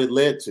and what it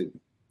led to.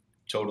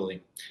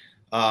 Totally.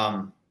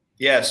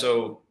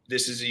 So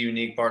this is a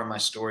unique part of my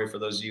story for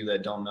those of you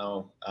that don't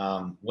know.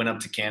 Went up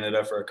to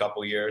Canada for a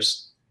couple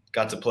years.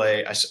 Got to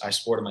play. I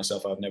sported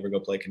myself. I'd never go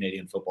play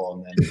Canadian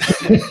football,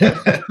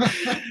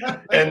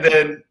 and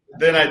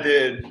then I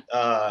did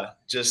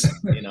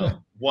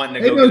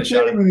wanting to go get a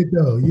shot at it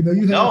though.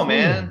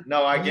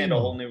 I gained a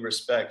whole new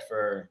respect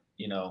for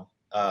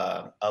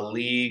a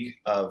league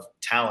of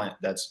talent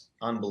that's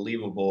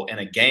unbelievable and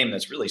a game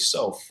that's really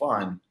so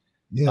fun.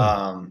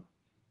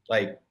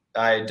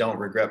 I don't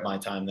regret my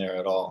time there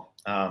at all.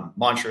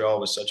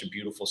 Montreal was such a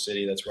beautiful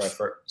city. That's where I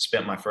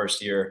spent my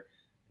first year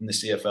in the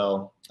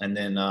CFL. And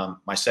then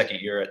my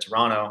second year at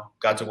Toronto,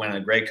 got to win a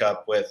Grey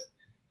Cup with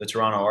the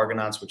Toronto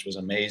Argonauts, which was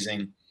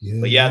amazing.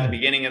 But at the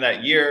beginning of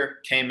that year,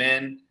 came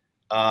in,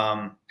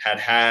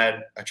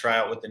 had a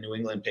tryout with the New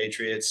England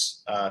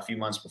Patriots a few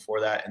months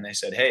before that. And they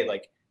said, hey,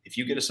 like, if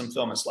you get us some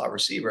film at slot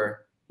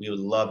receiver, we would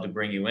love to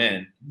bring you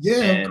in.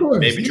 Yeah, and of course.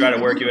 Maybe try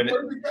to work you in.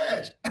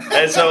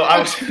 And so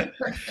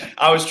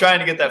I was trying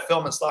to get that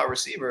film at slot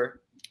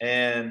receiver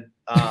and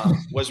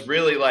was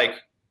really like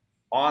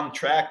on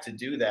track to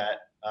do that.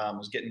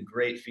 Was getting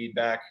great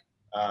feedback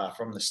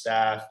from the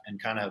staff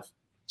and kind of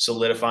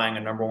solidifying a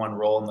number one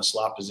role in the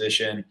slot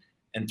position.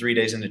 And 3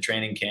 days into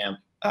training camp,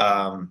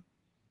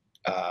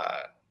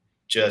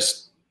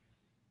 just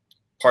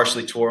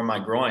partially tore my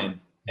groin.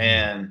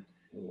 And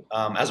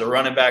as a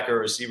running back or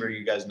receiver,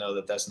 you guys know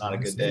that that's not a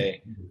good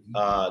day.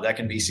 That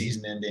can be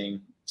season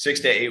ending,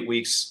 6 to 8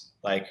 weeks,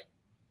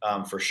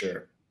 for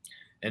sure.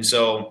 And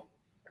so,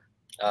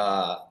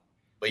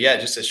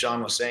 just as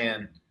Sean was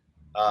saying,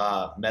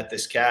 met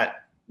this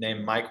cat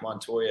named Mike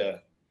Montoya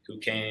who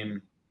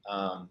came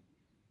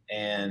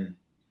and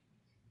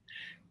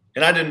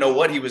And I didn't know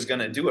what he was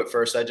going to do at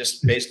first. I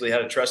just basically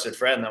had a trusted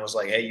friend that was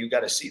like, hey, you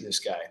got to see this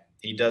guy.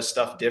 He does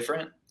stuff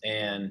different.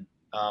 And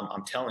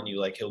I'm telling you,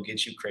 like, he'll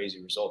get you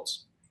crazy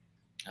results.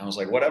 I was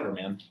like, whatever,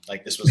 man.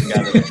 Like, this was a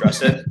guy that I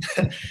trusted.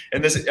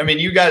 And this, I mean,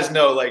 you guys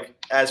know, like,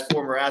 as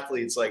former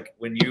athletes, like,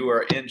 when you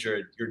are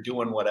injured, you're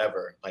doing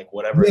whatever, like,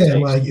 whatever. Yeah,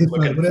 like, it's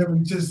like, whatever,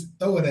 just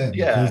throw it at me.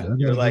 Yeah,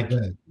 you're like,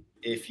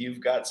 if you've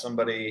got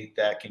somebody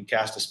that can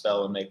cast a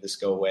spell and make this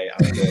go away,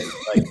 I'm good.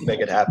 Like, make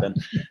it happen.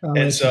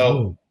 And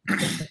so,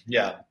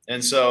 yeah.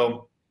 And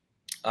so,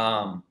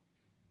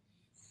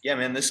 yeah,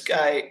 man, this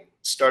guy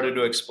started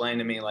to explain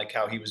to me like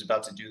how he was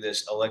about to do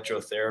this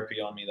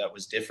electrotherapy on me that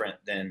was different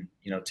than,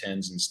 you know,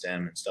 TENS and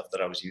STEM and stuff that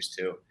I was used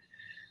to.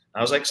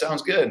 I was like,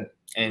 sounds good.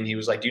 And he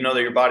was like, do you know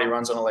that your body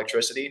runs on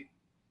electricity?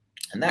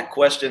 And that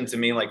question to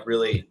me, like,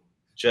 really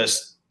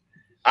just,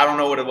 I don't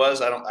know what it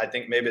was. I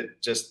think maybe it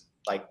just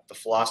like the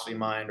philosophy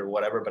mind or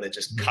whatever, but it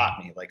just caught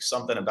me. Like,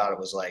 something about it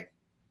was like,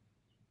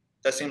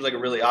 that seems like a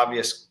really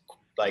obvious,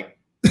 like,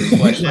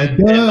 question like,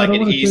 and like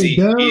an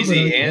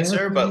easy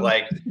answer, but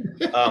like,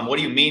 what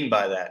do you mean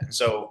by that? And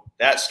so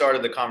that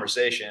started the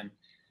conversation.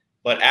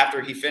 But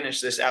after he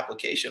finished this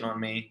application on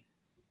me,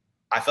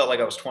 I felt like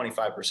I was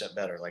 25%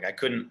 better. Like, I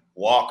couldn't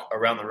walk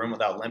around the room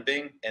without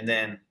limping. And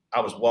then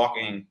I was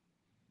walking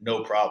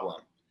no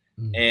problem.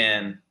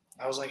 And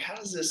I was like, how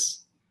does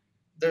this,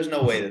 there's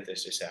no way that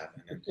this just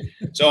happened.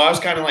 And so I was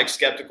kind of like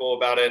skeptical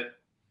about it.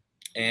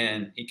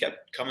 And he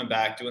kept coming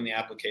back, doing the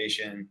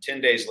application.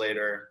 10 days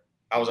later,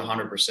 I was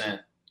 100%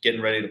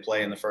 getting ready to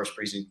play in the first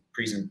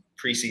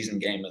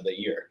preseason game of the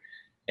year.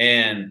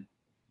 And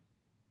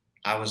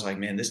I was like,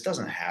 man, this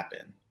doesn't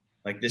happen.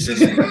 Like, this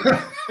isn't,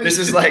 this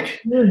is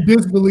like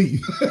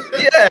disbelief.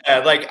 Yeah.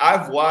 Like,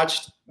 I've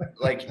watched,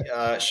 like,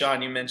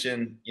 Sean, you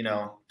mentioned, you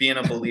know, being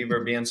a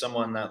believer, being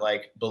someone that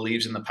like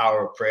believes in the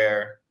power of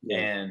prayer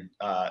and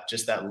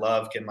just that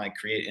love can like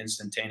create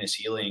instantaneous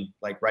healing.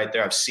 Like, right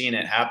there, I've seen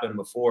it happen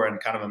before in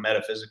kind of a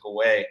metaphysical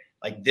way.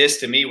 Like, this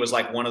to me was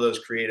like one of those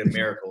creative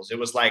miracles. It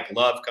was like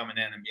love coming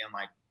in and being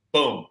like,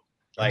 boom,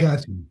 like,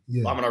 I'm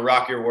going to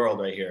rock your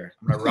world right here.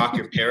 I'm going to rock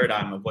your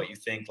paradigm of what you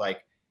think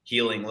like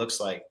healing looks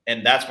like.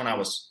 And that's when I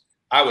was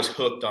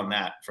hooked on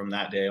that from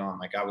that day on.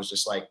 Like, I was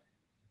just like,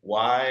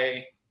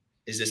 why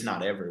is this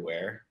not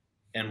everywhere?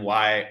 And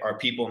why are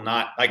people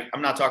not, like,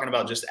 I'm not talking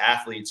about just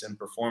athletes and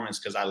performance,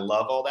 because I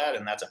love all that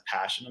and that's a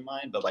passion of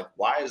mine, but like,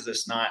 why is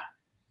this not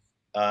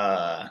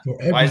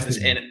why is this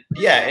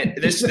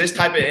this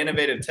type of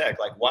innovative tech,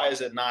 like, why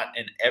is it not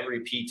in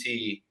every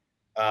PT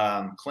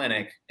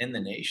clinic in the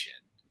nation?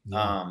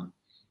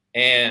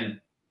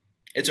 And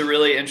it's a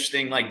really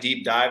interesting like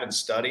deep dive and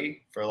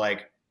study for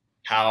like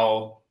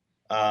how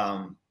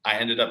I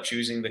ended up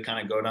choosing to kind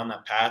of go down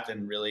that path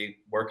and really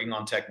working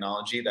on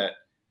technology that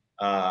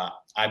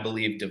I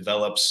believe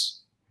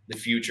develops the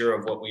future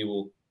of what we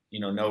will, you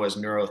know as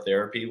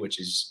neurotherapy, which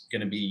is going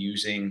to be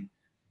using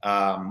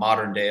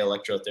modern day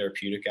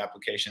electrotherapeutic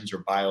applications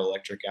or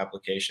bioelectric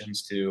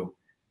applications to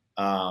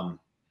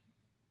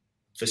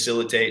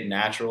facilitate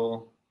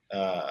natural,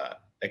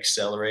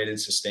 accelerated,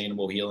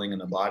 sustainable healing in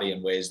the body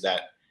in ways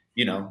that,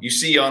 you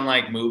see on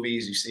like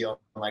movies, you see on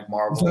like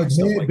Marvel, it's like and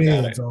stuff med like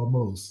bands that.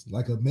 Almost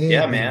like a med.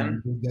 Yeah,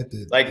 man.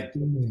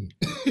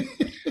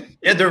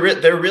 Yeah,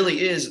 there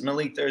really is,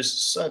 Malik. There's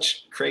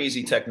such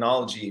crazy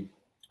technology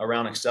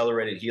around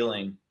accelerated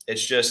healing.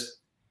 It's just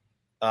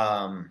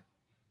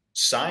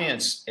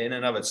science in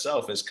and of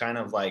itself is kind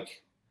of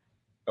like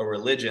a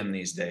religion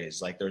these days.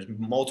 Like, there's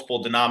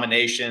multiple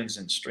denominations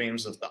and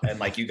streams of and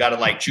like, you got to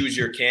like choose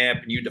your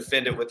camp and you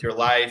defend it with your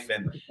life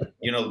and,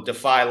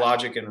 defy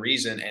logic and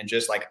reason. And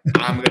just like,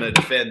 I'm going to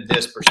defend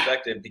this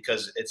perspective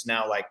because it's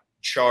now like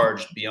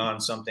charged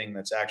beyond something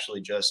that's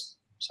actually just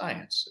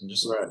science and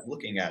just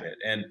looking at it.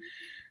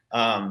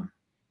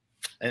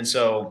 And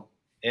so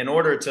in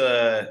order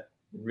to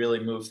really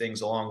move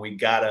things along, we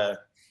got to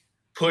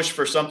push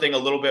for something a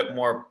little bit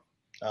more,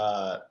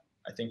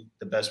 I think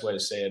the best way to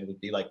say it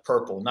would be like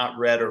purple, not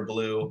red or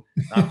blue,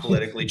 not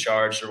politically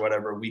charged or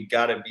whatever. We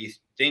got to be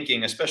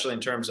thinking, especially in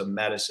terms of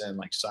medicine,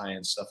 like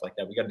science, stuff like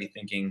that. We got to be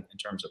thinking in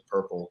terms of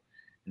purple,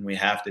 and we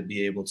have to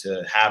be able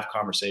to have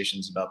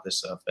conversations about this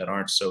stuff that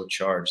aren't so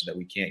charged that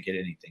we can't get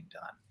anything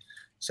done.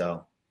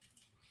 So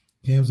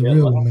Cam's a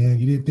real one, man.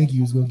 You didn't think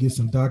you was gonna get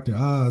some Dr.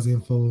 Oz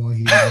info on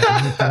here.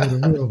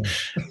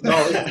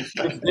 No,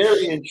 it's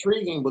very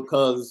intriguing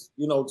because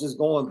just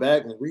going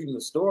back and reading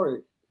the story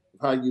of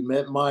how you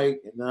met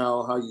Mike and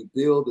now how you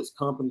build this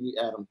company,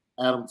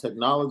 Atom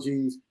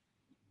Technologies,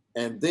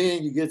 and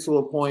then you get to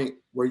a point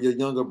where your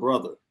younger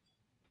brother,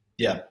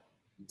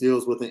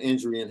 deals with an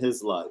injury in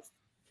his life,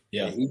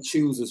 and he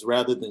chooses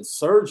rather than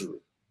surgery,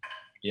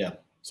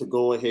 to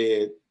go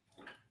ahead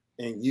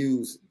and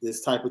use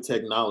this type of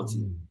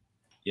technology.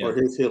 For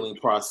his healing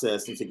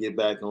process and to get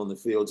back on the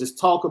field. Just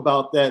talk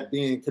about that,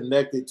 being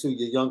connected to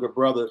your younger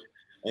brother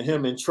and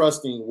him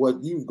entrusting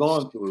what you've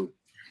gone through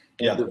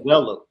and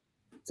developed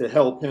to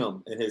help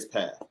him in his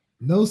path.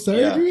 No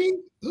surgery?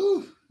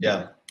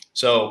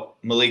 So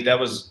Malik, that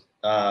was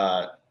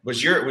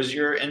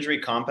your injury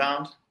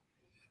compound?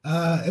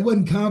 It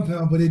wasn't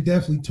compound, but it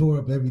definitely tore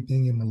up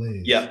everything in my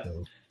legs. Yeah.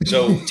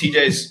 So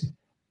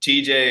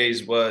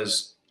TJ's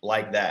was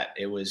like that.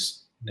 It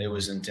was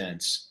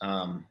intense.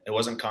 It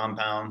wasn't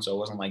compound, so it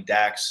wasn't like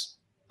Dax.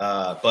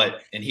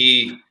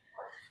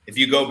 If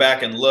you go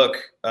back and look,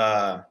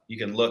 you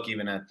can look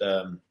even at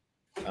the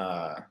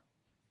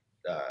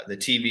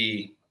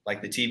TV,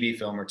 like the TV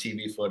film or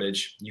TV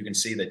footage. You can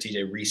see that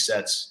TJ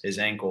resets his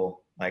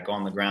ankle like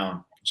on the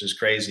ground, which is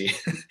crazy.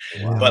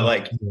 Wow. But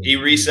like he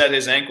reset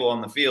his ankle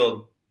on the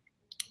field,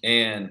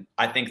 and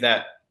I think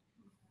that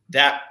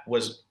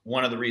was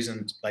one of the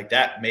reasons, like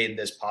that made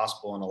this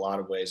possible in a lot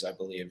of ways, I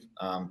believe,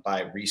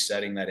 by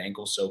resetting that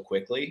ankle so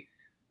quickly,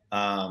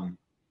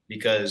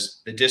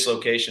 because the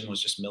dislocation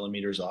was just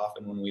millimeters off.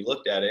 And when we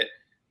looked at it,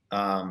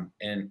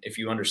 and if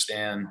you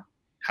understand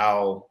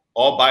how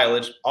all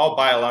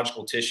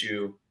biological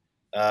tissue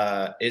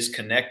is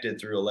connected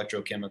through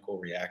electrochemical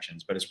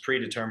reactions, but it's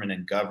predetermined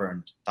and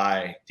governed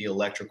by the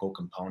electrical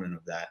component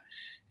of that.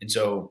 And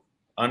so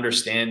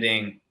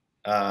understanding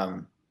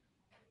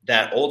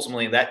that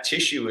ultimately that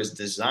tissue is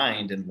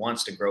designed and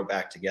wants to grow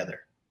back together.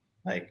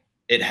 Like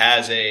it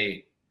has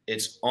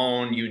its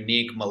own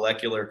unique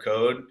molecular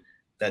code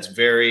that's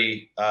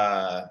very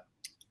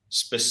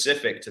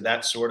specific to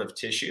that sort of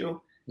tissue.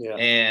 Yeah.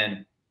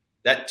 And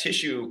that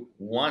tissue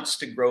wants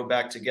to grow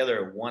back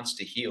together, it wants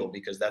to heal,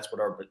 because that's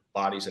what our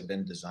bodies have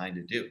been designed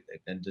to do.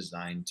 They've been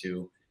designed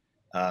to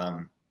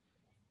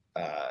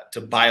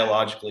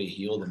biologically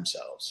heal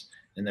themselves.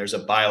 And there's a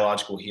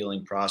biological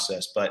healing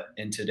process. But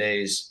in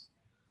today's,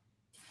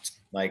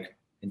 the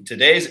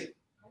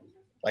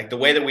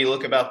way that we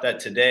look about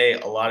that today,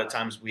 a lot of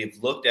times we've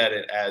looked at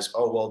it as,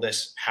 oh, well,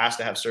 this has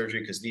to have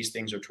surgery because these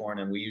things are torn.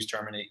 And we use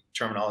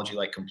terminology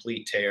like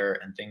complete tear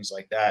and things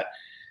like that.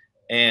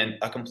 And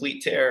a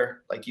complete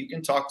tear, like you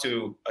can talk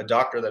to a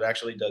doctor that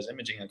actually does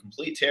imaging. A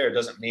complete tear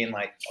doesn't mean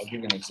like, I'll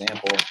give you an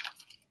example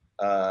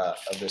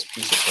of this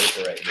piece of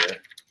paper right here.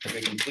 Like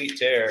a complete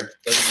tear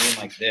doesn't mean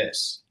like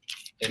this.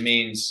 It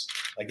means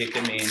like, it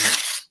can mean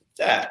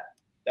that.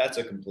 That's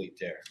a complete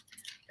tear.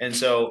 And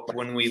so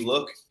when we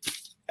look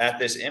at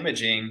this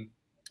imaging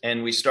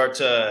and we start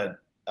to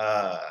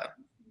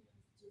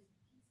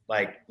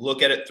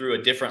look at it through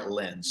a different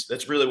lens,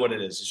 that's really what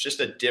it is. It's just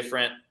a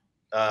different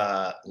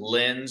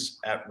lens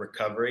at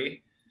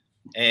recovery.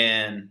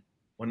 And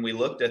when we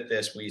looked at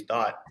this, we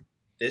thought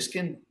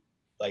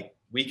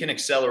we can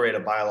accelerate a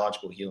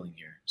biological healing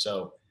here.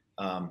 So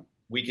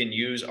we can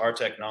use our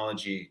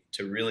technology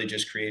to really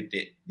just create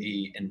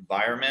the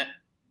environment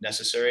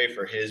necessary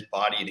for his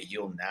body to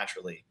heal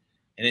naturally.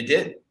 And it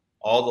did.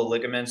 All the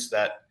ligaments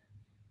that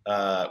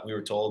we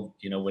were told,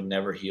 would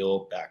never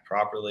heal back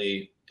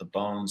properly, the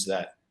bones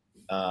that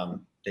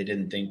they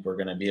didn't think were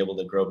going to be able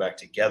to grow back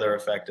together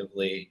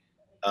effectively,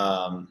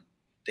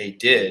 they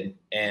did.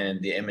 And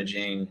the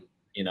imaging,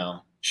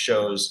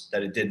 shows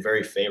that it did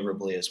very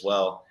favorably as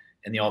well.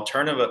 And the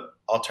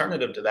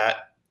alternative to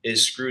that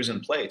is screws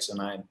and plates. And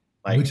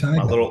my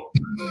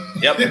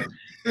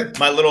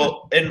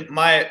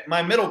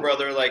middle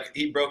brother, like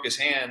he broke his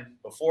hand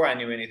before I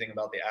knew anything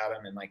about the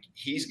Atom, and like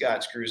he's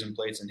got screws and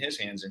plates in his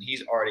hands, and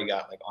he's already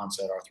got like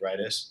onset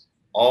arthritis.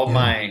 All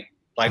my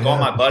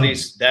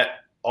buddies that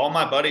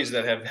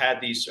have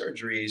had these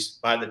surgeries,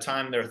 by the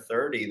time they're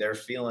 30, they're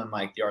feeling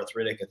like the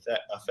arthritic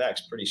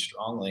effects pretty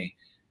strongly.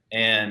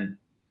 And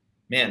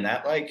man,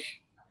 that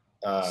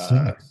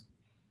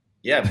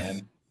yeah,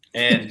 man.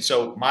 And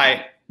so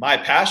my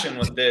passion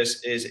with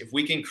this is if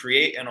we can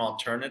create an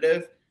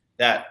alternative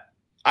that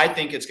I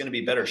think it's going to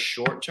be better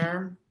short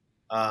term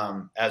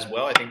as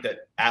well. I think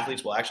that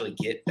athletes will actually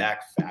get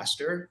back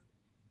faster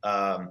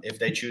if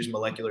they choose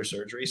molecular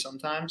surgery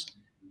sometimes,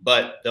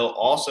 but they'll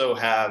also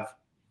have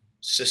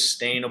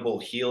sustainable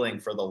healing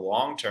for the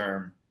long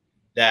term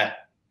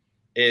that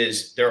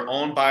is their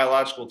own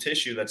biological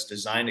tissue that's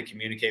designed to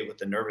communicate with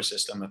the nervous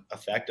system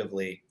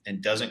effectively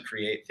and doesn't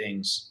create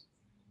things,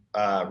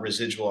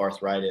 residual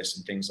arthritis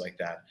and things like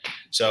that.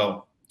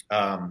 So,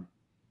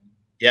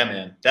 yeah,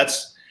 man,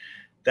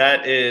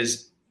 that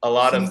is a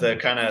lot of the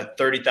kind of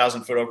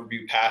 30,000 foot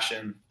overview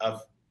passion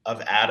of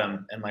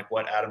Atom and like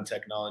what Atom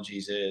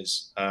Technologies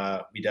is.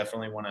 We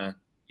definitely want to,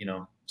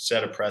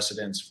 set a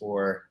precedence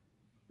for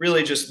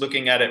really just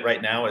looking at it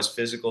right now as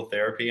physical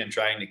therapy and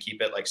trying to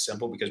keep it like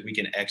simple, because we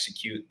can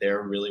execute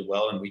there really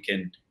well and we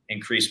can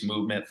increase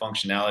movement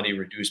functionality,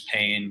 reduce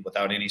pain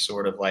without any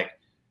sort of like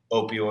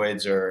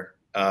opioids or,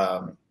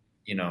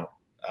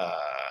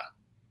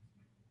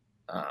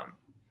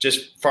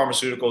 just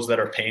pharmaceuticals that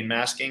are pain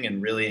masking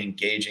and really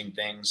engaging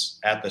things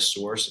at the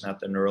source and at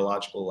the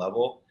neurological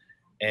level.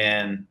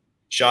 And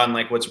Sean,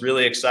 like what's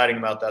really exciting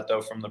about that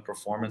though, from the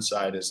performance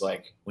side is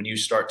like when you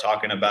start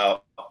talking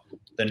about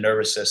the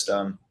nervous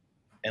system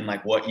and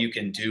like what you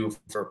can do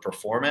for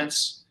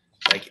performance,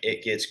 like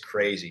it gets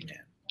crazy,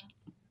 man.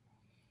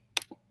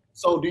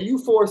 So do you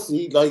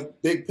foresee like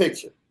big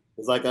picture?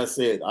 Because like I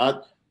said,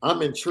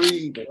 I'm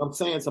intrigued and I'm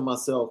saying to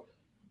myself,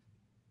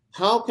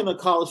 how can a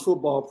college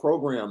football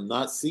program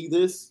not see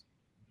this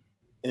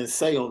and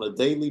say on a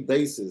daily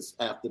basis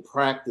after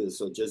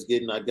practice or just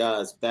getting our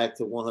guys back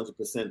to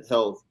 100%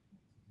 health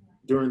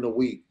during the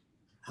week,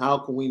 how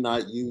can we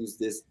not use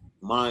this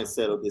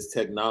mindset of this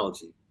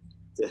technology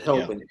to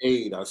help and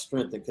aid our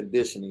strength and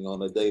conditioning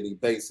on a daily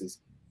basis?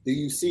 Do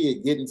you see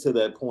it getting to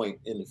that point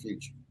in the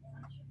future?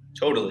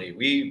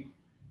 Totally.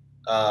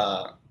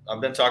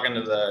 I've been talking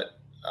to the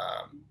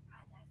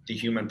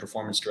human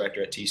performance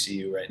director at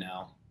TCU right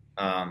now.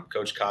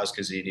 Coach Kaz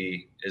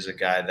Kazidi is a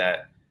guy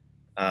that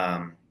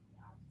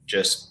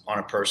just on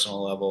a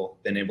personal level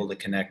been able to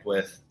connect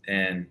with.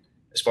 And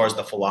as far as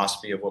the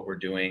philosophy of what we're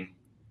doing,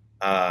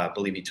 I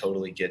believe he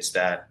totally gets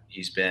that.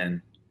 He's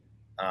been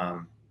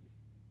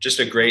just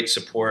a great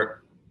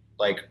support,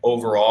 like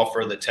overall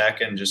for the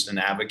tech, and just an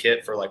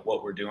advocate for like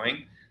what we're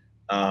doing.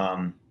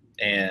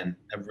 And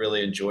I've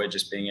really enjoyed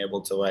just being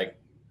able to like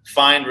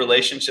find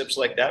relationships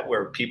like that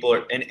where people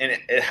are, and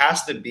it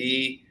has to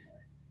be,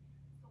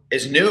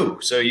 it's new.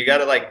 So you got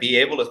to like be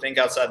able to think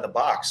outside the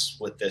box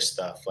with this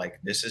stuff. Like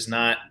this is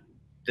not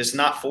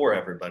for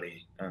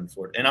everybody.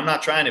 And I'm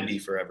not trying to be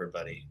for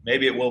everybody.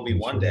 Maybe it will be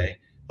one day,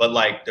 but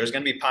like there's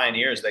going to be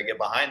pioneers that get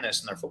behind this,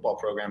 and their football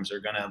programs are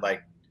going to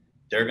like,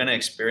 they're going to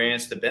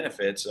experience the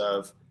benefits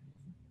of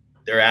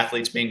their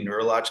athletes being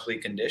neurologically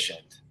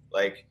conditioned.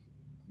 Like,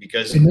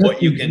 because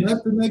what you can,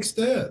 that's the next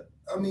step.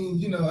 I mean,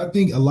 you know, I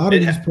think a lot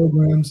of these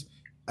programs,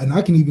 and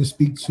I can even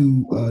speak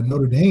to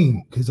Notre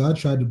Dame, because I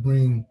tried to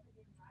bring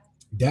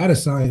data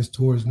science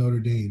towards Notre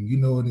Dame, you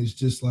know, and it's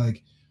just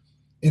like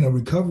in a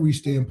recovery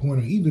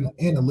standpoint, or even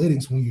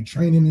analytics, when you're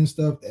training and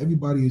stuff,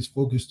 everybody is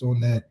focused on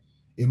that,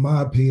 in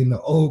my opinion,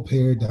 the old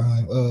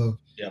paradigm of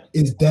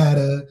it's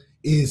data,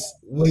 it's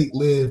weight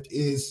lift,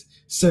 it's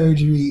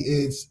surgery,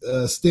 it's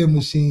STEM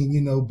machine,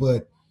 you know,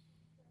 but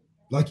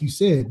like you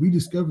said, we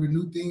discovered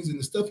new things, and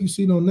the stuff you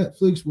seen on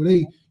Netflix where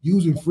they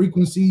using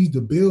frequencies to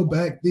build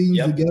back things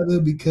together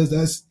because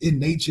that's in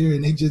nature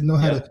and they just know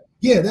how to,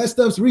 that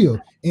stuff's real.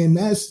 And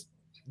that's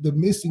the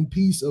missing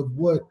piece of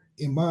what,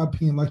 in my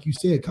opinion, like you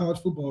said,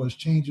 college football is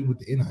changing with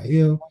the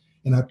NIL.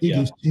 And I think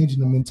it's changing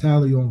the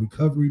mentality on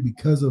recovery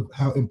because of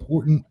how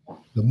important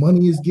the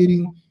money is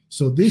getting.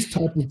 So this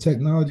type of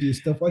technology and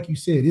stuff, like you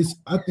said,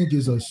 I think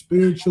is a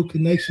spiritual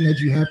connection that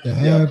you have to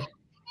have.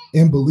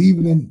 And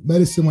believing in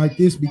medicine like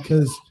this,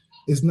 because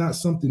it's not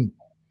something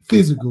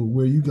physical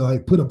where you can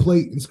like put a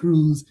plate and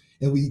screws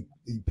and we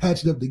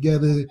patch it up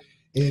together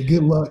and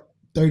good luck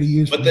 30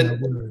 years from now.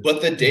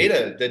 But the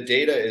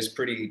data is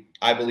pretty,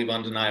 I believe,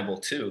 undeniable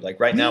too. Like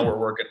right now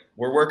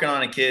we're working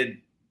on a kid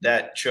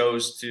that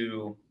chose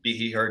to be,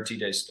 he heard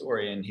TJ's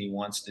story and he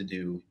wants to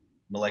do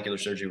molecular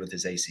surgery with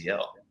his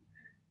ACL.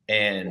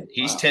 And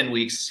he's 10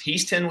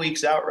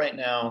 weeks out right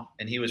now,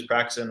 and he was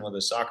practicing with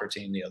a soccer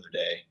team the other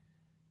day.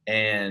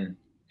 And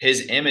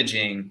his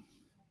imaging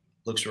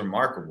looks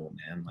remarkable,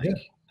 man.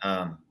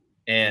 Like,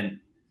 and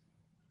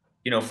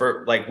you know,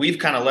 for like, we've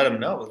kind of let him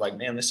know, like,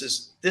 man, this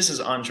is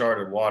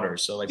uncharted water.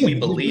 So like, we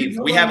believe,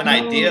 we have an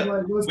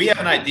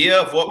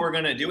idea of what we're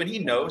going to do. And he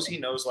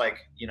knows like,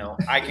 you know,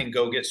 I can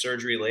go get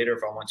surgery later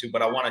if I want to,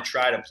 but I want to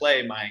try to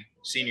play my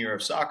senior year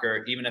of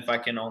soccer, even if I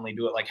can only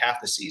do it like half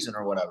the season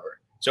or whatever.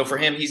 So for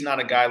him, he's not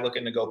a guy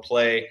looking to go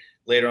play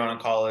later on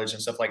in college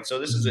and stuff like, so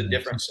this is a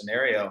different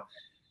scenario.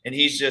 And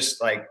he's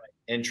just like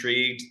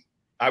intrigued.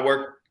 I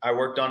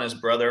worked on his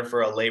brother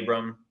for a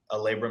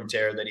labrum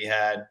tear that he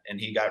had,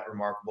 and he got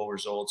remarkable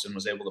results and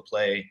was able to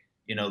play,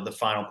 you know, the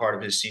final part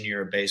of his senior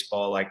year of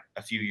baseball like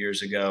a few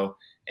years ago.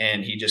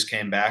 And he just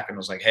came back and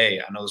was like,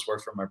 hey, I know this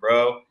worked for my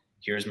bro.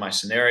 Here's my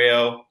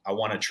scenario. I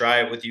want to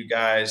try it with you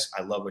guys.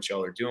 I love what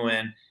y'all are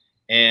doing.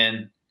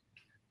 And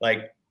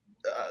like,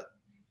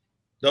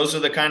 those are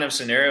the kind of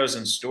scenarios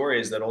and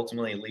stories that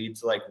ultimately lead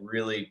to like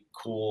really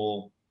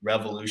cool,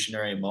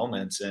 revolutionary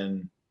moments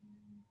and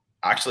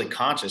actually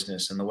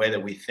consciousness and the way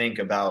that we think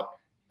about,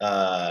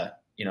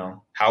 you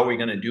know, how are we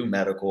going to do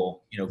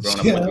medical, you know, growing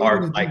up with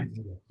art, like.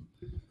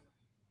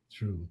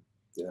 True.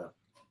 Yeah.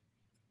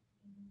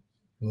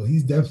 Well,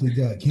 Cam's definitely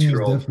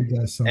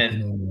got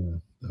something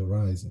on the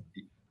horizon.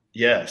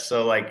 Yeah.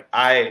 So like,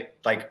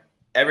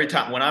 every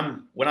time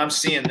when I'm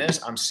seeing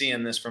this, I'm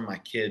seeing this from my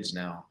kids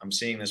now. I'm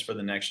seeing this for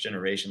the next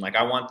generation. Like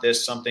I want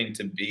this to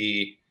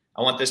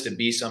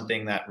be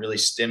something that really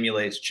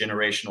stimulates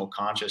generational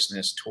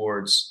consciousness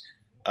towards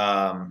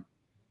a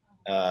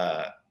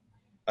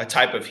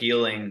type of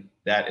healing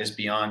that is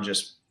beyond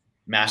just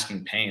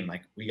masking pain.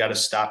 Like we got to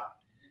stop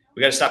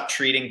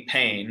treating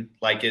pain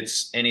like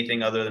it's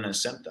anything other than a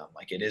symptom.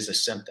 Like it is a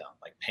symptom.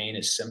 Like pain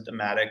is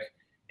symptomatic,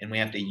 and we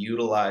have to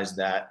utilize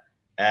that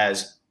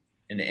as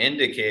an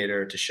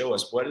indicator to show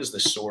us what is the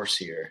source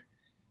here.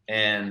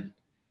 And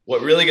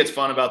what really gets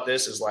fun about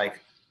this is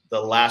like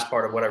the last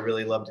part of what I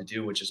really love to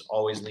do, which is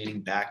always leading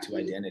back to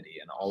identity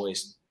and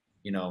always,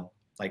 you know,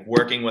 like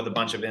working with a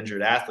bunch of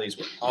injured athletes,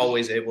 we're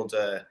always able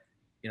to,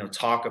 you know,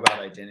 talk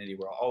about identity.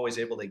 We're always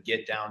able to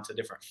get down to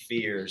different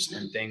fears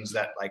and things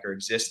that like are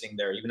existing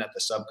there, even at the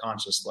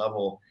subconscious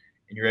level.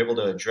 And you're able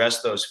to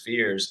address those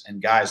fears.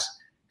 And guys,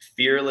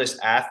 fearless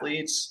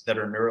athletes that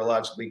are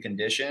neurologically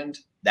conditioned,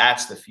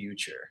 that's the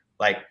future.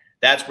 Like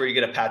that's where you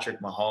get a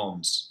Patrick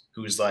Mahomes,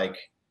 who's like,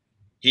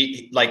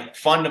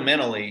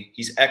 fundamentally,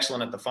 he's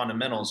excellent at the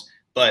fundamentals,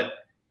 but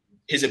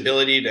his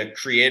ability to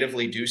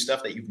creatively do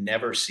stuff that you've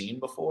never seen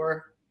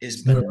before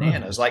is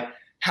bananas. Like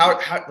how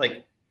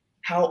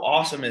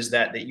awesome is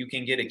that you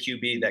can get a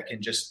QB that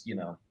can just,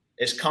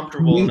 is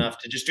comfortable enough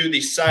to just do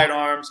these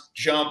sidearms,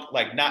 jump,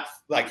 not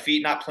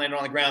feet not planted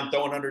on the ground,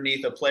 throwing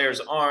underneath a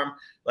player's arm.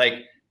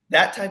 Like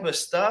that type of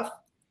stuff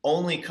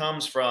only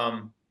comes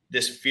from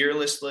this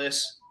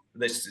fearlessness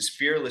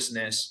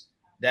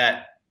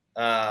that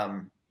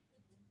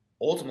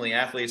ultimately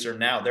athletes are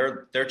now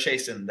they're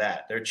chasing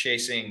that. They're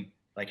chasing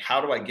like,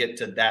 how do I get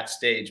to that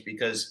stage?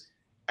 Because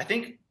I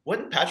think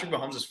wasn't Patrick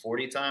Mahomes'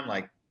 40 time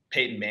like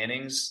Peyton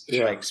Manning's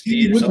like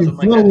speed or something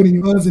like that? When he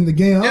was in the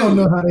game, I don't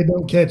know how they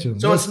don't catch him.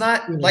 So it's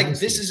not like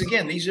this is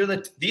again. These are the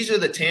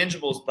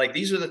tangibles. Like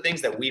these are the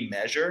things that we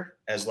measure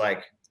as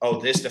like,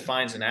 oh, this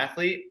defines an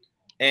athlete.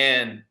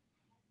 And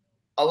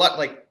a lot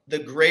like the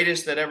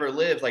greatest that ever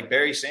lived, like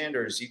Barry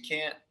Sanders, you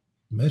can't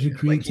measure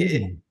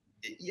creativity.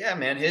 Yeah,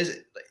 man.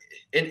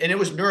 And it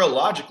was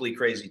neurologically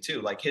crazy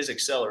too, like his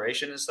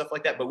acceleration and stuff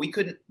like that. But we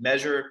couldn't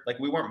measure, like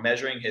we weren't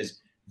measuring his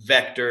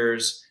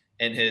vectors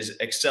and his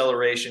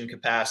acceleration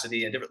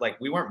capacity and different, like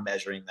we weren't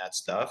measuring that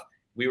stuff.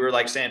 We were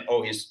like saying,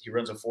 oh, he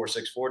runs a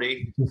 4.6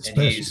 40 and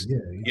he's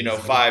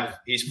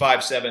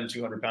 5'7",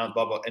 200 pounds,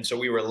 blah, blah. And so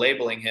we were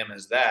labeling him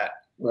as that.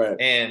 Right.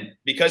 And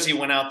because he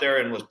went out there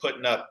and was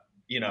putting up,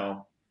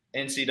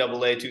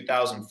 NCAA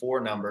 2004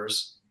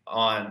 numbers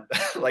on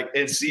like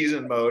in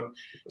season mode,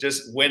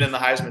 just winning the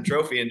Heisman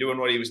Trophy and doing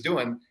what he was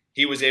doing,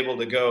 he was able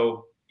to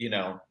go,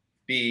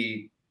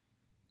 be,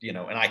 an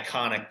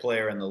iconic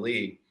player in the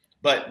league.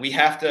 But we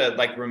have to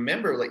like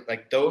remember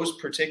like those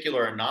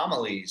particular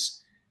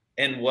anomalies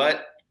and why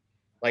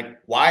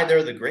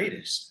they're the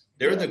greatest.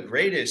 They're the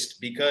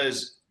greatest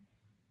because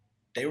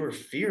they were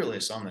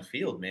fearless on the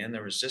field, man.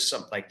 There was just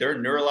some like their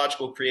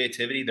neurological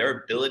creativity,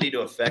 their ability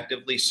to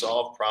effectively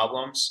solve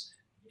problems,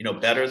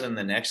 better than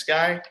the next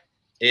guy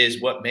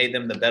is what made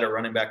them the better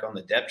running back on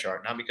the depth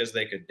chart. Not because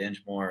they could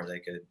bench more, or they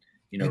could,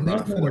 and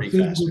run 40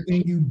 faster.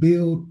 Thing you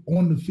build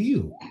on the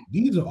field.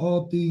 These are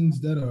all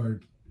things that are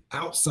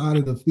outside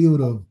of the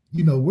field of,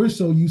 we're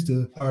so used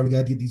to, all right, we got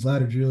to get these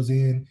ladder drills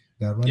in,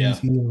 got to run these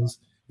hills,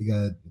 we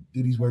got to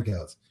do these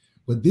workouts.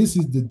 But this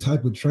is the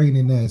type of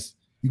training that's,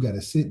 you got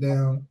to sit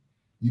down,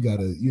 you got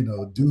to,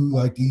 do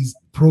like these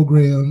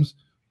programs,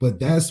 but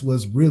that's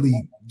what's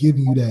really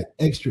giving you that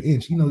extra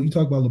inch. You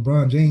talk about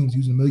LeBron James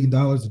using $1 million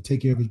to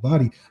take care of his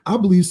body. I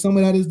believe some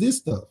of that is this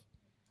stuff.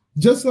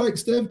 Just like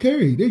Steph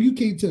Curry. There you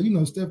can't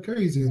tell, Steph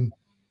Curry's in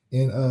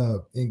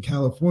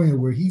California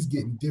where he's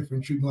getting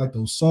different treatment, like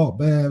those salt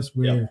baths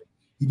where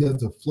he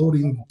does the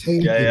floating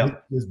tape and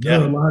it's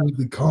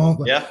neurologically calm.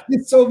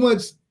 It's so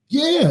much.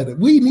 Yeah,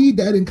 we need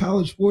that in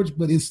college sports,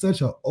 but it's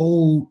such an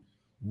old,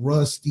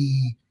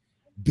 rusty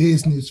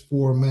business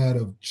format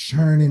of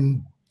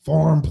churning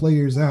farm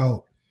players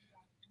out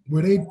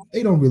where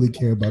they don't really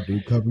care about the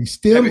recovery.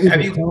 Still is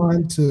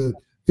inclined to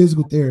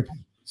physical therapy.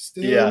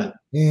 Still,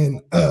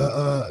 and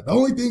the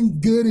only thing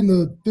good in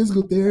the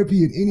physical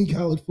therapy in any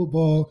college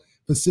football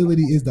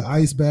facility is the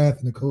ice bath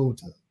and the cold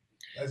tub.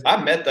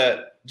 I met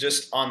that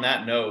just on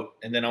that note,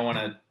 and then I want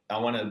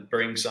to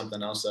bring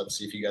something else up,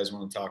 see if you guys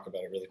want to talk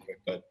about it really quick.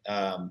 But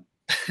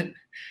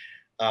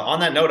on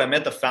that note, I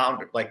met the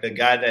founder, like the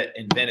guy that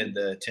invented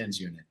the TENS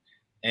unit,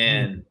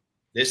 and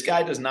this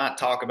guy does not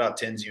talk about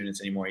TENS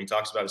units anymore. He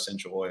talks about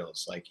essential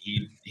oils. Like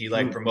he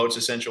promotes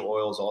essential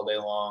oils all day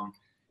long.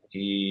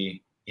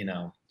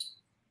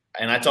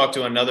 And I talked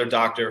to another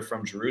doctor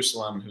from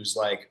Jerusalem who's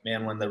like,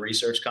 man, when the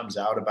research comes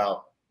out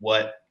about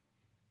what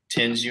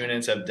TENS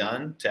units have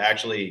done to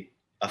actually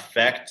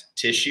affect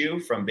tissue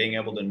from being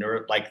able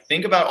to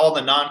think about all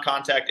the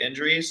non-contact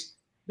injuries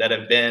that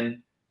have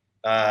been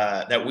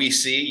that we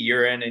see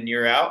year in and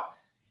year out,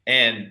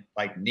 and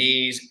like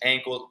knees,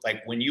 ankles,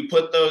 like when you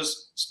put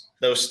those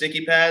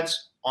sticky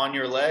pads on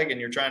your leg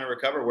and you're trying to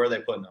recover, where are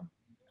they putting them?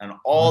 And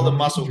all the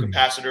muscle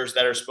capacitors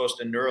that are supposed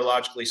to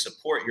neurologically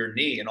support your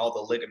knee and all the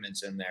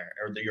ligaments in there,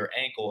 or your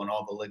ankle and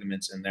all the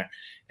ligaments in there.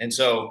 And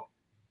so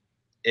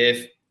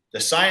if the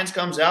science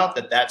comes out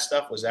that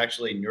stuff was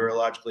actually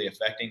neurologically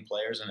affecting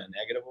players in a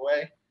negative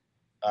way,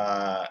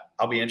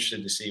 I'll be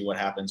interested to see what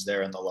happens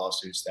there in the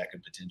lawsuits that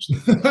could potentially.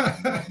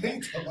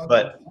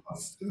 But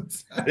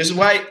this is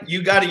why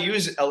you got to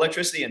use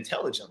electricity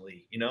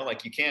intelligently.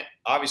 Like you can't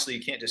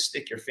just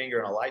stick your finger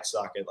in a light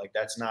socket. Like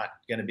that's not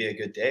going to be a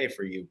good day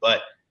for you.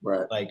 But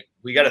like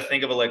we got to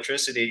think of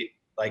electricity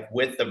like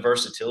with the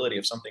versatility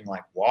of something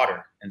like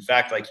water. In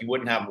fact, like you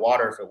wouldn't have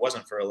water if it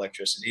wasn't for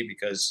electricity,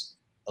 because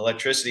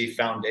electricity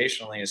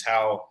foundationally is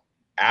how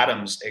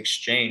atoms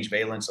exchange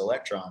valence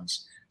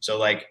electrons. So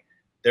like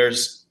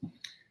there's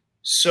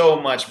so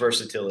much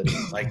versatility,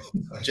 like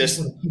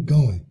just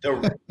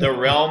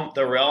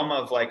the realm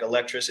of like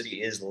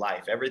electricity is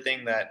life.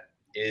 Everything that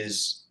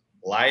is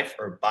life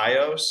or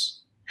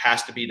bios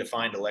has to be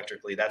defined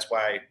electrically. That's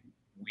why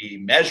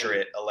we measure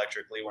it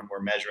electrically when we're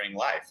measuring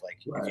life. Like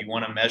if you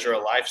want to measure a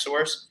life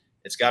source,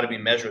 It's got to be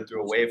measured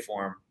through a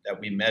waveform that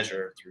we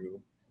measure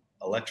through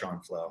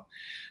electron flow.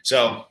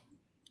 So,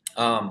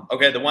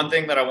 okay, the one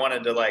thing that I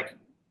wanted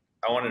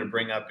to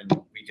bring up,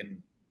 and we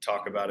can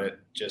talk about it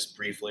just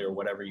briefly or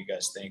whatever you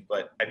guys think,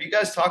 but have you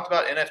guys talked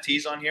about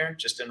NFTs on here,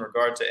 just in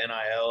regard to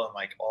NIL and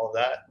like all of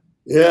that?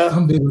 Yeah,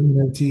 I'm big on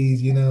NFTs.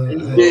 You know,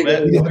 we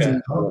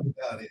haven't talked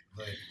about it,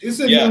 but it's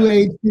a new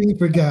age thing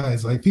for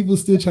guys. Like people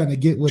still trying to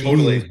get what it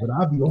is, but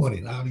I'll be on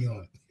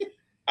it.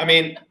 I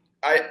mean,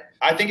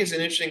 I think it's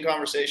an interesting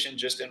conversation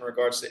just in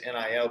regards to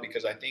NIL,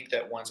 because I think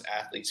that once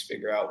athletes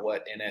figure out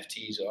what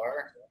NFTs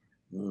are,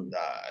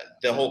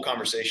 the whole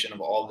conversation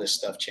of all this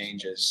stuff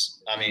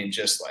changes. I mean,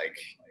 just like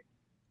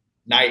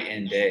night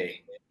and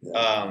day.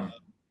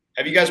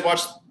 Have you guys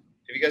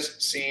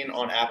seen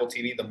on Apple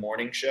TV The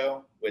Morning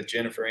Show with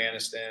Jennifer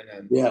Aniston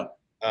and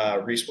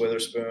Reese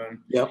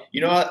Witherspoon? Yep.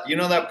 You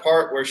know that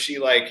part where she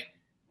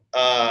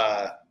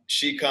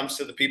she comes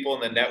to the people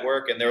in the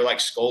network and they're like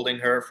scolding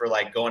her for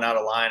like going out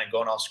of line and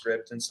going off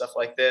script and stuff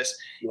like this.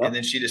 Yep. And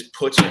then she just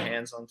puts her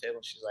hands on the table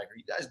and she's like, "Are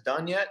you guys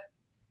done yet?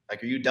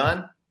 Like, are you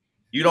done?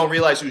 You don't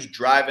realize who's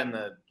driving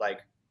the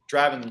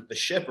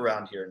ship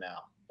around here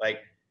now. Like,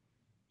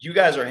 you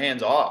guys are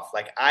hands off.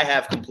 Like, I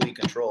have complete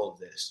control of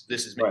this.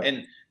 This is me." Right.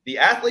 And the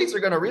athletes are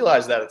going to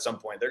realize that at some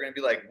point. They're going to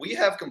be like, we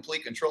have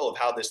complete control of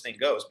how this thing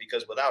goes,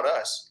 because without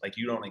us, like,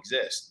 you don't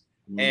exist.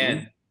 Mm-hmm.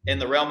 And in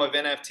the realm of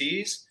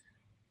NFTs,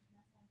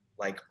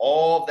 like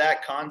all of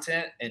that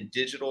content and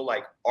digital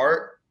like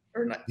art,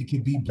 or not, it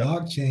could be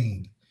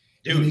blockchain.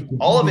 Dude,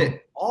 all of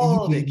it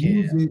can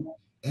use it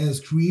as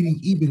creating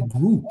even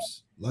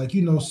groups. Like,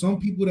 you know, some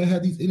people that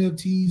have these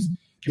NFTs,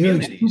 they're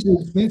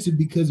super expensive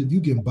because if you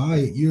can buy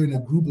it, you're in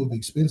a group of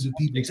expensive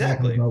people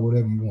talking about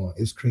whatever you want.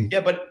 It's crazy. Yeah,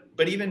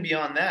 but even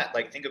beyond that,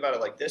 like, think about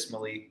it like this,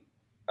 Malik.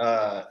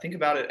 Think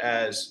about it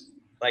as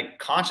like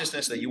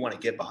consciousness that you want to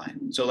get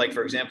behind. So, like,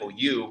 for example,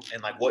 you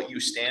and like what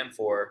you stand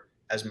for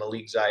as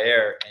Malik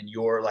Zaire and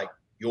your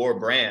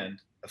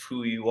brand of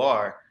who you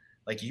are,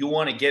 like, you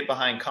want to get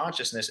behind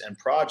consciousness and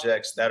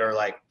projects that are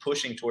like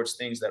pushing towards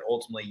things that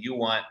ultimately you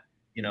want,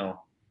 you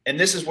know. And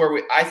this is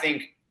where I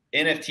think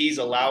NFTs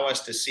allow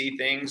us to see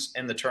things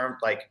in the term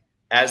like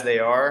as they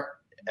are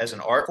as an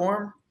art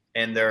form,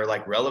 and their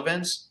like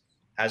relevance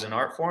as an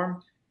art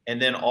form,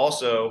 and then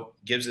also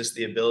gives us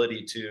the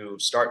ability to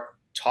start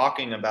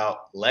talking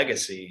about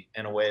legacy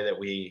in a way that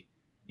we,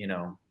 you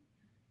know,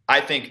 I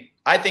think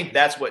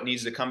that's what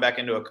needs to come back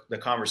into the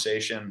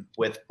conversation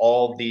with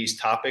all these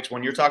topics.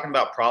 When you're talking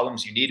about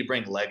problems, you need to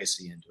bring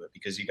legacy into it,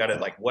 because you got to,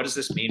 like, what does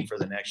this mean for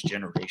the next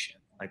generation?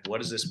 Like, what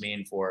does this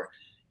mean for,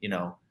 you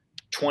know,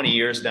 20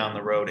 years down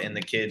the road and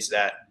the kids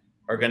that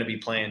are going to be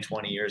playing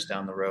 20 years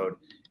down the road?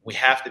 We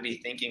have to be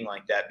thinking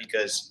like that,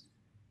 because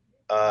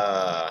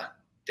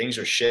things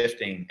are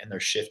shifting, and they're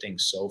shifting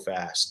so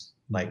fast,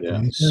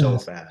 so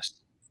fast.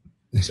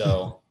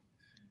 So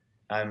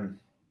I'm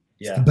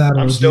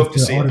stoked to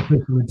see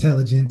artificial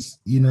intelligence,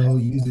 you know,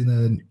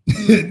 using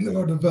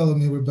neural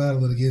development. We're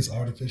battling against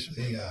artificial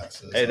AI.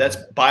 So hey, that's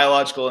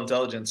biological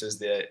intelligence is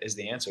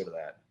the answer to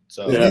that.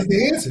 So it's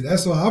the answer.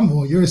 That's why I'm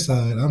on your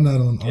side. I'm not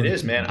on. It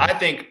is, man. I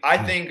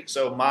think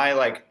so.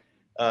 My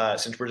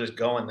since we're just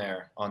going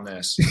there on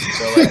this,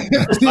 so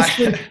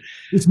like,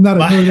 it's not a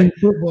Notre Dame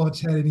football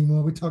chat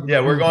anymore. We're talking. Yeah,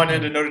 we're going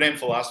into Notre Dame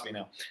philosophy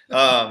now.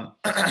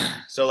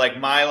 So like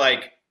my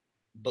like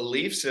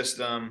belief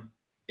system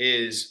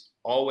is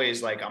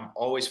always like, I'm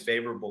always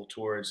favorable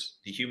towards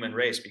the human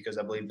race, because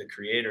I believe the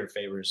Creator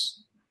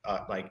favors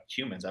like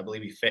humans. I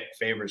believe he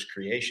favors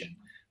creation.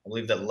 I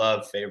believe that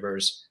love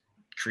favors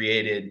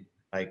created,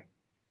 like,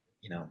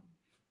 you know,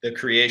 the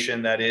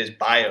creation that is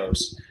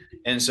bios.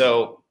 And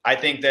so I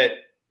think that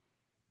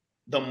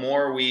the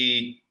more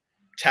we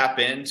tap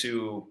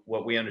into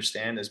what we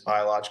understand as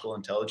biological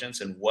intelligence,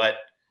 and what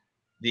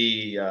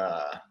the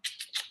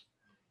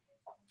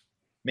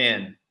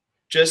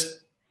just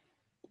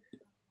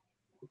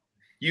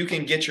you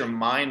can get your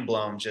mind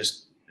blown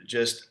just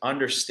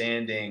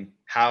understanding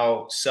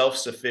how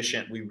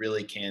self-sufficient we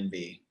really can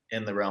be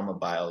in the realm of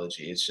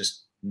biology. It's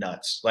just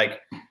nuts. Like,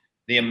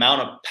 the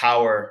amount of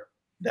power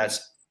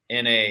that's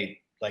in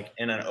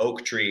an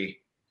oak tree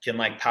can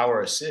like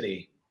power a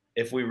city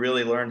if we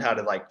really learned how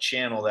to like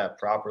channel that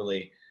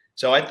properly.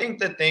 So I think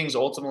that things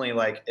ultimately,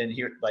 like, and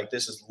here, like,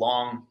 this is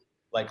long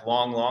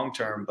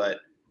term, but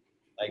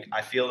like,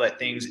 I feel that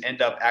things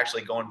end up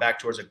actually going back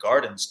towards a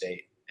garden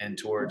state, and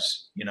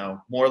towards, you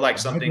know, more like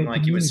something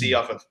like you would see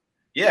off of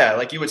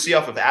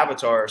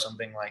Avatar or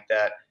something like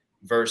that,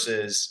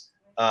 versus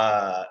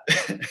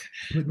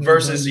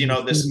you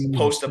know, this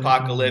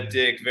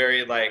post-apocalyptic,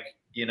 very like,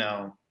 you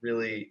know,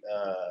 really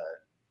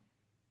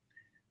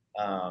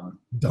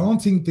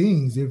daunting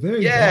things. They're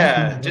very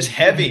daunting, just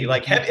heavy.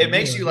 Like heavy. It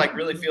makes you like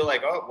really feel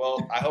like, oh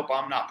well, I hope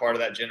I'm not part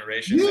of that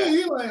generation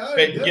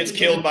that gets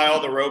killed by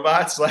all the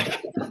robots.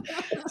 Like,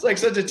 it's like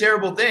such a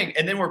terrible thing.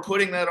 And then we're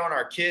putting that on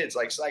our kids,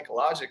 like,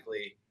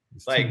 psychologically.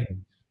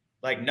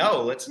 Like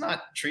no, let's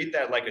not treat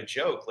that like a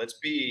joke. Let's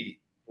be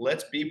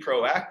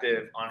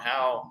proactive on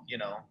how, you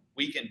know,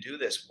 we can do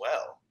this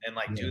well, and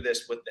like do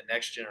this with the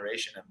next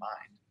generation in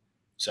mind.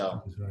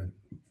 So That's right.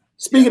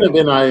 Speaking of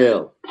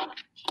NIL,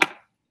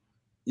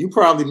 you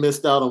probably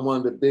missed out on one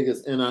of the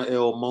biggest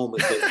NIL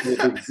moments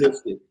that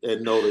existed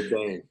at Notre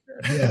Dame.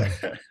 Yeah,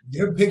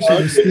 your picture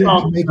is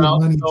still making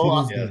money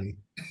to this day.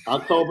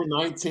 October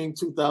 19,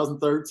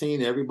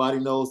 2013. Everybody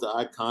knows the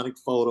iconic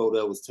photo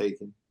that was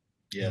taken.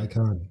 Yeah.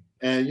 Iconic.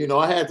 And, you know,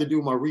 I had to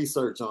do my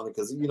research on it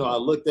because, you know, I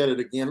looked at it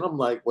again and I'm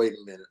like, wait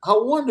a minute. I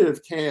wonder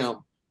if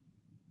Cam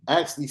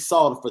actually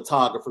saw the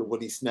photographer when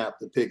he snapped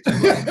the picture.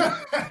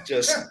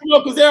 Just you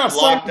know, because there are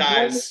locked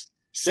eyes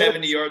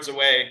 70 yards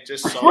away.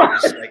 Just saw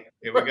it. Just like,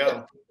 here we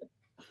go.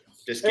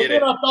 Just get and it.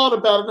 then I thought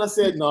about it and I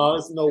said, no,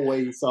 there's no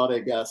way he saw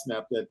that guy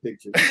snap that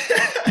picture.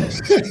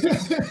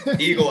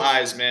 Eagle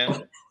eyes,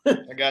 man. I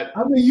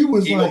mean, you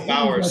was Eagle like,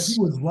 powers.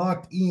 He was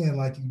locked in,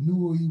 like you knew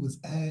where he was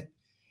at.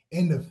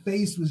 And the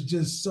face was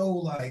just so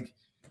like,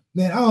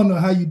 man, I don't know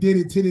how you did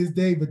it to this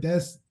day, but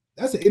that's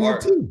an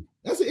NFT.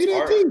 That's an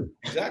NFT. Art.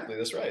 Exactly,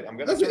 that's right. I'm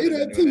gonna. That's an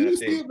NFT. You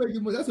still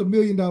making money. That's $1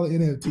 million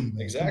NFT. Man.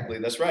 Exactly,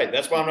 that's right.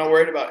 That's why I'm not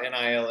worried about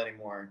NIL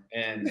anymore.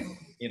 And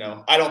you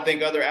know, I don't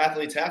think other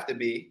athletes have to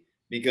be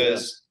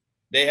because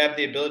they have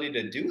the ability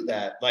to do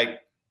that. Like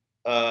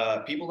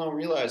people don't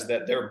realize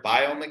that their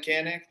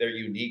biomechanic, their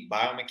unique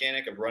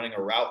biomechanic of running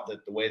a route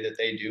the way that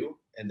they do,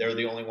 and they're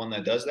the only one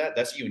that does that.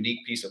 That's a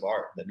unique piece of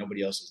art that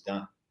nobody else has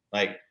done.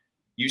 Like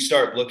you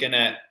start looking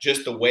at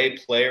just the way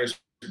players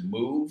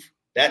move,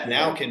 that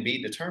now can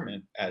be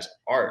determined as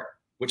art,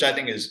 which I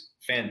think is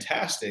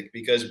fantastic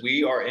because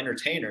we are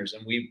entertainers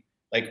and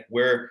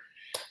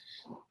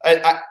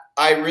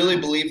I really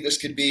believe this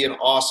could be an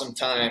awesome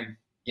time,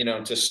 you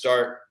know, to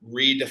start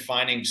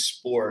redefining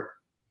sport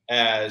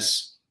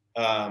as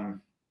a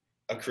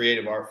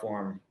creative art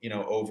form, you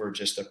know, over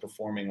just a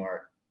performing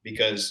art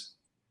because,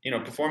 you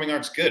know, performing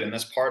art's good and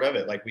that's part of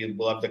it. Like we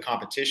love the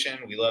competition.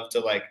 We love to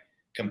like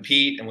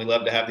compete and we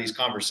love to have these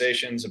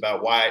conversations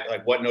about why,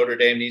 like what Notre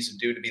Dame needs to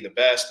do to be the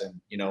best. And,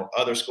 you know,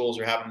 other schools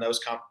are having those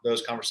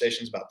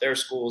conversations about their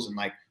schools and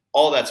like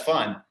all that's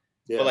fun.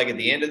 Yeah. But like at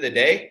the end of the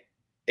day,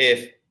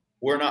 if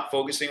we're not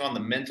focusing on the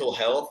mental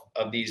health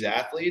of these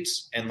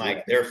athletes and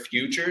like their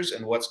futures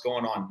and what's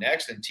going on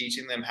next and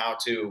teaching them how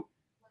to,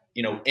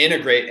 you know,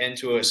 integrate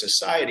into a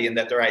society and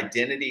that their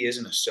identity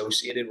isn't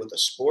associated with a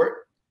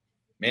sport,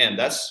 man,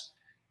 that's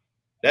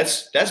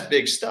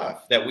big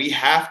stuff that we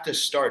have to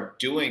start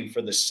doing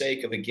for the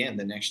sake of, again,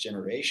 the next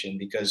generation,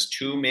 because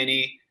too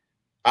many,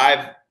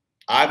 I've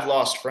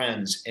lost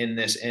friends in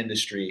this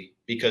industry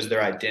because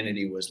their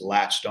identity was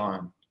latched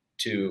on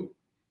to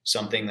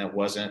something that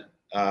wasn't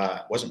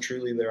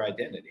truly their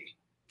identity.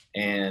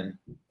 And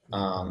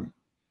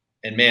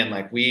man,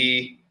 like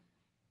we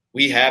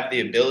have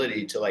the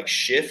ability to like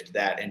shift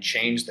that and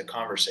change the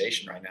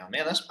conversation right now,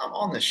 man. I'm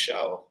on this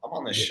show.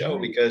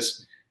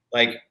 Because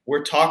like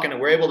we're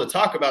able to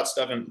talk about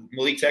stuff. And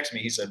Malik texted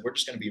me, he said, we're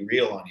just going to be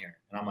real on here.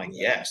 And I'm like,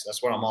 yes,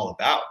 that's what I'm all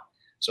about.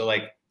 So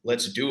like,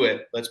 let's do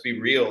it. Let's be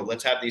real.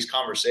 Let's have these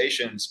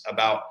conversations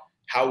about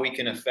how we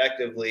can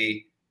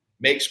effectively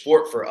make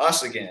sport for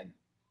us again,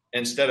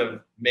 instead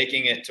of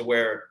making it to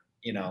where,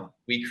 you know,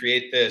 we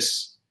create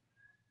this,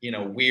 you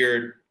know,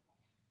 weird,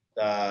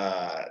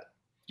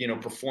 you know,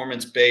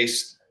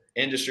 performance-based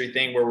industry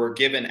thing where we're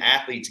giving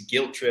athletes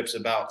guilt trips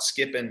about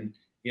skipping,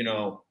 you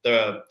know,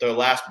 their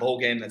last bowl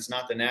game that's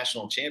not the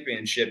national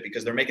championship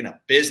because they're making a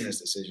business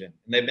decision.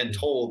 And they've been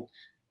told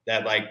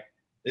that like,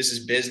 this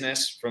is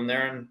business from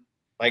there. And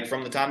like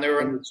from the time they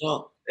were, by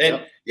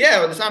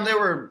the time they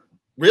were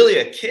really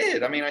a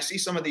kid. I mean, I see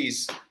some of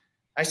these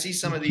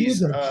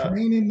kids are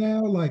training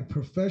now like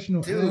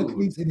professional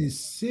athletes, and it's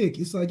sick.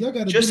 It's like y'all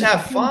got to just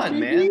have fun,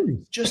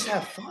 man. Just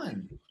have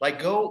fun.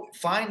 Like go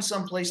find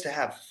some place to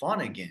have fun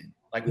again.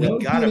 Like we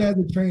gotta have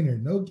a trainer.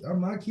 No,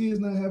 my kids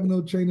not having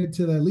no trainer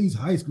till at least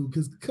high school.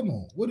 Because come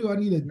on, what do I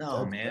need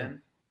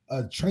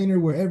a trainer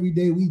where every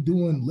day we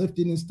doing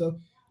lifting and stuff?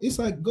 It's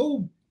like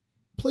go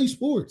play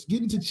sports,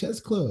 get into chess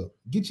club,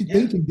 get you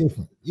thinking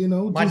different. You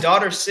know, my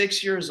daughter's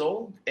 6 years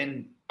old,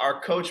 and our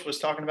coach was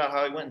talking about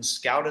how he went and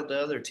scouted the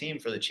other team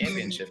for the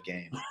championship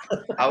game.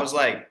 I was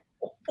like,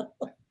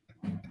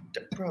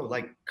 bro,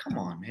 like, come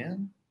on,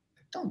 man.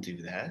 Don't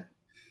do that.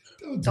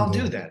 Don't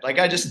do that. Like,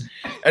 I just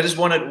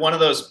wanted one of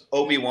those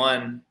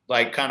Obi-Wan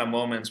like kind of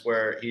moments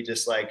where he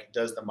just like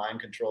does the mind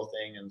control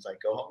thing and it's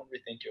like, go home and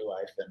rethink your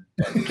life. And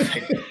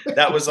like,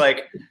 that was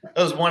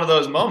one of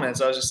those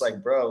moments. I was just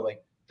like, bro,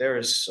 like there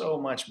is so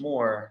much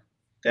more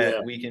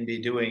that we can be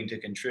doing to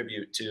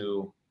contribute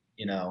to,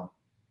 you know,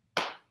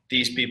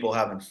 these people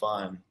having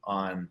fun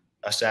on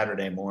a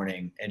Saturday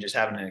morning and just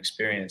having an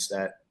experience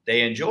that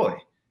they enjoy.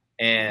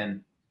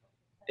 And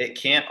it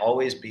can't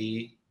always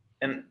be.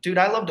 And dude,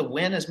 I love to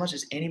win as much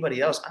as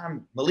anybody else.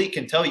 Malik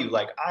can tell you,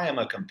 like, I am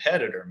a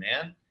competitor,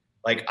 man.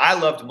 Like I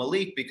loved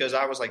Malik because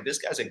I was like, this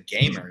guy's a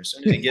gamer. As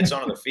soon as he gets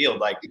onto the field,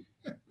 like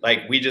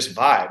we just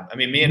vibe. I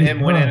mean, me and him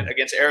went in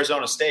against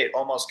Arizona State,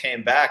 almost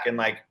came back and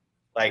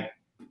it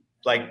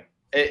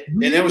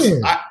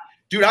was,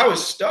 I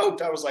was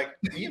stoked. I was like,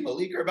 me and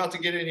Malik are about to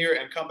get in here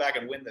and come back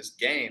and win this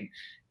game.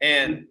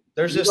 And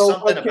there's just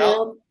something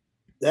about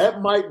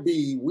That might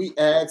be. We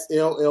asked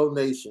LL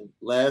Nation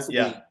last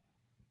week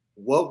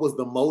what was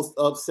the most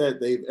upset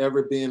they've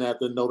ever been at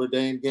the Notre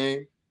Dame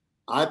game.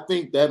 I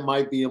think that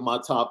might be in my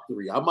top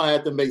 3. I might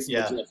have to make some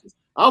adjustments.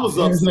 I was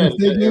upset at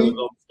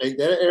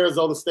that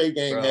Arizona State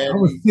game. I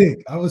was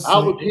sick. I was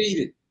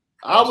heated.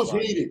 I was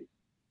heated.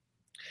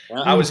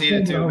 I was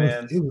heated too,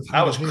 man.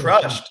 I was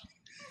crushed.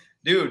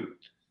 Dude,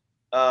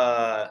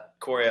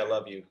 Corey, I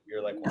love you.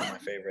 You're like one of my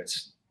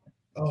favorites.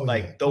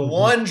 The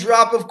one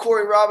drop of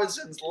Corey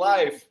Robinson's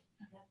life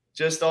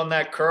just on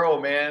that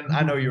curl, man.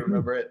 I know you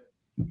remember it.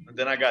 And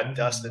then I got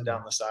dusted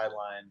down the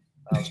sideline.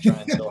 I was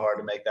trying so hard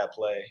to make that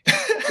play.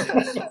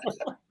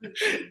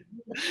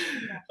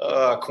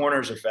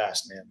 Corners are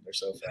fast, man. They're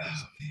so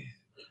fast.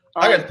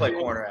 I got to play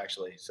corner,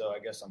 actually, so I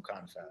guess I'm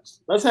kind of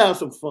fast. Let's have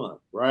some fun,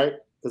 right?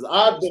 Because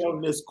I've been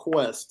on this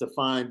quest to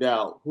find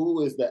out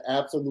who is the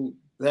absolute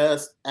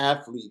best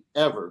athlete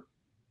ever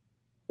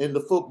in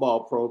the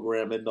football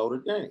program in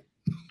Notre Dame.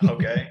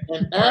 Okay.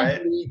 An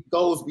athlete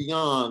goes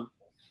beyond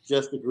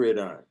just the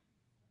gridiron.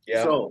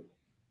 Yeah. So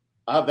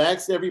I've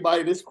asked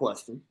everybody this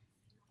question.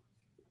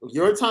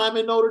 Your time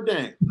in Notre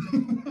Dame.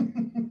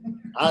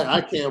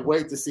 I can't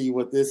wait to see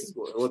what this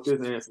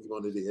answer is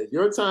going to be. At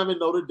your time in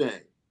Notre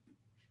Dame,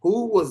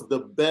 who was the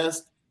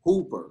best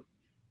hooper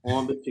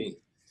on the team?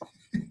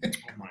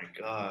 Oh my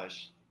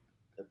gosh,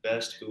 the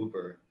best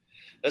hooper.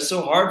 That's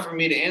so hard for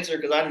me to answer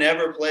because I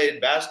never played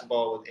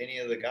basketball with any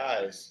of the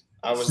guys.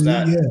 I was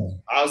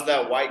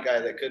that white guy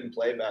that couldn't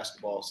play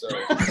basketball, so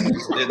I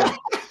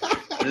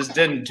just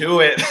didn't do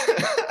it.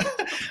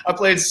 I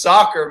played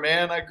soccer,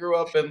 man. I grew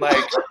up in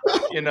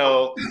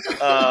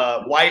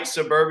white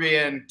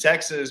suburban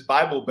Texas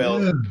Bible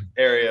Belt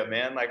area,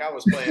 man. Like I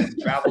was playing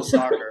travel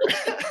soccer.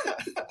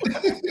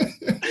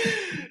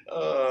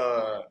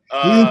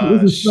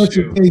 It's a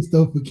special case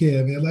though for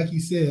Cam, man. Like you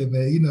said,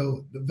 man,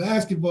 the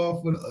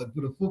basketball for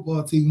the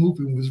football team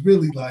hooping was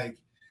really like.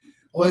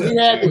 Well, he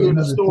had to hear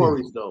the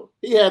stories, though.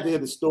 He had to hear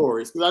the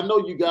stories because I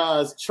know you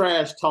guys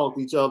trash talk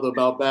each other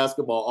about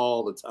basketball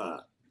all the time.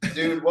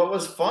 Dude, what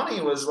was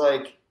funny was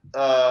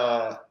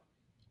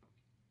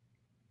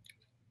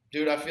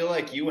dude, I feel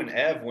like you and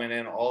Ev went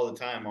in all the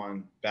time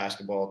on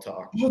basketball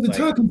talk. All the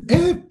time.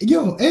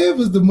 Ev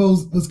was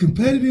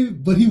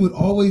competitive, but he would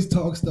always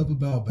talk stuff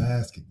about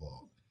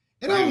basketball.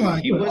 And I'm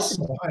like,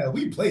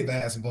 we play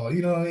basketball.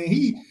 You know what I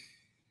mean?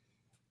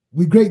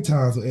 We great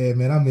times with Ed,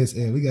 man. I miss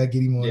Ed. We gotta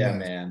get him on. Yeah,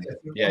 man.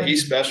 Yeah,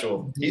 he's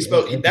special.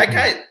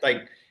 That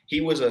guy, he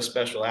was a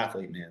special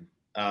athlete, man.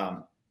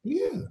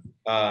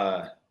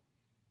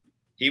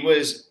 He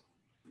was.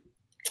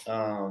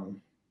 I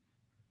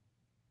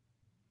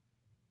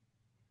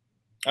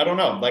don't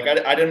know.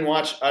 I didn't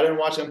watch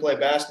him play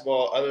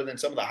basketball other than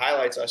some of the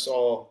highlights I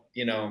saw,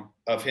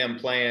 of him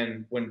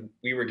playing when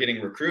we were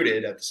getting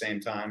recruited at the same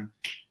time.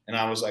 And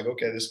I was like,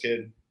 okay, this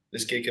kid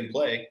can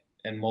play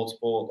in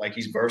multiple,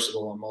 he's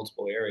versatile in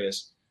multiple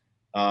areas.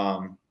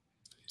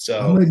 So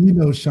I'm letting you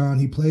know, Sean,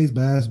 he plays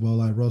basketball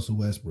like Russell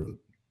Westbrook.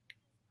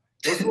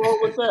 What's wrong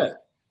with that?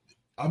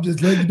 I'm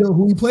just letting you know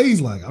who he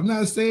plays like. I'm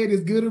not saying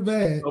it's good or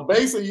bad. So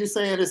basically, you're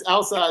saying it's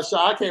outside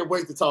shot. I can't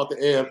wait to talk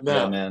to Ev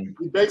now. Yeah, man.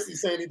 He's basically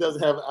saying he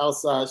doesn't have an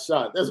outside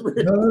shot. That's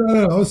really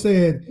no. I'm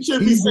saying you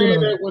shouldn't be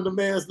saying that when the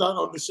man's not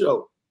on the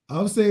show.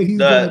 I'm saying he's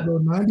gonna go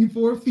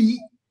 94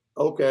 feet.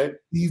 Okay.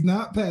 He's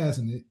not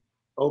passing it.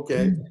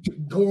 Okay. He's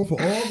going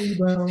for all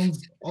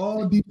rebounds,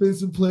 all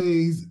defensive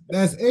plays.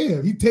 That's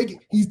Ev.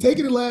 He's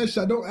taking the last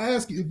shot. Don't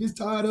ask if it's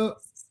tied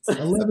up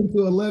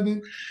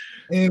 11-11.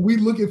 And we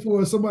looking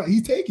for somebody.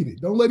 He's taking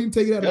it. Don't let him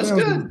take it out of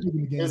bounds.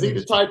 Is he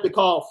the type to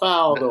call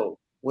foul though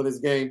when it's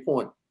game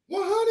point?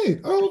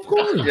 100. Oh, of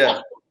course.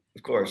 Yeah,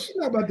 of course. He's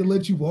not about to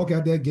let you walk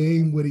out that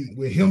game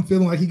with him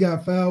feeling like he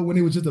got fouled when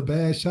it was just a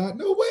bad shot.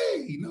 No way.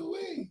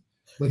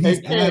 But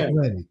he's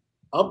athletic.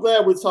 I'm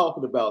glad we're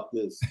talking about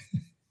this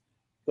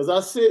because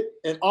I sit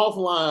and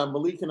offline.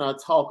 Malik and I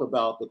talk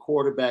about the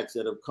quarterbacks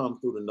that have come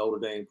through the Notre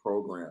Dame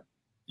program,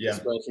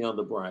 especially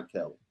under Brian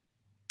Kelly.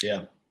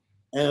 Yeah.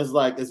 And it's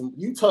as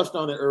you touched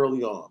on it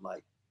early on,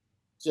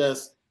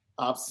 just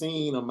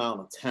obscene amount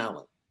of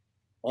talent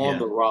on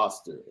the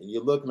roster. And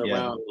you're looking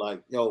around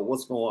yo,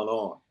 what's going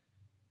on?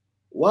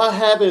 Why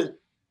does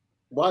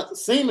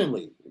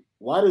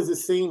it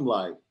seem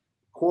like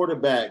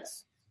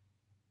quarterbacks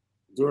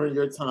during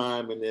your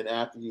time and then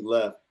after you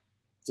left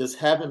just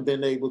haven't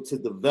been able to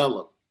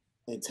develop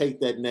and take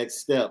that next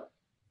step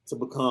to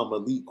become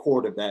elite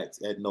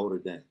quarterbacks at Notre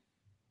Dame?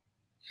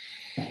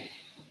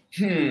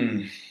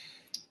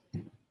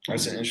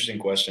 That's an interesting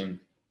question.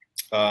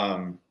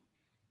 I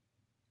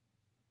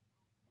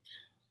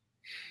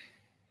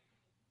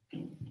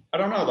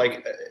don't know.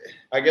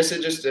 I guess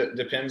it just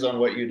depends on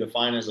what you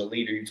define as a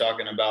leader. You're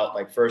talking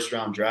about first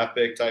round draft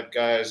pick type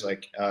guys,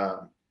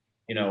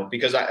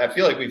 because I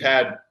feel like we've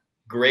had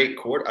great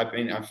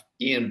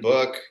Ian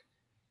Book,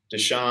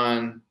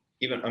 Deshaun,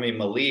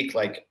 Malik.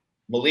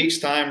 Malik's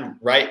time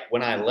right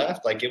when I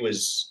left, it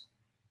was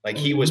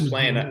he was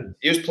playing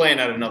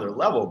at another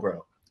level,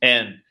 bro.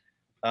 And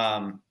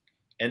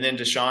then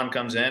Deshaun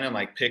comes in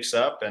and picks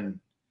up and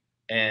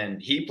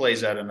and he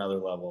plays at another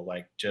level,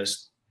 like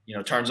just,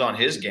 turns on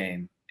his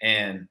game.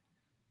 And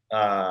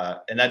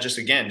that just,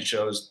 again,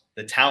 shows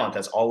the talent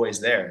that's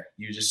always there.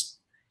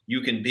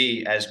 You can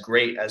be as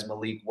great as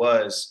Malik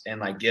was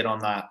and like get in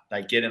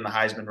the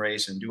Heisman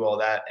race and do all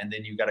that. And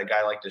then you got a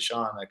guy like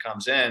Deshaun that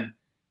comes in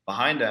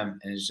behind him,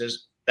 and it's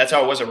just, that's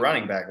how it was a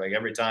running back. Like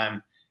every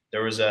time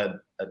there was the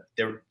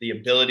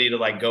ability to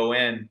like go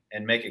in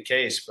and make a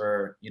case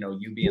for,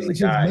 you being the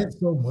guy. It meant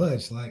so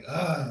much.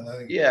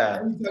 yeah.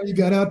 Every time you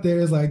got out there,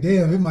 it's like,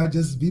 damn, it might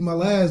just be my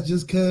last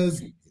just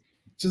because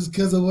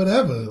of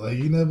whatever. Like,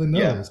 you never know.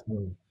 Yeah.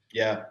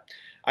 Yeah.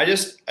 I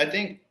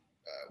think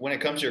when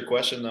it comes to your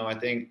question, though, I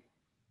think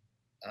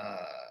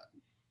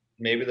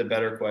maybe the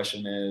better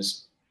question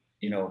is,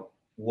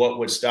 what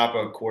would stop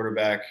a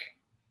quarterback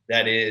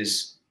that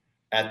is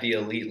at the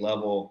elite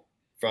level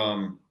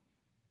from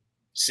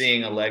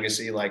seeing a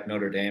legacy like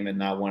Notre Dame and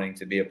not wanting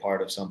to be a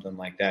part of something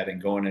like that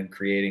and going and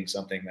creating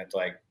something that's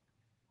like,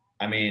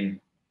 I mean,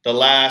 the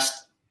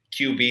last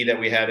QB that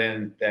we had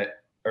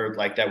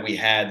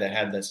that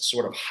had this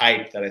sort of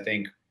hype that I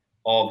think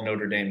all of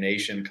Notre Dame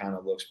Nation kind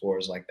of looks for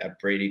is like that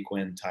Brady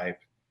Quinn type.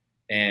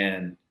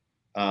 And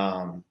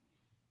I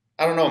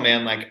don't know,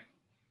 man, like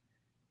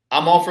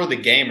I'm all for the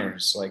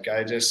gamers. Like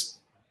I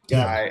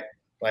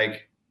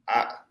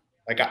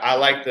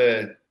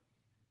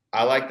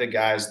like the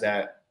guys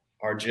that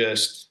are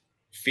just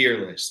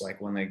fearless,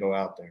 like when they go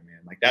out there,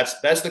 man. Like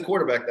that's the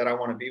quarterback that I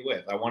want to be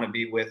with. I want to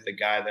be with the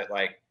guy that,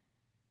 like,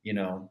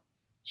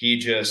 he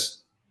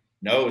just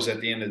knows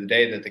at the end of the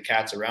day that the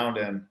cats around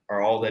him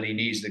are all that he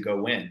needs to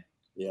go win.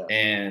 Yeah.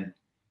 And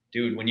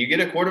dude, when you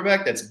get a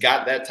quarterback that's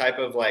got that type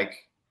of like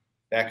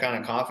that kind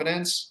of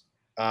confidence,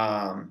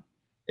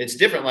 it's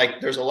different.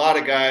 Like there's a lot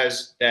of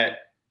guys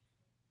that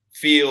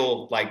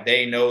feel like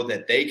they know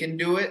that they can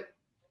do it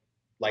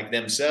like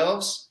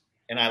themselves.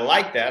 And I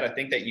like that. I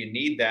think that you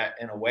need that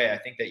in a way. I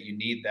think that you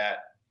need that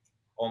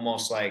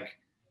almost like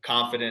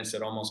confidence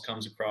that almost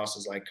comes across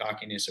as like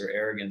cockiness or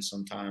arrogance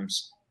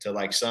sometimes to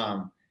like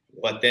some.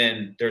 But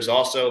then there's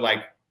also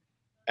like,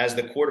 as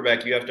the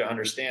quarterback, you have to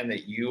understand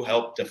that you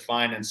help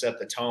define and set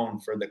the tone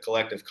for the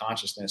collective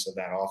consciousness of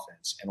that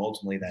offense and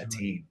ultimately that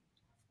team.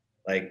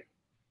 Like,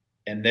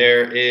 and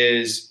there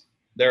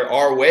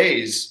are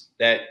ways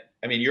that,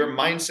 I mean, your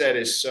mindset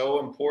is so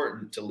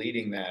important to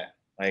leading that.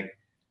 Like,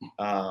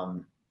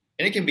 and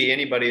it can be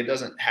anybody. It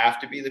doesn't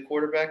have to be the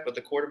quarterback, but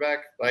the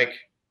quarterback, like,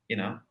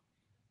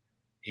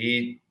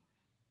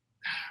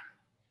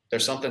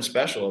 there's something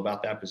special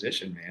about that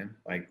position, man.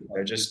 Like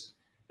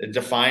it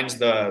defines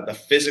the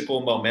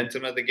physical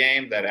momentum of the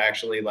game that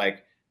actually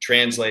like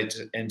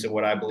translates into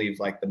what I believe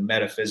like the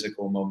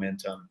metaphysical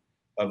momentum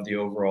of the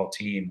overall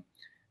team.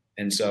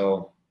 And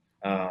so,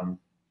 I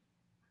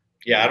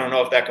don't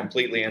know if that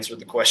completely answered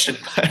the question,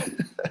 but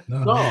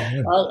no,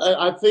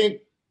 I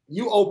think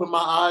you opened my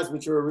eyes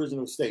with your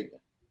original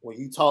statement when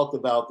you talked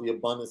about the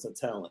abundance of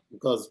talent,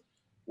 because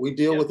we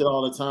deal with it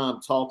all the time,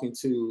 talking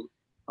to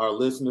our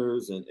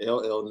listeners and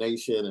LL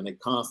Nation, and they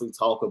constantly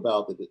talk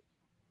about the,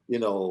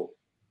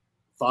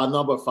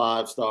 number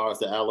 5 stars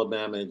that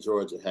Alabama and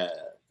Georgia have,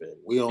 and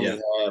we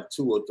only have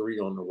 2 or 3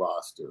 on the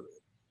roster.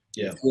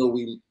 Yeah. Until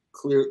we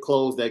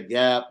close that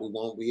gap, we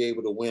won't be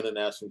able to win a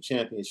national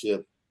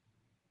championship.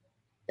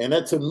 And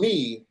that, to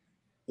me,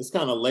 it's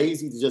kind of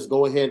lazy to just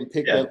go ahead and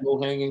pick that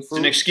low-hanging fruit. It's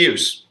an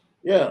excuse.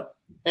 Yeah.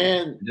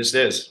 And it just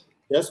is.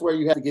 That's where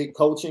you have to get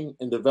coaching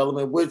and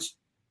development, which,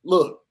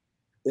 look,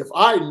 if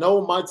I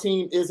know my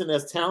team isn't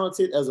as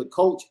talented as a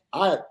coach,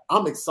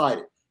 I'm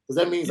excited, because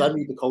that means I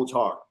need to coach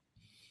harder.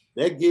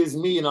 That gives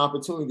me an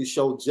opportunity to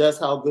show just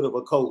how good of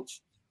a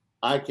coach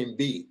I can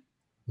be.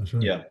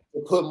 Sure. Yeah.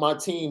 To put my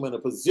team in a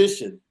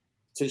position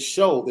to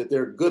show that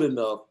they're good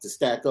enough to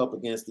stack up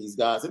against these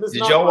guys. And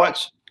Did y'all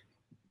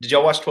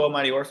watch 12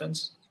 Mighty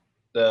Orphans?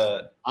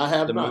 I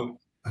have not. Movie?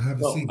 I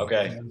haven't seen it.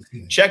 Okay.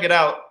 Check it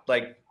out.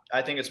 Like,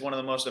 I think it's one of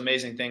the most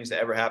amazing things that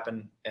ever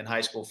happened in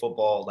high school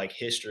football, like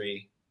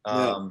history.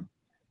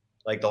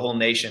 Like the whole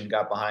nation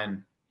got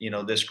behind,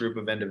 this group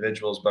of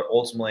individuals, but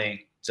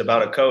ultimately it's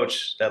about a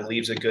coach that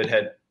leaves a good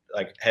head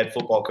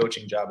football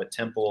coaching job at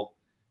Temple,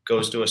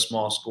 goes to a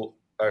small school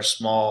or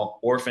small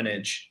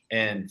orphanage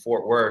in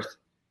Fort Worth,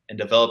 and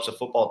develops a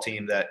football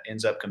team that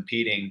ends up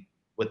competing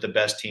with the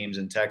best teams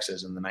in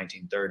Texas in the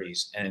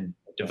 1930s, and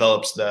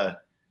develops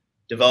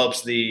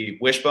the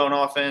wishbone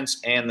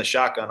offense and the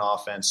shotgun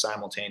offense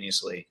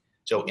simultaneously.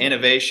 So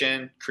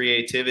innovation,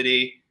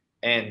 creativity,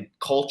 and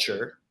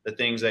culture, the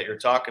things that you're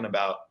talking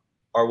about,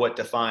 are what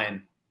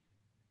define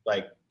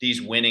like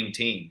these winning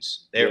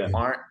teams. There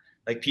aren't,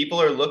 like,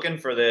 people are looking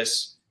for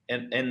this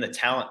in the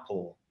talent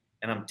pool.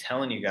 And I'm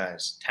telling you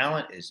guys,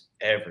 talent is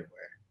everywhere.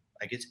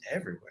 Like, it's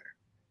everywhere.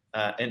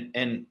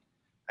 And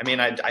I mean,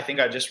 I think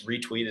I just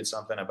retweeted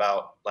something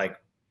about like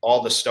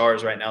all the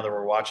stars right now that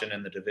we're watching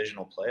in the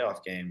divisional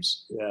playoff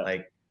games. Yeah.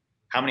 Like,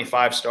 how many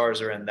 5 stars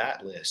are in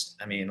that list?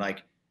 I mean,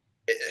 like,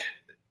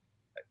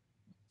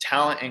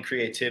 talent and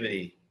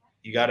creativity.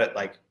 You gotta,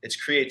 like, it's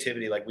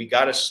creativity. Like, we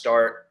gotta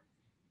start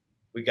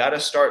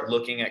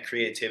looking at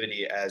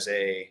creativity as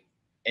a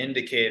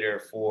indicator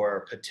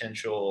for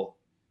potential,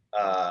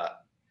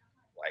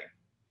 like,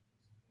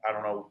 I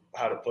don't know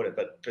how to put it,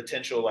 but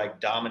potential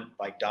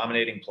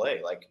dominating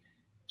play, like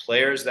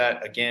players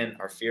that, again,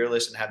 are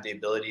fearless and have the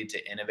ability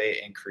to innovate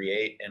and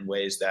create in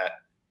ways that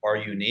are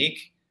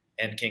unique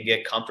and can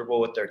get comfortable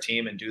with their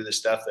team and do the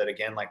stuff that,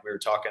 again, like we were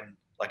talking,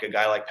 like a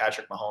guy like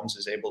Patrick Mahomes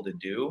is able to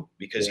do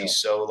because he's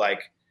so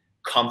like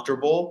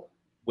comfortable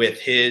with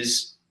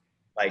his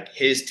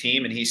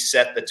team, and he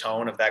set the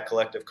tone of that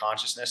collective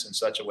consciousness in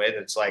such a way that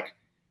it's like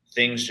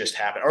things just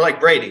happen. Or like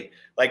Brady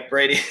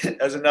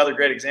as another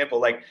great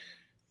example. Like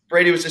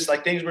Brady was just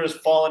like, things were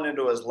just falling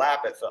into his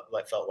lap. It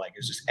felt like it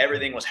was just,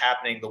 everything was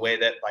happening the way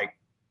that, like,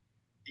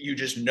 you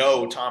just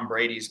know Tom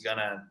Brady's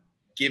gonna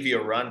give you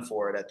a run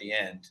for it at the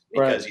end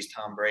because he's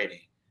Tom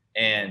Brady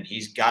and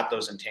he's got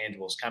those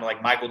intangibles, kind of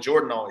like Michael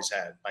Jordan always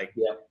had. Like,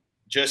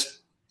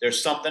 just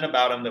there's something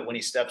about him that when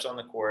he steps on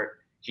the court,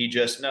 he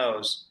just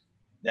knows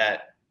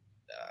that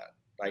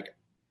like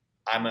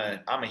I'm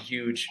a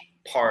huge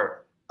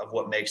part of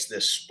what makes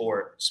this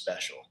sport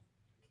special.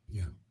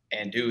 Yeah.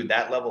 And dude,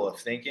 that level of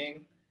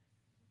thinking,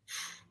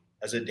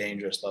 that's a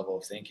dangerous level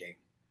of thinking.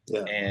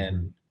 Yeah.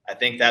 And I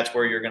think that's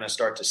where you're going to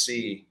start to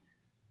see,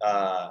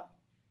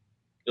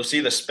 you'll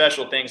see the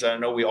special things that I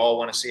know we all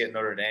want to see at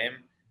Notre Dame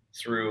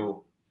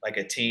through like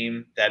a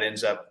team that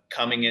ends up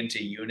coming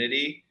into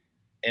unity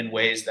in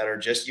ways that are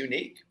just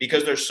unique,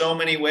 because there's so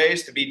many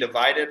ways to be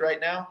divided right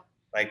now,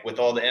 like with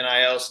all the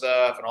NIL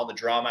stuff and all the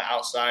drama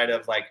outside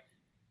of, like,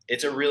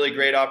 it's a really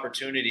great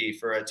opportunity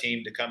for a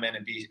team to come in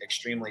and be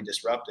extremely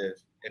disruptive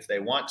if they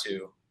want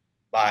to,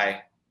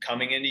 by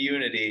coming into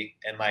unity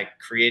and like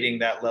creating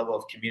that level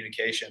of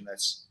communication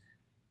that's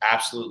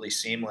absolutely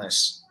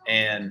seamless.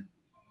 And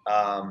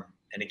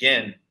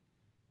again,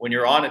 when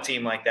you're on a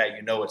team like that,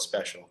 you know it's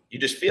special. You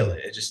just feel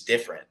it. It's just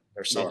different.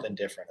 There's something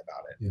different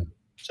about it. Yeah.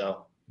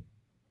 So.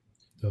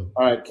 All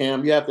right,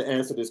 Cam, you have to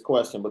answer this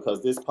question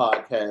because this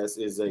podcast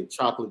is a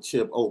chocolate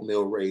chip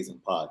oatmeal raisin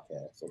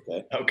podcast.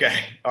 Okay. Okay.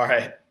 All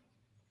right.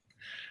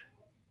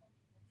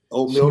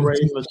 Oatmeal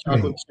raisin or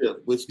chocolate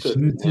chip? Which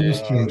cookie?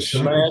 Last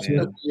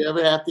cookie you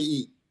ever have to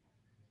eat?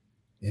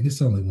 And it's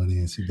only one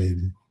answer,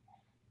 baby.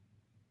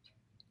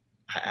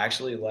 I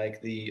actually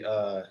like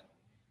the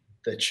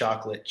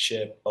chocolate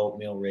chip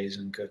oatmeal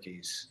raisin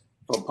cookies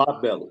from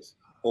Potbellies,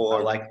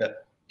 or I like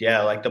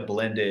the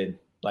blended.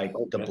 Like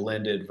the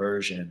blended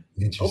version.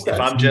 Okay.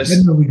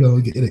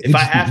 If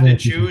I have to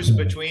choose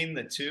between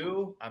the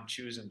two, I'm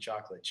choosing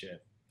chocolate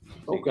chip.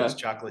 Because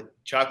chocolate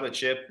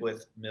chip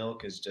with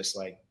milk is just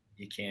like,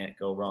 you can't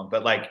go wrong.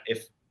 But like,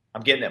 if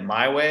I'm getting it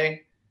my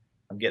way,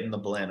 I'm getting the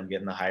blend. I'm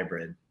getting the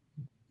hybrid.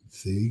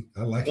 See,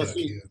 I like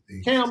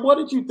it. Cam, what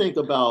did you think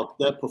about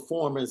that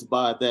performance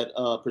by that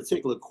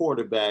particular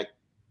quarterback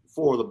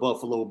for the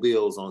Buffalo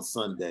Bills on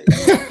Sunday?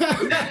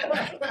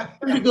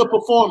 Pretty good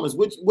performance.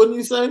 Wouldn't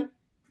you say?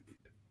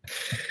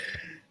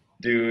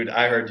 Dude,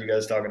 I heard you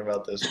guys talking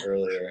about this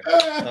earlier.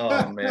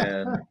 Oh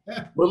man,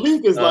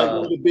 Malik is like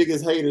one of the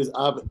biggest haters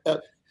I've.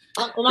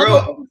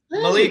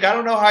 Malik, I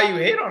don't know how you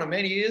hate on him,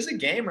 man. He is a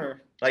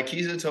gamer. Like,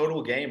 he's a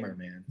total gamer,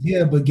 man.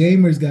 Yeah, but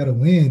gamers got to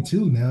win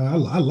too. Now,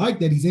 I like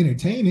that he's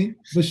entertaining,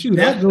 but shoot,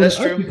 I'd go to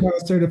the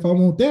concert if I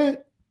want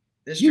that.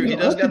 That's true. He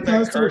does got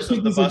that curse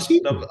of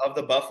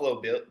the Buffalo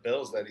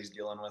Bills that he's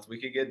dealing with. We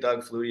could get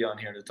Doug Flutie on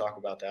here to talk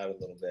about that a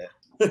little bit.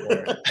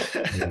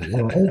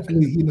 Well,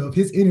 hopefully, if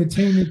his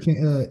entertainment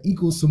can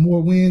equal some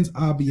more wins,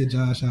 I'll be a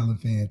Josh Allen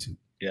fan too.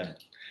 Yeah,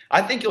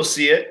 I think you'll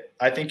see it.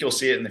 I think you'll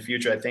see it in the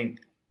future. I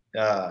think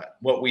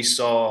what we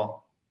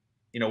saw,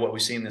 what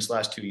we've seen this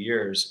last 2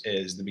 years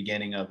is the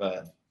beginning of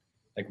a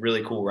like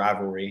really cool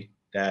rivalry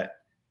that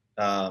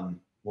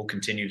will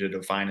continue to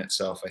define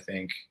itself. I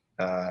think.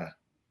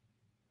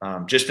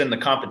 Just in the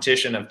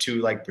competition of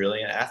two like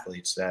brilliant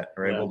athletes that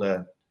are able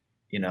to,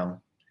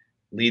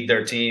 lead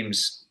their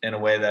teams in a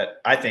way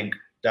that I think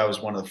that was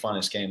one of the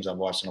funnest games I've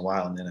watched in a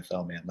while in the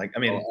NFL, man. Like, I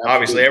mean,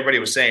 obviously everybody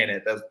was saying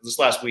it. This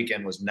last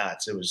weekend was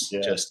nuts. It was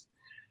just.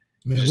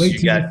 Man, wait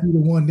till you see the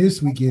one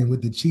this weekend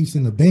with the Chiefs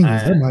and the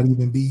Bengals. That might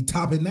even be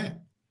topping that.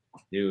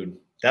 Dude,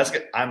 that's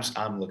good.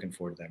 I'm looking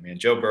forward to that, man.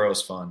 Joe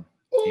Burrow's fun.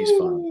 He's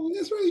fun.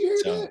 That's right. You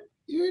heard that.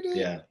 You heard that.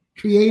 Yeah.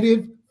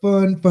 Creative,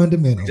 fun,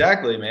 fundamental.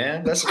 Exactly,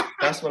 man. That's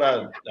what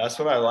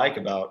I like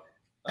about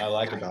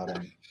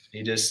him.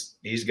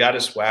 He's got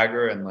a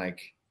swagger and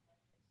like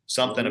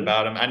something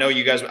about him. I know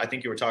you guys, I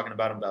think you were talking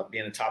about him about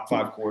being a top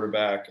 5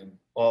 quarterback and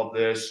all of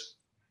this.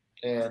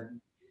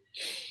 And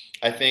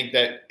I think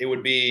that it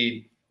would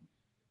be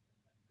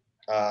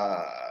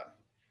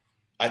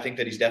I think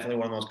that he's definitely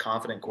one of the most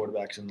confident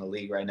quarterbacks in the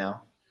league right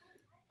now.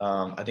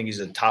 I think he's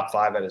a top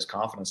 5 at his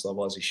confidence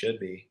level, as he should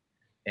be.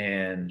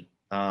 And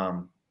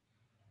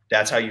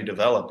that's how you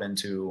develop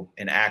into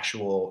an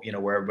actual,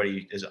 where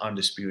everybody is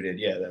undisputed.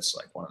 Yeah, that's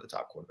like one of the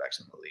top quarterbacks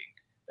in the league.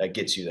 That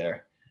gets you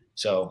there.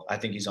 So I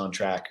think he's on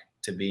track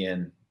to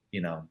being,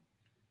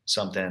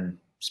 something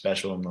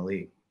special in the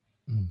league.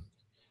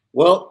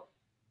 Well,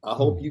 I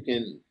hope you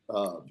can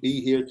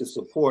be here to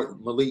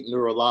support Malik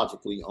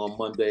neurologically on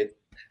Monday.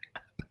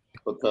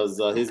 because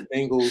his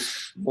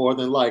Bengals more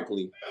than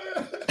likely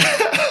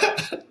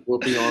will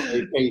be on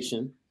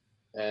vacation,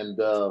 and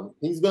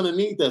he's going to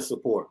need that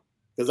support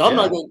because I'm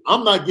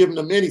not giving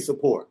him any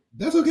support.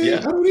 That's okay. Yeah.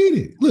 I don't need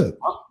it. Look,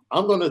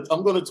 I'm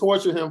gonna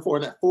torture him for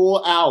that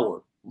full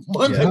hour.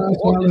 Josh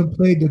Allen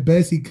played the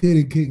best he could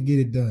and couldn't get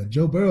it done.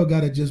 Joe Burrow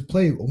got to just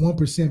play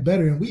 1%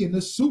 better, and we in the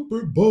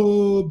Super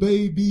Bowl,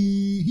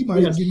 baby. He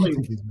might have to get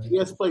tickets, man. He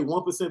has to play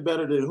 1%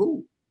 better than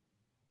who?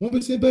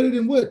 1% better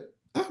than what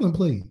Allen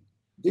played.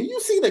 Did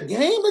you see the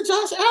game that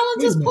Josh Allen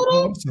just put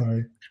up? I'm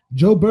sorry.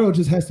 Joe Burrow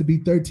just has to be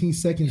 13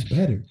 seconds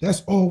better.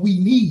 That's all we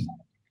need.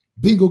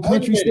 Bingo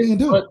country,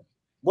 stand up.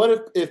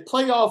 What if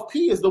playoff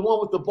P is the one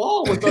with the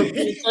ball with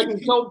 13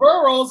 seconds? Joe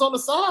Burrow's on the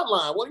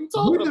sideline. What are you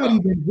talking about?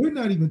 We're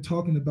not even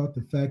talking about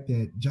the fact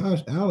that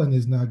Josh Allen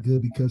is not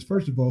good because,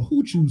 first of all,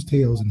 who chooses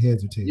tails and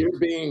heads or tails? You're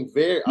being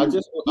very.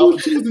 Who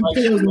chooses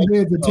tails and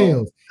heads or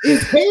tails?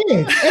 It's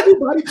heads.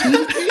 Everybody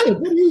chooses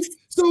tails.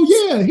 So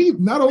yeah, he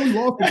not only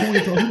lost the coin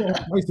toss, he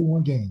lost twice in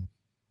one game.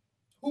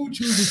 Who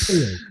chooses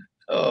tails?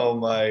 Oh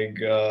my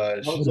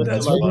gosh,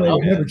 that's funny. I'll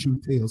never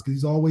choose tails because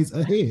he's always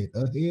ahead.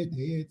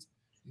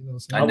 You know,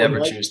 I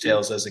never choose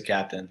tails as a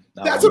captain.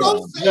 That's what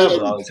I'm saying.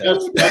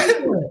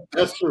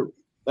 That's true.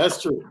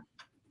 That's true.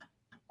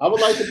 I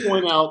would like to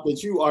point out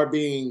that you are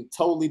being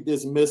totally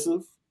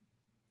dismissive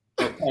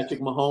of Patrick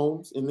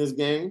Mahomes in this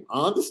game. I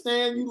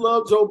understand you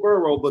love Joe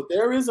Burrow, but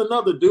there is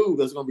another dude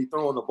that's going to be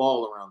throwing the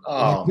ball around.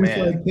 Oh, just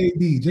man. Like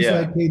KD.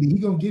 Like KD.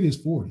 He's going to get his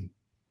 40.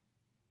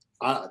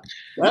 I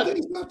think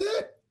he's not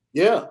that?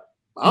 Yeah.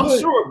 I'm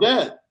sure of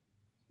that.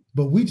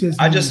 But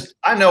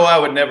I know I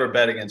would never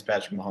bet against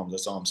Patrick Mahomes.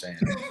 That's all I'm saying.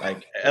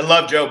 Like, I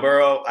love Joe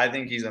Burrow. I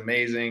think he's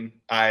amazing.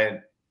 I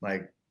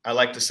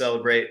like to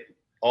celebrate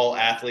all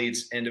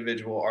athletes,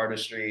 individual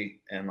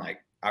artistry, and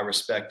I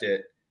respect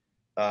it.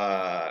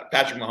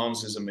 Patrick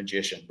Mahomes is a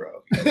magician,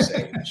 bro. You can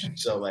say.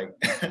 So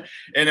and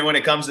then when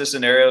it comes to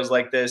scenarios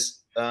like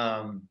this,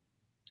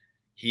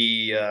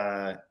 he's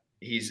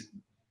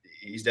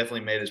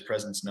definitely made his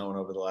presence known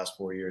over the last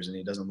 4 years, and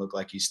he doesn't look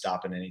like he's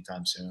stopping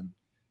anytime soon.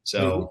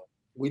 So.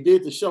 We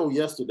did the show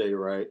yesterday,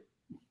 right?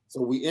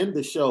 So we end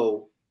the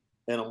show,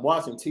 and I'm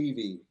watching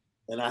TV,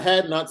 and I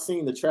had not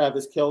seen the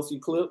Travis Kelce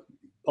clip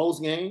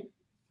post game,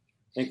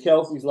 and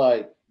Kelce's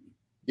like,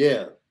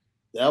 "Yeah,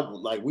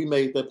 that we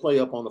made that play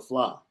up on the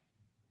fly."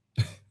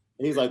 And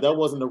he's like, "That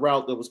wasn't the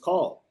route that was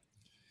called."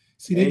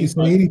 See, they can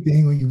say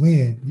anything when you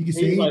win. You can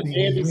say anything.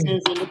 Andy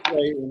sends in the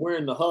play, and we're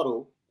in the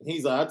huddle. And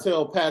he's like, "I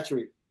tell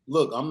Patrick,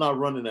 look, I'm not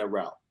running that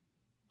route.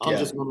 I'm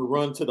just going to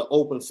run to the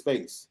open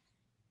space."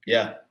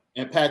 Yeah.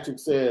 And Patrick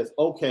says,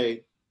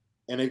 okay.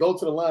 And they go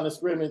to the line of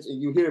scrimmage,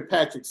 and you hear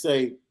Patrick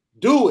say,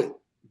 do it.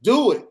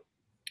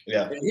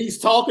 Yeah. And he's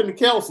talking to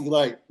Kelce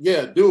like,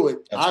 yeah, do it.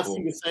 That's cool.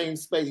 See the same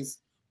space.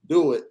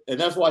 Do it. And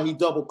that's why he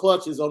double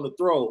clutches on the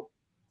throw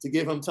to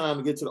give him time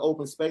to get to the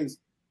open space.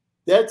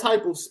 That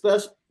type of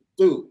special –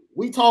 dude,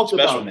 we talked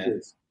about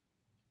this.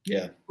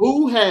 Yeah.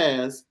 Who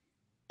has,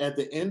 at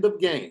the end of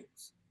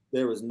games,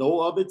 there is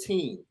no other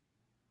team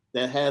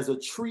that has a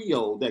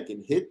trio that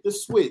can hit the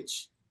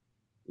switch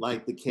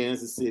like the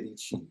Kansas City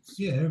Chiefs.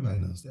 Yeah, everybody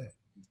knows that.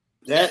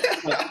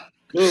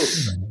 Dude.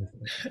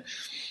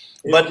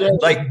 But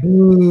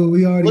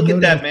we already look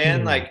at that,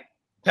 man. Like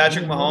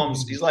Patrick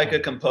Mahomes, he's like a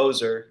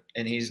composer,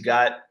 and he's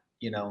got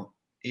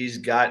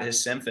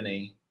his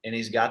symphony, and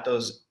he's got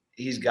those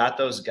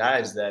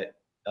guys that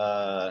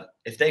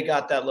if they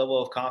got that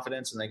level of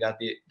confidence, and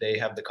they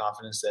have the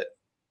confidence that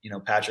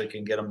Patrick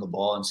can get them the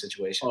ball in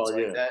situations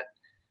that.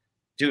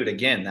 Dude,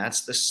 again,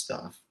 that's the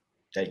stuff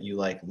that you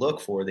look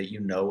for that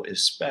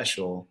is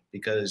special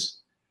because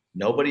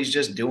nobody's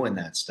just doing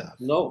that stuff.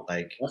 No,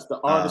 that's the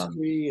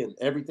artistry and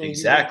everything.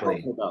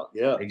 Exactly. About.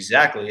 Yeah,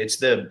 exactly. It's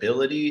the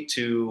ability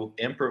to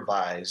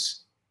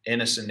improvise in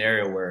a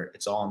scenario where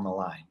it's all on the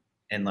line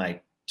and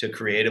to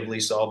creatively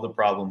solve the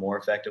problem more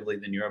effectively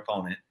than your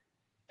opponent.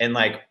 And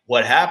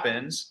what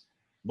happens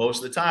most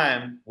of the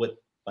time with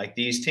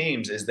these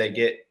teams is they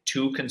get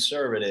too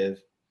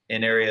conservative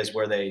in areas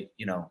where they,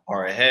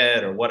 are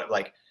ahead or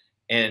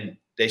and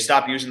they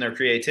stop using their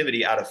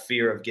creativity out of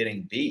fear of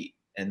getting beat.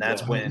 And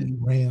that's when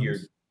you're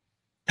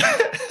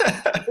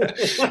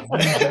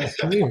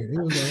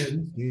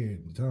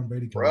scared. Tom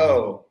Brady.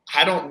 Bro,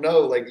 I don't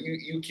know.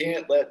 You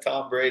can't let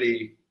Tom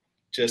Brady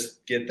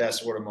just get that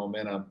sort of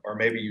momentum, or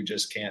maybe you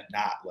just can't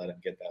not let him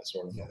get that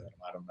sort of momentum.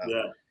 I don't know.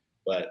 Yeah.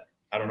 But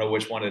I don't know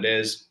which one it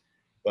is.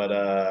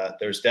 But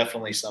there's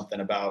definitely something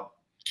about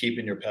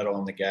keeping your pedal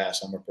on the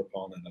gas. I'm a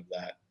proponent of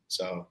that.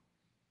 So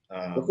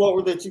before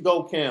we let you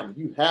go, Cam,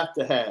 you have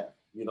to have,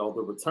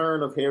 the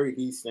return of Harry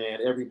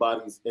Hiestand.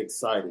 Everybody's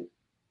excited.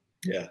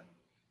 Yeah.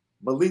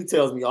 Malik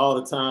tells me all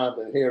the time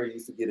that Harry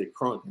used to get it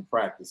crunk in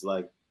practice.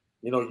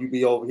 You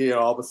be over here,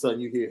 all of a sudden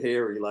you hear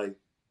Harry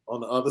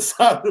on the other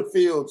side of the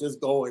field just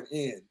going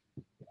in.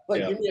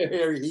 Give me a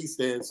Harry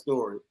Hiestand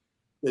story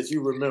that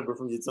you remember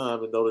from your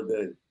time in Notre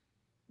Dame.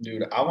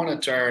 Dude, I want to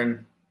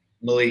turn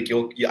Malik.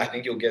 I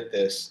think you'll get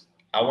this.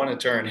 I want to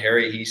turn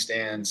Harry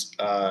Hiestand's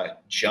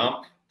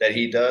jump that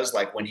he does,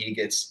 when he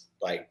gets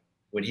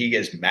when he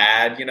gets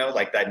mad, you know,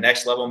 like that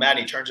next level mad,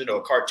 he turns into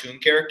a cartoon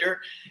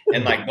character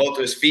and like both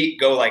of his feet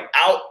go like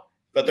out,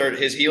 but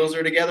his heels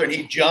are together and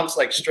he jumps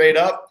like straight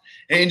up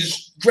and he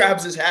just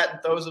grabs his hat and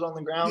throws it on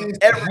the ground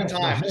every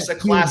time. Just a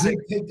classic.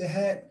 Take the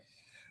hat.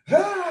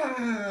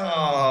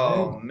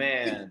 Oh,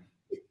 man.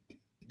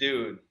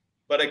 Dude.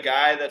 But a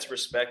guy that's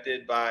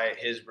respected by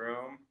his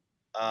room,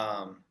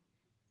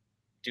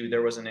 dude,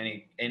 there wasn't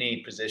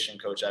any position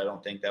coach I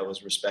don't think that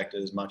was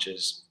respected as much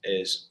as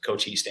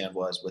Coach Hiestand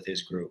was with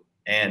his group.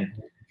 And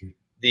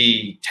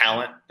the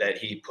talent that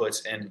he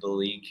puts into the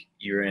league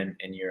year in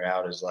and year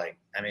out is like,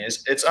 I mean,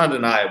 it's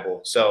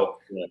undeniable. So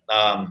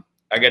I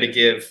got to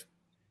give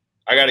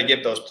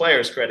those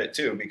players credit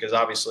too, because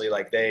obviously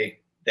like they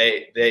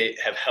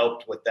have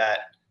helped with that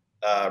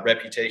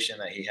reputation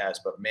that he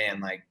has. But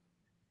man, like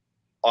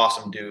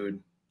awesome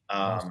dude.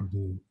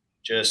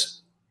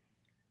 Just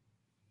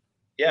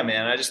yeah,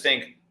 man. I just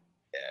think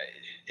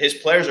his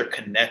players are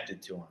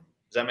connected to him.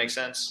 Does that make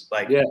sense?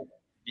 Like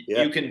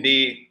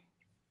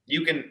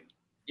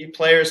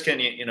players can,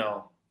 you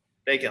know,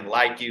 they can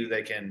like you,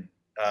 they can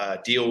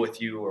deal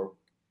with you or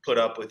put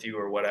up with you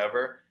or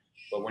whatever.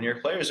 But when your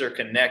players are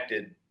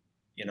connected,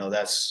 you know,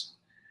 that's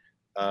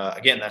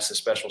again, that's the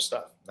special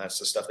stuff. That's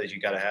the stuff that you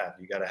got to have.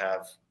 You got to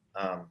have.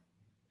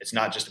 It's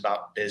not just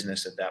about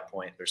business at that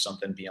point. There's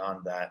something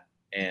beyond that,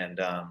 and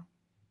I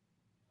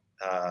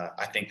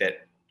think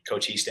that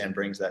Coach Hiestand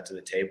brings that to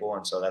the table,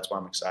 and so that's why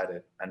I'm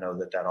excited. I know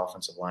that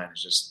offensive line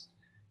is just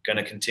going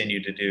to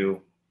continue to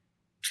do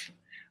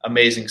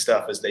amazing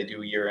stuff as they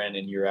do year in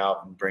and year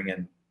out, and bring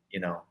in, you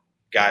know,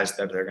 guys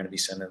that they're going to be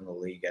sending in the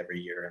league every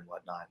year and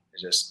whatnot.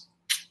 It's just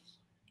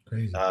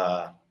crazy.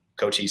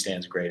 Coach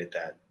Hiestand's great at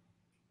that.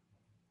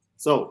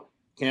 So,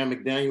 Cam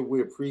McDaniel,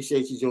 we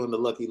appreciate you joining the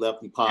Lucky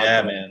Lefty podcast.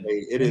 Yeah, man.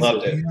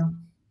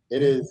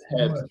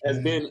 Has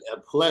been a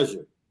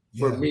pleasure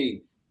for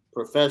me,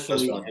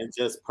 professionally and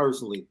just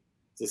personally,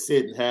 to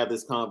sit and have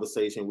this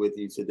conversation with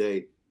you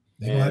today.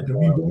 They have to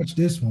rewatch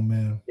this one,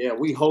 man. Yeah,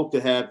 we hope to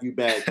have you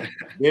back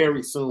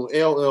very soon.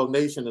 LL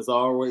Nation is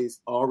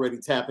already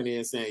tapping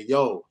in saying,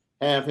 yo,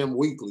 have him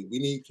weekly. We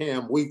need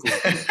Cam weekly.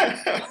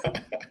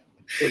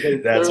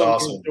 That's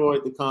awesome.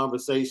 Enjoyed the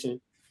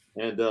conversation.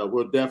 And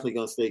we're definitely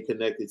going to stay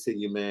connected to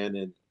you, man,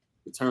 and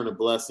return the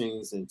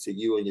blessings and to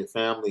you and your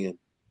family and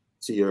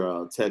to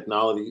your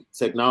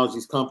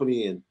technologies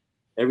company and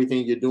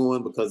everything you're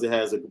doing, because it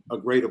has a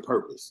greater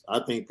purpose. I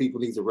think people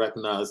need to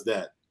recognize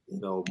that, you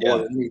know, more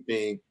than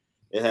anything,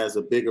 it has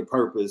a bigger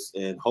purpose,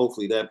 and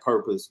hopefully that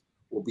purpose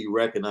will be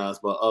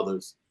recognized by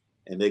others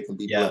and they can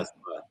be blessed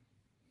by it.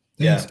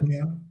 Thanks,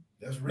 man.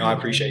 That's real. No, I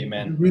appreciate you,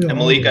 man. And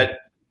Malik,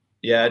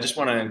 I just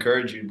want to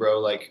encourage you, bro.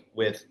 Like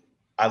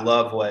I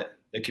love what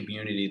the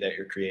community that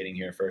you're creating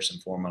here, first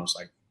and foremost.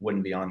 Like,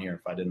 wouldn't be on here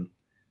if I didn't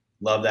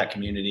love that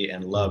community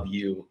and love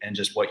you and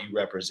just what you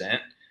represent.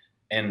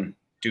 And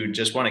dude,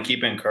 just want to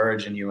keep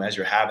encouraging you as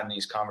you're having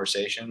these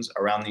conversations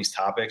around these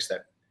topics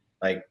that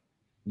like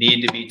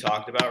need to be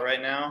talked about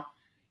right now.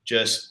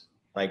 Just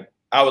like,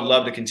 I would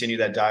love to continue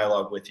that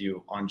dialogue with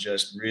you on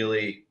just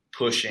really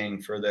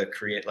pushing for the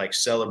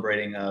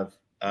celebrating of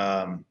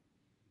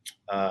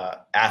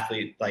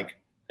athlete, like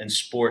in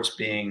sports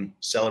being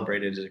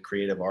celebrated as a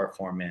creative art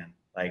form, man.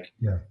 Like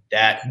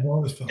that's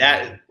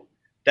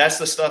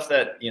the stuff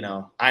that, you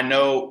know, I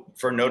know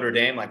for Notre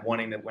Dame, like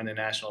wanting to win a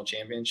national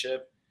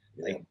championship,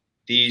 like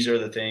these are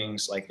the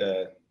things, like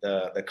the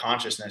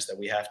consciousness that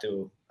we have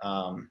to,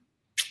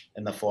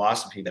 and the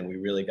philosophy that we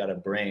really got to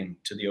bring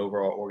to the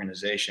overall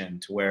organization,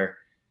 to where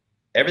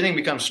everything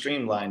becomes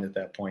streamlined at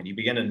that point. You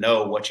begin to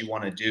know what you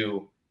want to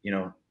do, you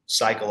know,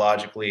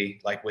 psychologically,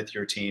 like with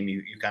your team,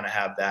 you kind of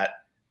have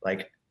that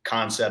like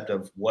concept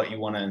of what you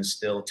want to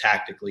instill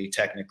tactically,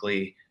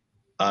 technically,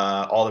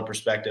 all the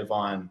perspective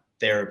on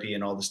therapy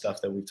and all the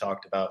stuff that we've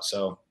talked about.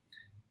 So,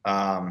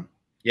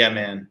 yeah,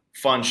 man,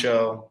 fun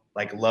show.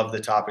 Like, love the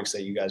topics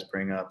that you guys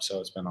bring up. So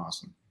it's been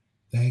awesome.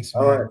 Thanks,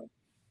 man. All right.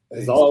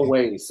 As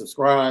always,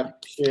 subscribe,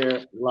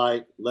 share,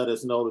 like, let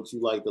us know that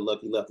you like the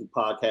Lucky Lefty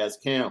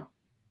podcast. Cam,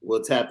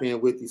 we'll tap in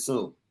with you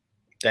soon.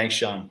 Thanks,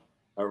 Sean.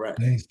 All right.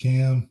 Thanks,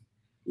 Cam.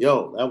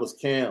 Yo, that was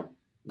Cam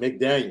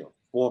McDaniel,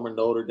 former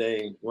Notre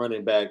Dame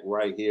running back,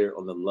 right here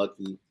on the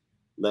Lucky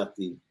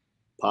Lefty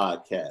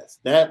podcast.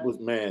 That was,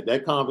 man,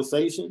 that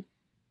conversation,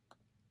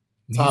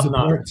 top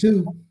notch.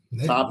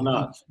 Top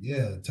notch.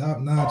 Yeah, top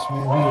notch,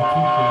 man. We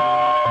appreciate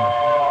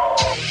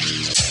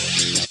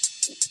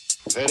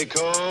it.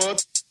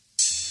 Petticoat.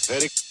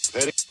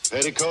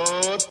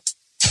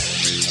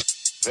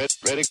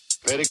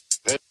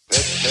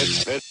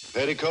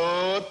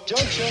 Petticoat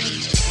Junction.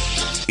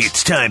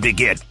 It's time to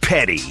get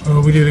petty.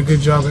 Oh, we did a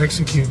good job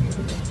executing.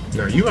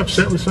 Are you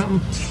upset with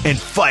something? And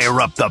fire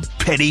up the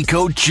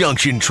Petticoat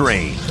Junction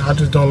train. I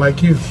just don't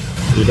like you.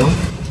 You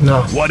don't?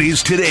 No. What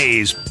is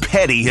today's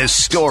petty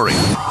history?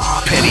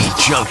 Petty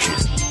Junction.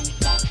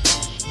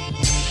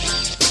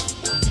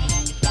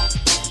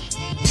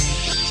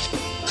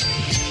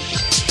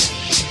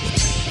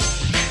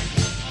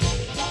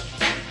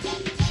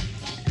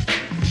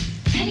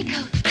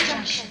 Petticoat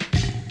Junction.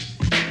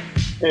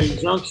 Petty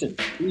Junction,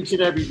 each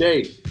and every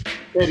day.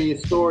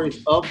 Pettiest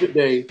stories of the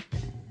day.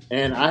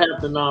 And I have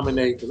to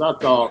nominate because I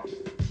thought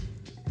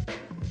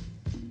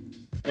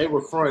they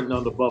were fronting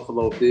on the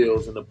Buffalo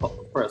Bills in the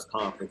press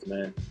conference,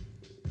 man.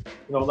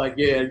 You know, like,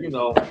 yeah, you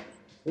know,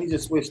 we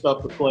just switched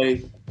up the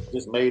play,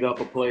 just made up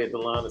a play at the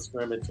line of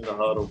scrimmage in the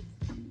huddle.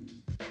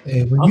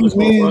 Hey, when you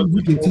win,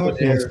 you can talk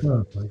that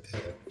stuff like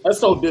that. That's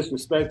so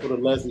disrespectful to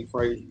Leslie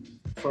Frazier.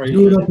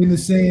 Do it up in the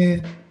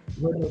sand.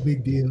 What no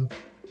big deal.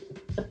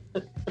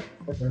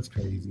 That's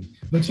crazy.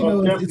 But you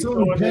know, it's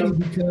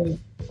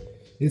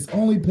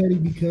only petty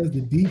because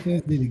the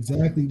defense did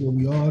exactly what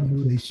we all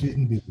knew they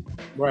shouldn't do.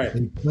 Right.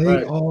 They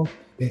played off.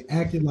 They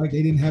acted like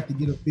they didn't have to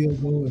get a field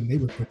goal, and they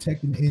were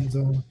protecting the end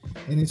zone.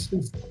 And it's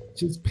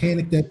just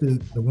panicked at the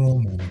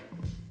wrong moment.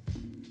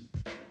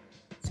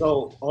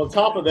 So on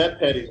top of that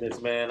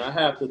pettiness, man, I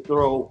have to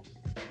throw,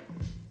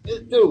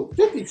 dude,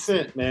 50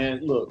 Cent,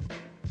 man. Look,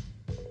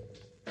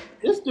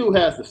 this dude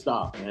has to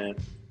stop, man.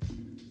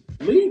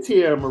 Leave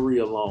Thierry Marie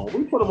alone.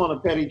 We put him on a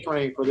petty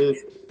train for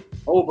this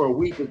over a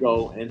week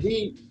ago, and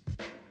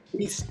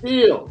he's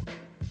still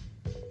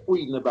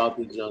tweeting about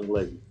this young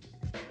lady.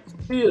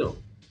 Still.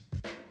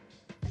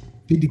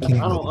 I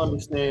don't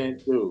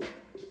understand, dude.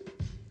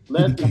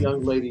 Let the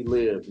young lady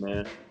live,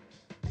 man.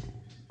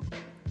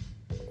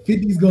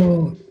 50's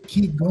gonna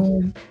keep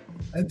going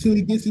until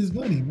he gets his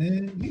money,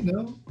 man. You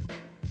know,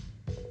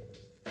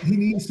 he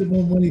needs some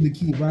more money to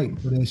keep writing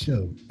for that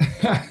show.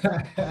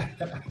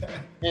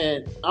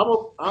 And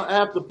I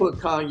have to put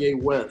Kanye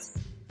West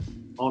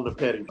on the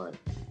petty train.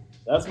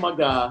 That's my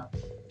guy.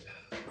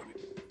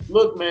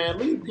 Look, man,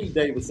 leave Pete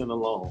Davidson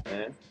alone,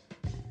 man.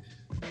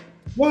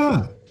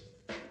 Why?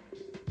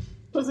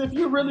 Because if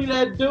you're really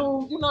that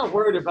dude, you're not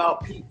worried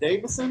about Pete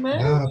Davidson, man.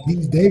 Nah,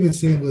 Pete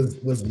Davidson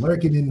was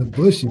lurking in the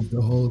bushes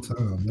the whole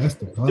time. That's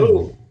the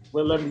problem. Dude,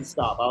 well, let me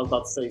stop. I was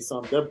about to say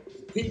something.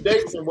 Pete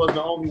Davidson wasn't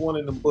the only one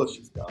in the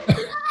bushes, dog.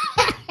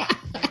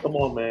 Come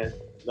on, man.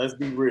 Let's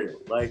be real.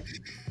 Like,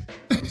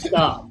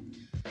 stop.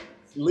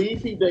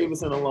 Leave Pete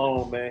Davidson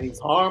alone, man. He's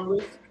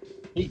harmless.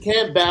 He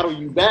can't battle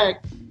you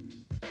back.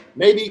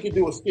 Maybe he could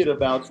do a skit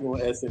about you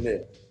on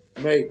SNL.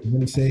 Maybe. I'm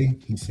gonna say,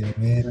 he said,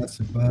 man, I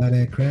survived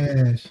that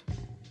crash.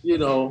 You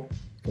know.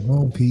 Come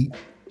on, Pete.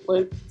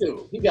 But,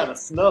 dude, he got to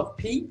snuff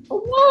Pete? For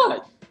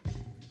what?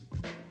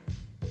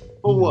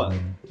 For what?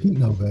 Pete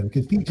know better,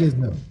 because Pete just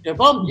knows.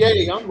 If I'm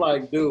gay, I'm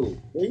like, dude,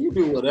 man, you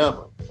do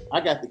whatever. I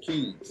got the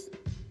keys.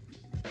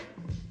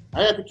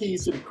 I got the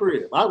keys to the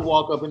crib. I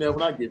walk up in there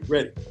when I get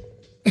ready.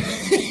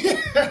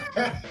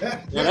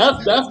 Now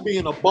that's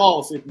being a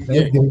boss if you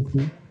gay.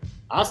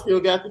 I still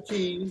got the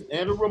keys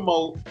and the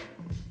remote.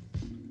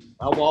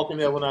 I walk in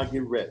there when I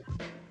get ready.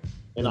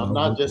 And I'm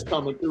not just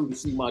coming through to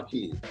see my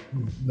kids.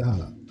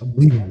 Nah, I'm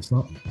leaving or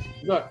something.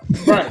 Right.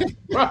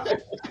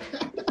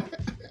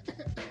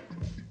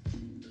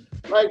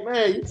 Like,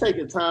 man, you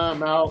taking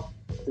time out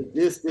to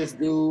diss this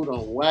dude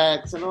on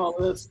wax and all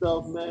that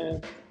stuff,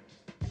 man.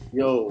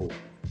 Yo.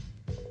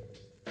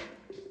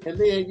 And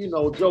then, you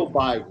know, Joe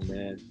Biden,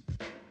 man.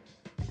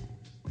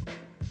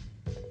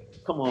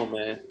 Come on,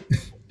 man.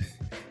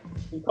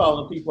 You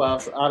calling people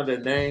out of their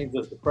names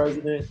as the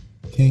president.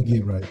 Can't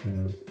get right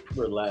now.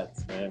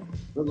 Relax, man.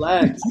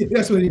 Relax. Yeah,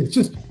 that's what it is.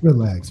 Just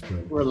relax, bro.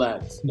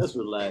 Relax. Just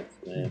relax,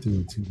 man.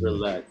 Too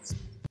relax.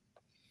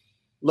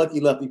 Lucky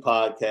Lefty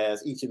podcast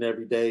each and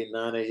every day,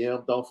 9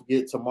 a.m. Don't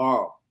forget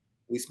tomorrow.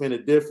 We spin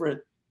it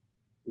different.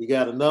 We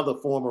got another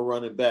former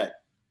running back,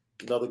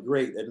 another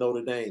great at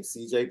Notre Dame,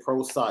 CJ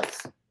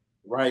Prosise,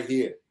 right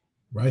here.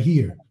 Right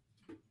here.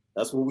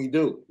 That's what we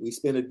do. We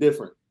spin it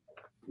different.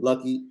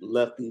 Lucky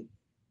Lefty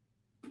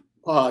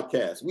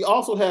podcast. We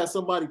also had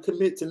somebody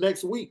commit to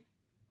next week.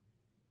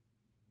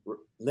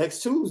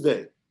 Next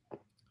Tuesday.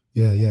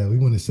 Yeah. We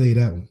want to say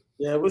that one.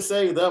 Yeah, we'll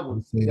say that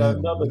one. We got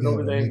another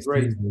Notre Dame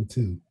great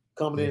too.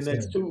 Coming in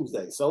next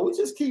Tuesday. So we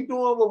just keep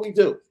doing what we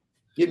do.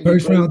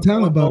 First round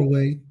talent, by the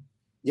way.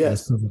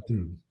 Yes. Coming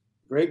through.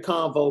 Great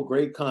convo,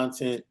 great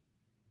content.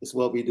 It's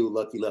what we do,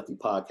 Lucky Lefty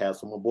podcast.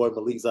 From my boy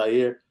Malik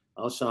Zaire,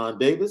 I'm Sean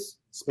Davis.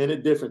 Spin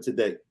it different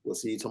today. We'll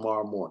see you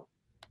tomorrow morning.